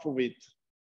almost half of it.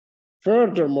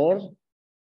 Furthermore,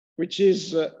 which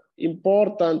is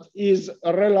important, is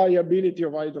reliability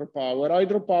of hydropower.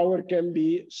 Hydropower can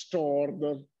be stored.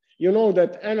 You know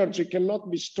that energy cannot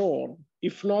be stored,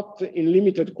 if not in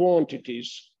limited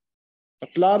quantities.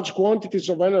 But large quantities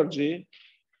of energy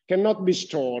cannot be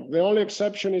stored. The only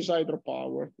exception is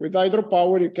hydropower. With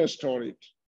hydropower, you can store it.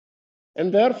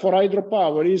 And therefore,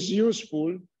 hydropower is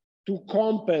useful to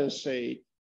compensate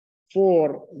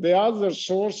for the other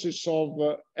sources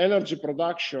of energy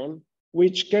production,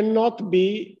 which cannot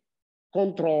be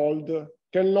controlled,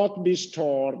 cannot be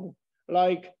stored.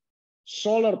 Like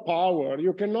solar power,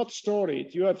 you cannot store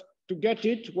it. You have to get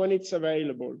it when it's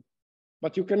available,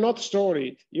 but you cannot store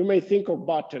it. You may think of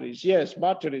batteries. Yes,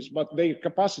 batteries, but their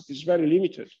capacity is very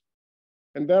limited.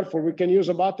 And therefore, we can use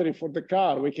a battery for the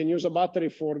car. We can use a battery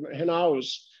for an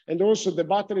house. And also the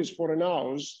batteries for an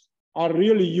house are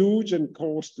really huge and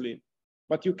costly.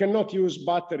 But you cannot use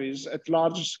batteries at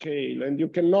large scale. And you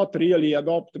cannot really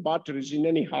adopt batteries in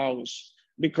any house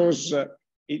because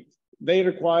they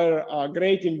require a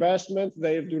great investment.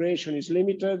 Their duration is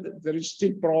limited. There is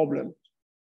still problem.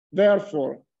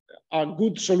 Therefore, a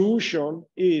good solution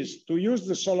is to use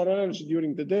the solar energy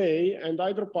during the day and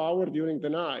hydropower during the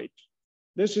night.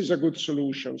 This is a good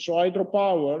solution. So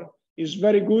hydropower is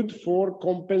very good for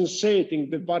compensating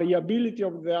the variability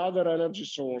of the other energy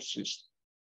sources.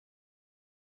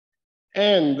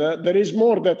 And there is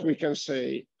more that we can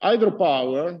say.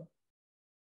 Hydropower,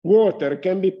 water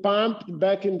can be pumped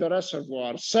back in the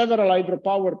reservoir. Several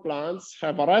hydropower plants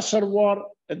have a reservoir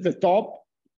at the top.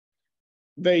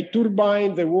 They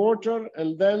turbine the water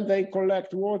and then they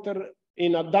collect water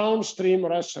in a downstream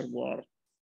reservoir.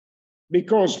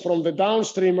 Because from the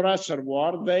downstream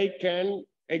reservoir, they can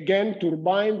again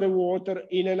turbine the water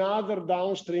in another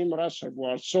downstream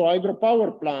reservoir. So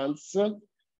hydropower plants,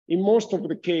 in most of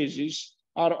the cases,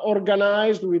 are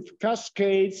organized with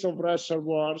cascades of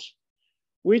reservoirs,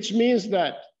 which means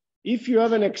that if you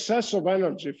have an excess of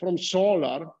energy from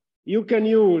solar, you can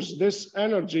use this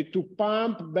energy to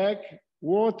pump back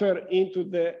water into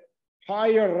the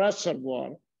higher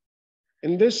reservoir.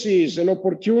 And this is an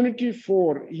opportunity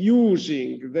for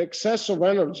using the excess of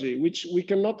energy, which we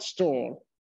cannot store.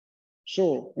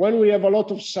 So when we have a lot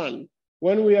of sun,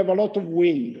 when we have a lot of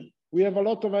wind, we have a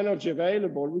lot of energy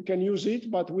available, we can use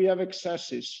it, but we have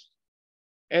excesses.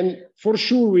 And for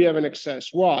sure we have an excess.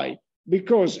 Why?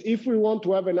 Because if we want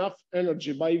to have enough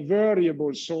energy by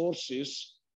variable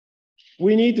sources,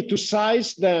 we need to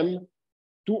size them,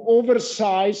 to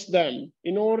oversize them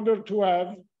in order to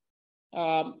have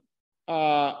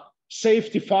a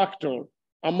safety factor,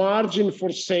 a margin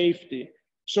for safety.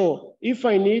 So if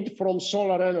I need from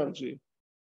solar energy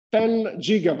 10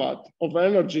 gigawatt of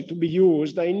energy to be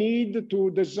used, I need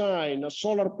to design a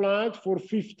solar plant for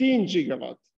 15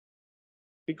 gigawatt.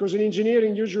 Because in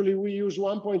engineering, usually we use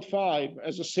 1.5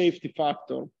 as a safety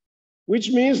factor, which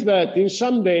means that in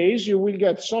some days you will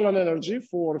get solar energy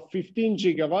for 15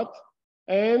 gigawatt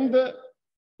and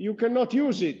you cannot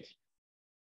use it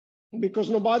because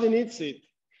nobody needs it.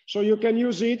 So you can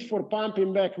use it for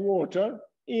pumping back water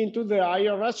into the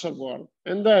higher reservoir.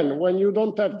 And then when you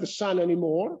don't have the sun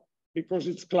anymore, because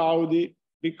it's cloudy,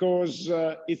 because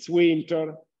it's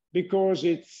winter, because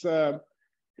it's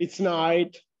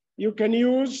night, you can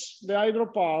use the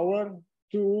hydropower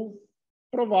to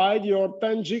provide your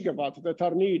 10 gigawatt that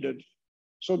are needed.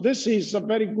 So this is a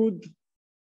very good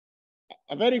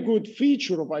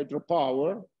feature of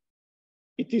hydropower.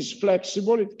 It is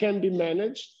flexible, it can be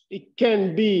managed, it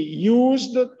can be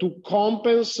used to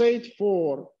compensate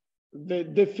for the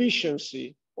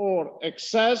deficiency or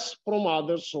excess from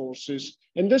other sources.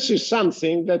 And this is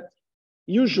something that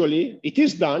usually it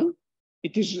is done,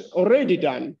 it is already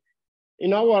done.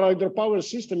 In our hydropower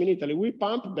system in Italy, we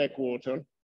pump back water,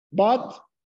 but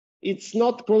it's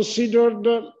not considered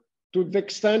to the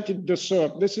extent it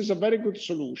deserves. This is a very good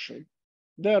solution.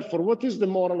 Therefore, what is the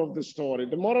moral of the story?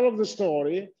 The moral of the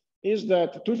story is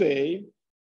that today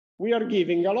we are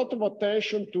giving a lot of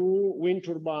attention to wind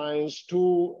turbines,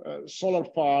 to solar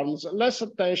farms, less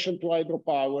attention to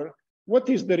hydropower. What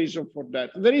is the reason for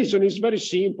that? The reason is very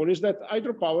simple, is that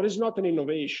hydropower is not an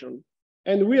innovation.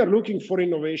 And we are looking for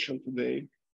innovation today.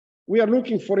 We are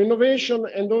looking for innovation,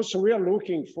 and also we are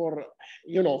looking for,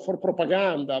 for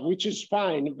propaganda, which is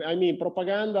fine. I mean,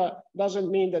 propaganda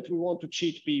doesn't mean that we want to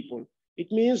cheat people. It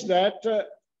means that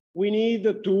we need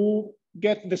to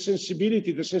get the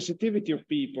sensitivity of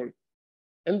people.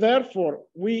 And therefore,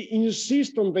 we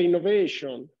insist on the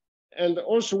innovation. And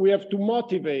also we have to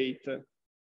motivate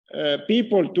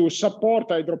people to support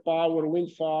hydropower,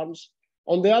 wind farms.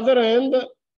 On the other hand,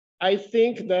 I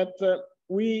think that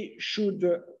we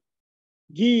should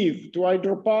give to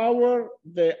hydropower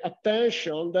the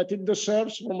attention that it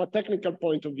deserves from a technical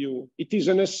point of view. It is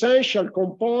an essential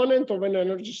component of an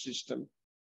energy system.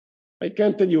 I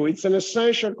can tell you, it's an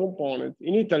essential component.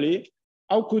 In Italy,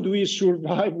 how could we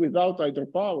survive without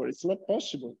hydropower? It's not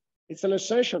possible. It's an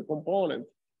essential component.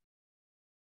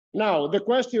 Now, the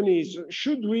question is,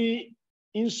 should we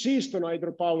insist on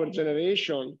hydropower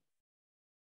generation?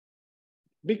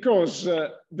 Because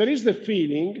there is the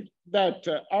feeling that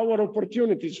our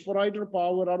opportunities for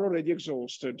hydropower are already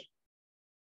exhausted.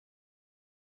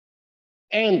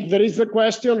 And there is the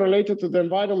question related to the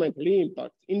environmental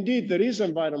impact. Indeed, there is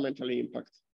environmental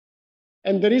impact.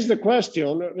 And there is the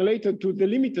question related to the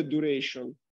limited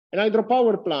duration. An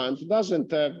hydropower plant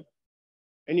doesn't have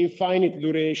an infinite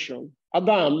duration. A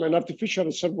dam, an artificial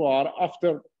reservoir,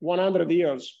 after 100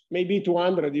 years, maybe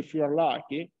 200 if you are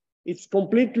lucky, it's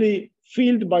completely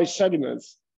filled by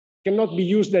sediments, cannot be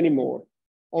used anymore.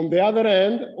 On the other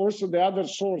hand, also the other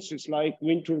sources like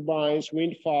wind turbines,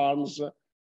 wind farms,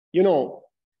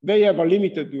 they have a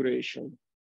limited duration.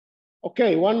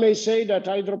 Okay, one may say that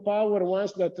hydropower,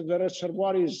 once that the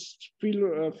reservoir is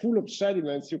full of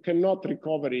sediments, you cannot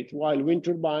recover it, while wind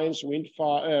turbines, wind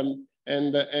farms,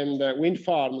 and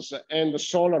the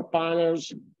solar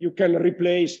panels, you can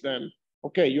replace them.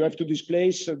 Okay, you have to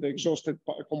displace the exhausted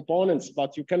components,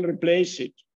 but you can replace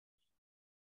it.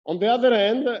 On the other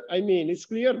hand, I mean, it's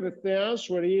clear that the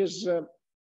answer is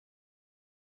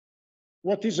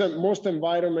what is most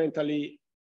environmentally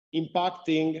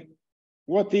impacting,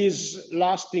 what is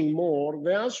lasting more.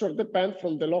 The answer depends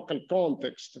from the local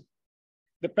context,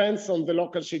 depends on the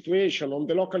local situation, on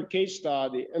the local case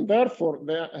study. And therefore,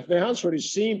 the answer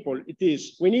is simple. It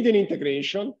is, we need an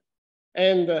integration,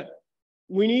 and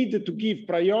we need to give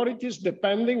priorities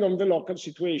depending on the local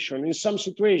situation. In some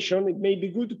situation, it may be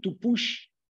good to push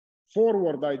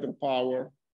forward hydropower.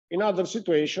 In other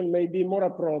situations, it may be more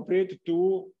appropriate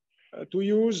to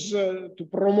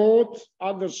promote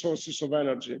other sources of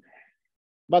energy.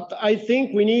 But I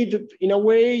think we need, in a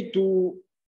way, to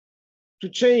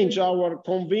change our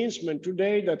convincement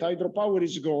today that hydropower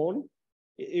is gone.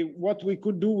 What we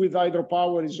could do with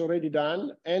hydropower is already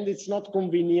done, and it's not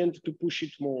convenient to push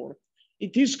it more.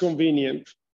 It is convenient,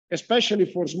 especially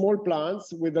for small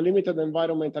plants with a limited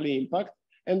environmental impact.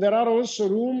 And there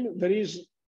is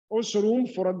also room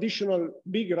for additional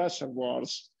big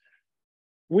reservoirs.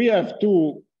 We have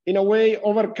to, in a way,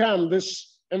 overcome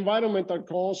this environmental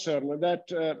concern that,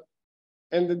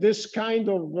 and this kind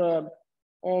of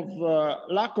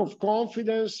lack of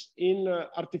confidence in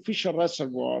artificial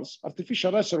reservoirs.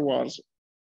 Artificial reservoirs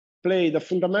played a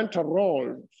fundamental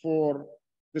role for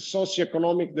the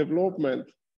socioeconomic development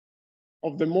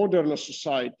of the modern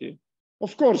society.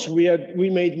 Of course, we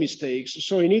made mistakes.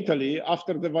 So in Italy,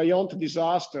 after the Vajont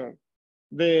disaster,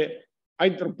 the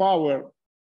hydropower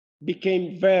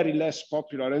became very less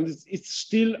popular, and it's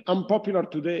still unpopular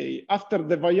today. After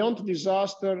the Vajont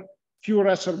disaster, few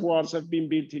reservoirs have been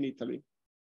built in Italy.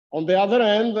 On the other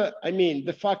hand, I mean,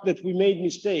 the fact that we made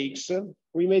mistakes,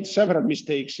 we made several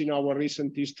mistakes in our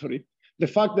recent history. The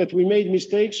fact that we made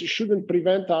mistakes shouldn't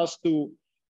prevent us to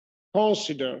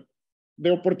consider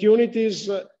the opportunities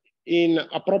in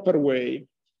a proper way.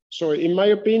 So in my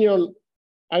opinion,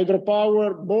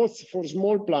 hydropower, both for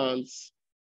small plants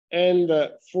and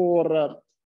for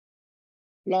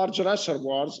large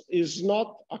reservoirs, is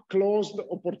not a closed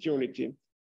opportunity.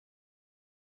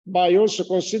 By also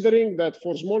considering that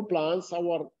for small plants,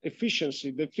 our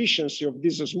efficiency, the efficiency of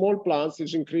these small plants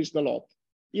is increased a lot.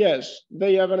 Yes,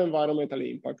 they have an environmental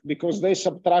impact because they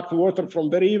subtract water from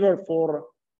the river for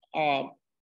a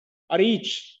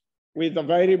reach with a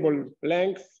variable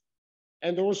length.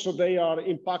 And also they are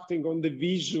impacting on the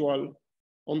visual,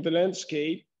 on the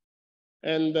landscape.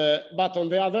 And, but on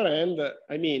the other hand,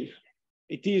 I mean,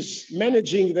 it is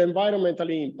managing the environmental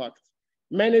impact.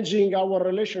 Managing our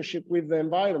relationship with the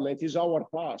environment is our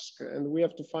task, and we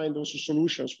have to find also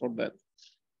solutions for that.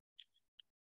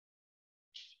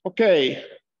 Okay,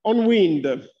 on wind,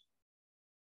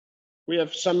 we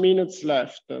have some minutes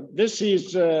left. This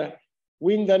is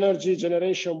wind energy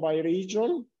generation by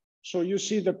region. So you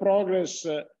see the progress,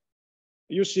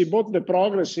 you see both the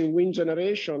progress in wind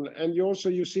generation, and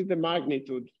you see the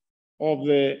magnitude of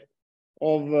the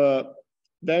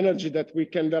energy that we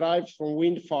can derive from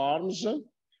wind farms.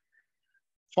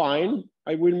 Fine,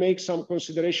 I will make some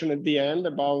consideration at the end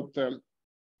about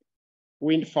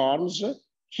wind farms.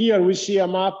 Here we see a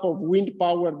map of wind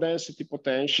power density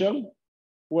potential,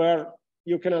 where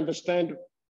you can understand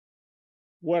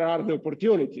where are the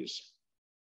opportunities.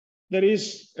 There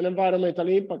is an environmental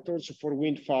impact also for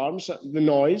wind farms, the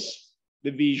noise,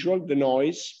 the visual, the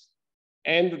noise,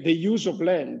 and the use of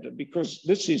land, because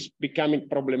this is becoming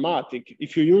problematic.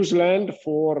 If you use land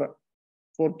for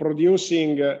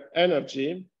producing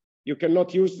energy, you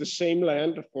cannot use the same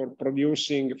land for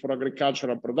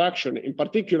agricultural production. In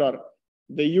particular,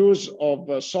 the use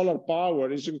of solar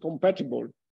power is incompatible.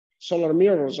 Solar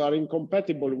mirrors are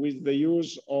incompatible with the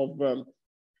use of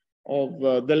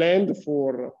the land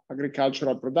for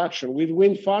agricultural production. With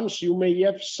wind farms, you may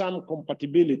have some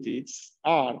compatibility. It's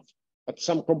hard, but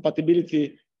some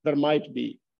compatibility there might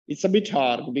be. It's a bit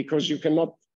hard because you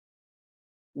cannot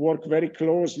work very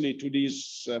closely to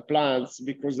these plants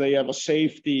because they have a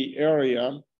safety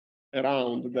area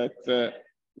around that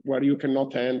where you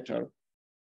cannot enter.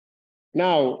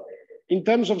 Now, in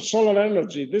terms of solar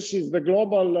energy, this is the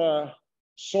global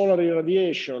solar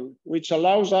irradiation, which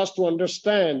allows us to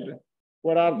understand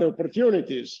what are the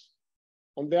opportunities.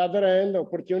 On the other hand,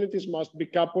 opportunities must be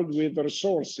coupled with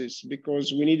resources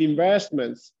because we need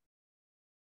investments.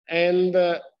 And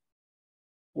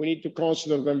we need to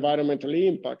consider the environmental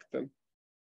impact.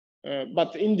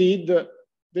 But indeed,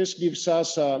 this gives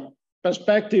us a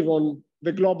perspective on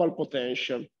the global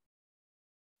potential.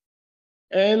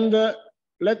 And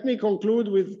let me conclude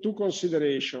with two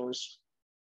considerations.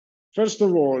 First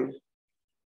of all,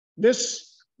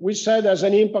 this we said has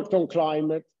an impact on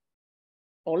climate.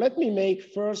 Or let me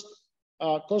make first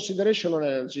a consideration on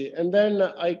energy, and then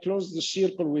I close the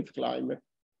circle with climate.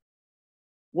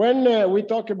 When we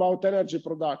talk about energy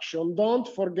production, don't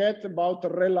forget about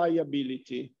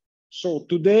reliability. So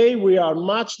today we are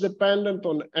much dependent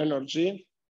on energy.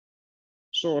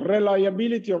 So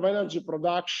reliability of energy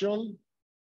production,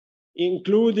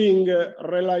 including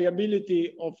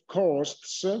reliability of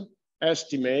costs,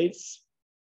 estimates,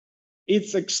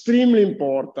 it's extremely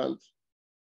important.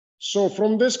 So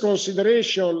from this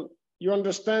consideration, you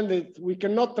understand that we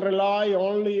cannot rely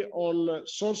only on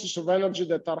sources of energy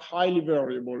that are highly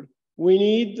variable. We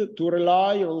need to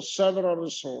rely on several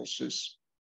resources.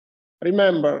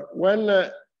 Remember, when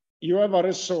you have a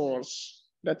resource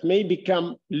that may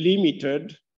become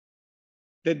limited,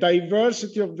 the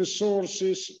diversity of the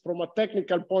sources from a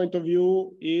technical point of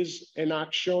view is an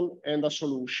action and a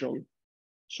solution.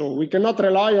 So we cannot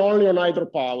rely only on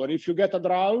hydropower. If you get a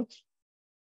drought,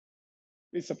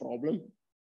 it's a problem.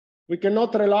 We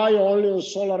cannot rely only on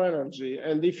solar energy.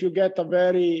 And if you get a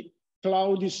very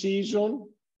cloudy season,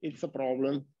 it's a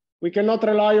problem. We cannot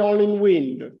rely only on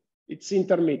wind. It's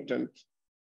intermittent.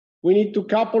 We need to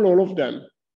couple all of them.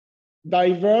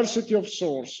 Diversity of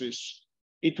sources.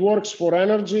 It works for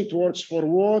energy, it works for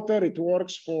water, it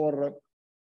works for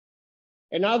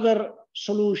another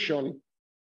solution.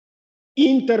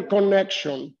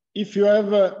 Interconnection. If you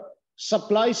have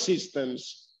supply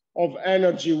systems of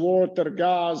energy, water,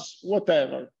 gas,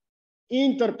 whatever,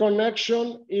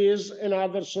 interconnection is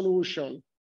another solution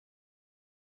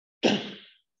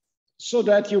so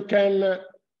that you can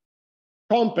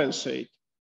compensate.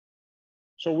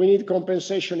 So we need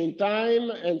compensation in time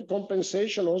and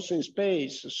compensation also in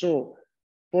space. So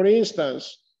for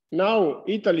instance, now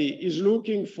Italy is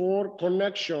looking for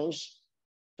connections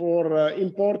for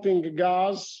importing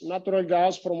gas, natural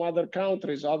gas from other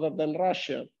countries other than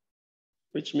Russia,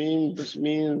 which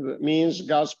means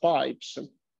gas pipes.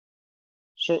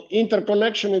 So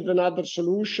interconnection is another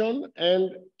solution, and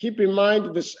keep in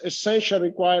mind this essential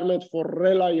requirement for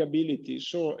reliability.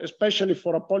 So especially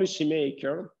for a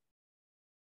policymaker,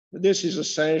 this is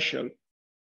essential.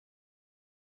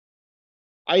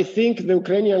 I think the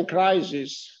Ukrainian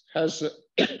crisis has,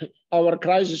 our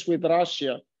crisis with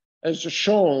Russia has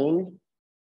shown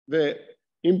the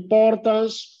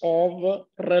importance of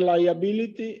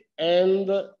reliability and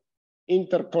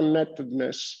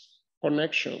interconnectedness,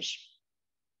 connections.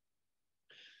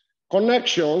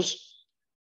 Connections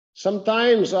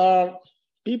sometimes are,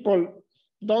 people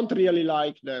don't really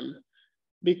like them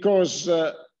because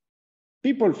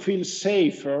people feel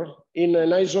safer in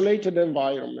an isolated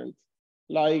environment,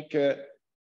 like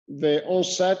the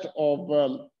onset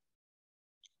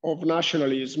of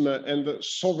nationalism and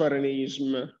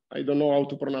sovereignism. I don't know how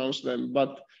to pronounce them,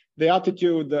 but the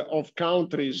attitude of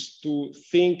countries to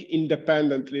think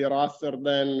independently rather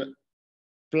than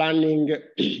planning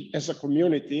as a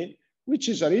community, which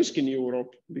is a risk in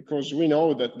Europe, because we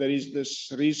know that there is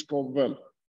this risk of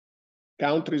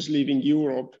countries leaving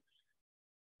Europe.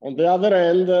 On the other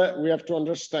hand, we have to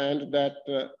understand that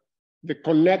the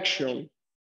connection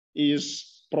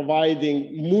is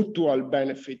providing mutual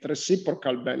benefit,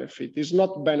 reciprocal benefit. It's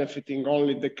not benefiting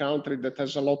only the country that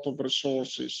has a lot of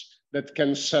resources, that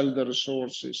can sell the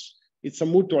resources. It's a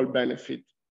mutual benefit.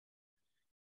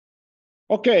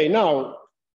 Okay, now,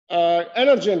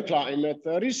 energy and climate.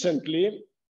 Recently,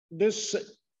 this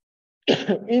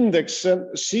index,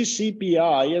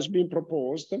 CCPI, has been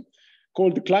proposed,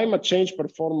 called the Climate Change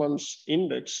Performance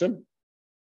Index.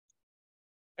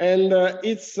 And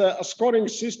it's a scoring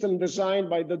system designed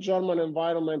by the German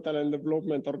Environmental and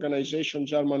Development Organization,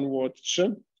 German Watch.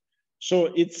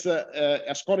 So it's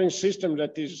a scoring system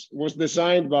that was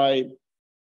designed by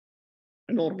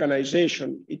an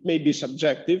organization, it may be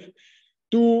subjective,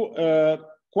 to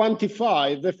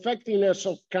quantify the effectiveness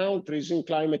of countries in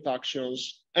climate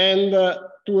actions and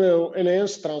to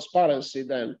enhance transparency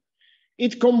then.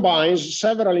 It combines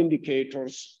several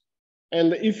indicators.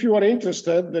 And if you are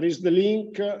interested, there is the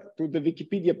link to the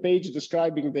Wikipedia page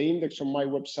describing the index on my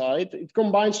website. It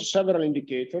combines several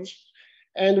indicators.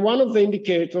 And one of the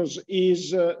indicators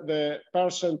is the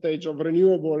percentage of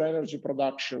renewable energy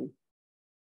production.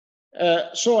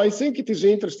 So I think it is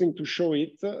interesting to show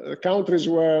it. Countries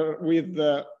were with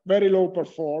very low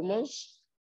performance,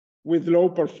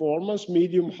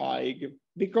 medium, high.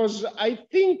 Because I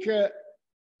think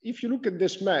if you look at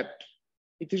this map,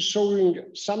 it is showing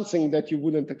something that you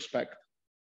wouldn't expect.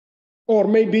 or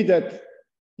maybe that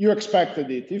you expected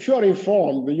it. If you are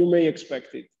informed, you may expect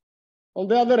it. On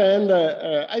the other hand,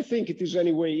 I think it is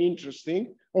anyway interesting.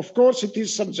 Of course, it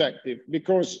is subjective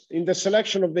because in the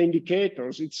selection of the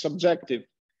indicators, it's subjective.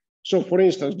 So for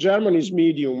instance, Germany is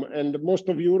medium and most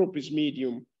of Europe is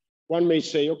medium. One may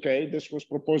say, okay, this was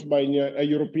proposed by a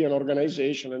European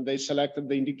organization and they selected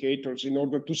the indicators in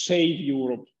order to save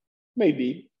Europe.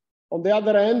 Maybe. On the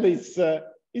other hand,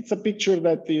 it's a picture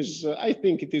that is, I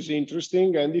think it is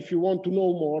interesting. And if you want to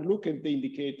know more, look at the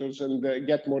indicators and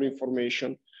get more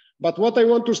information. But what I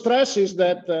want to stress is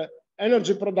that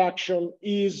energy production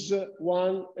is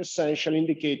one essential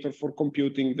indicator for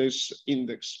computing this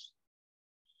index.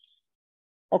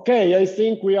 Okay, I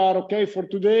think we are okay for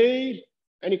today.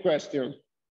 Any question?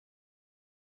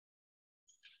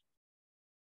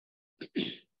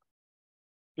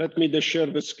 Let me just share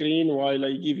the screen while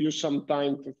I give you some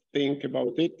time to think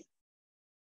about it.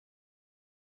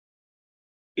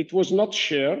 It was not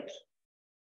shared.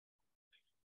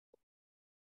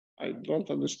 I don't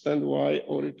understand why,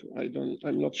 or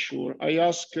I'm not sure. I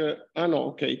asked, no,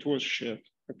 okay, it was shared.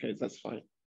 Okay, that's fine.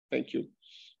 Thank you.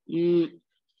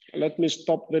 Let me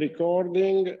stop the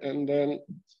recording and then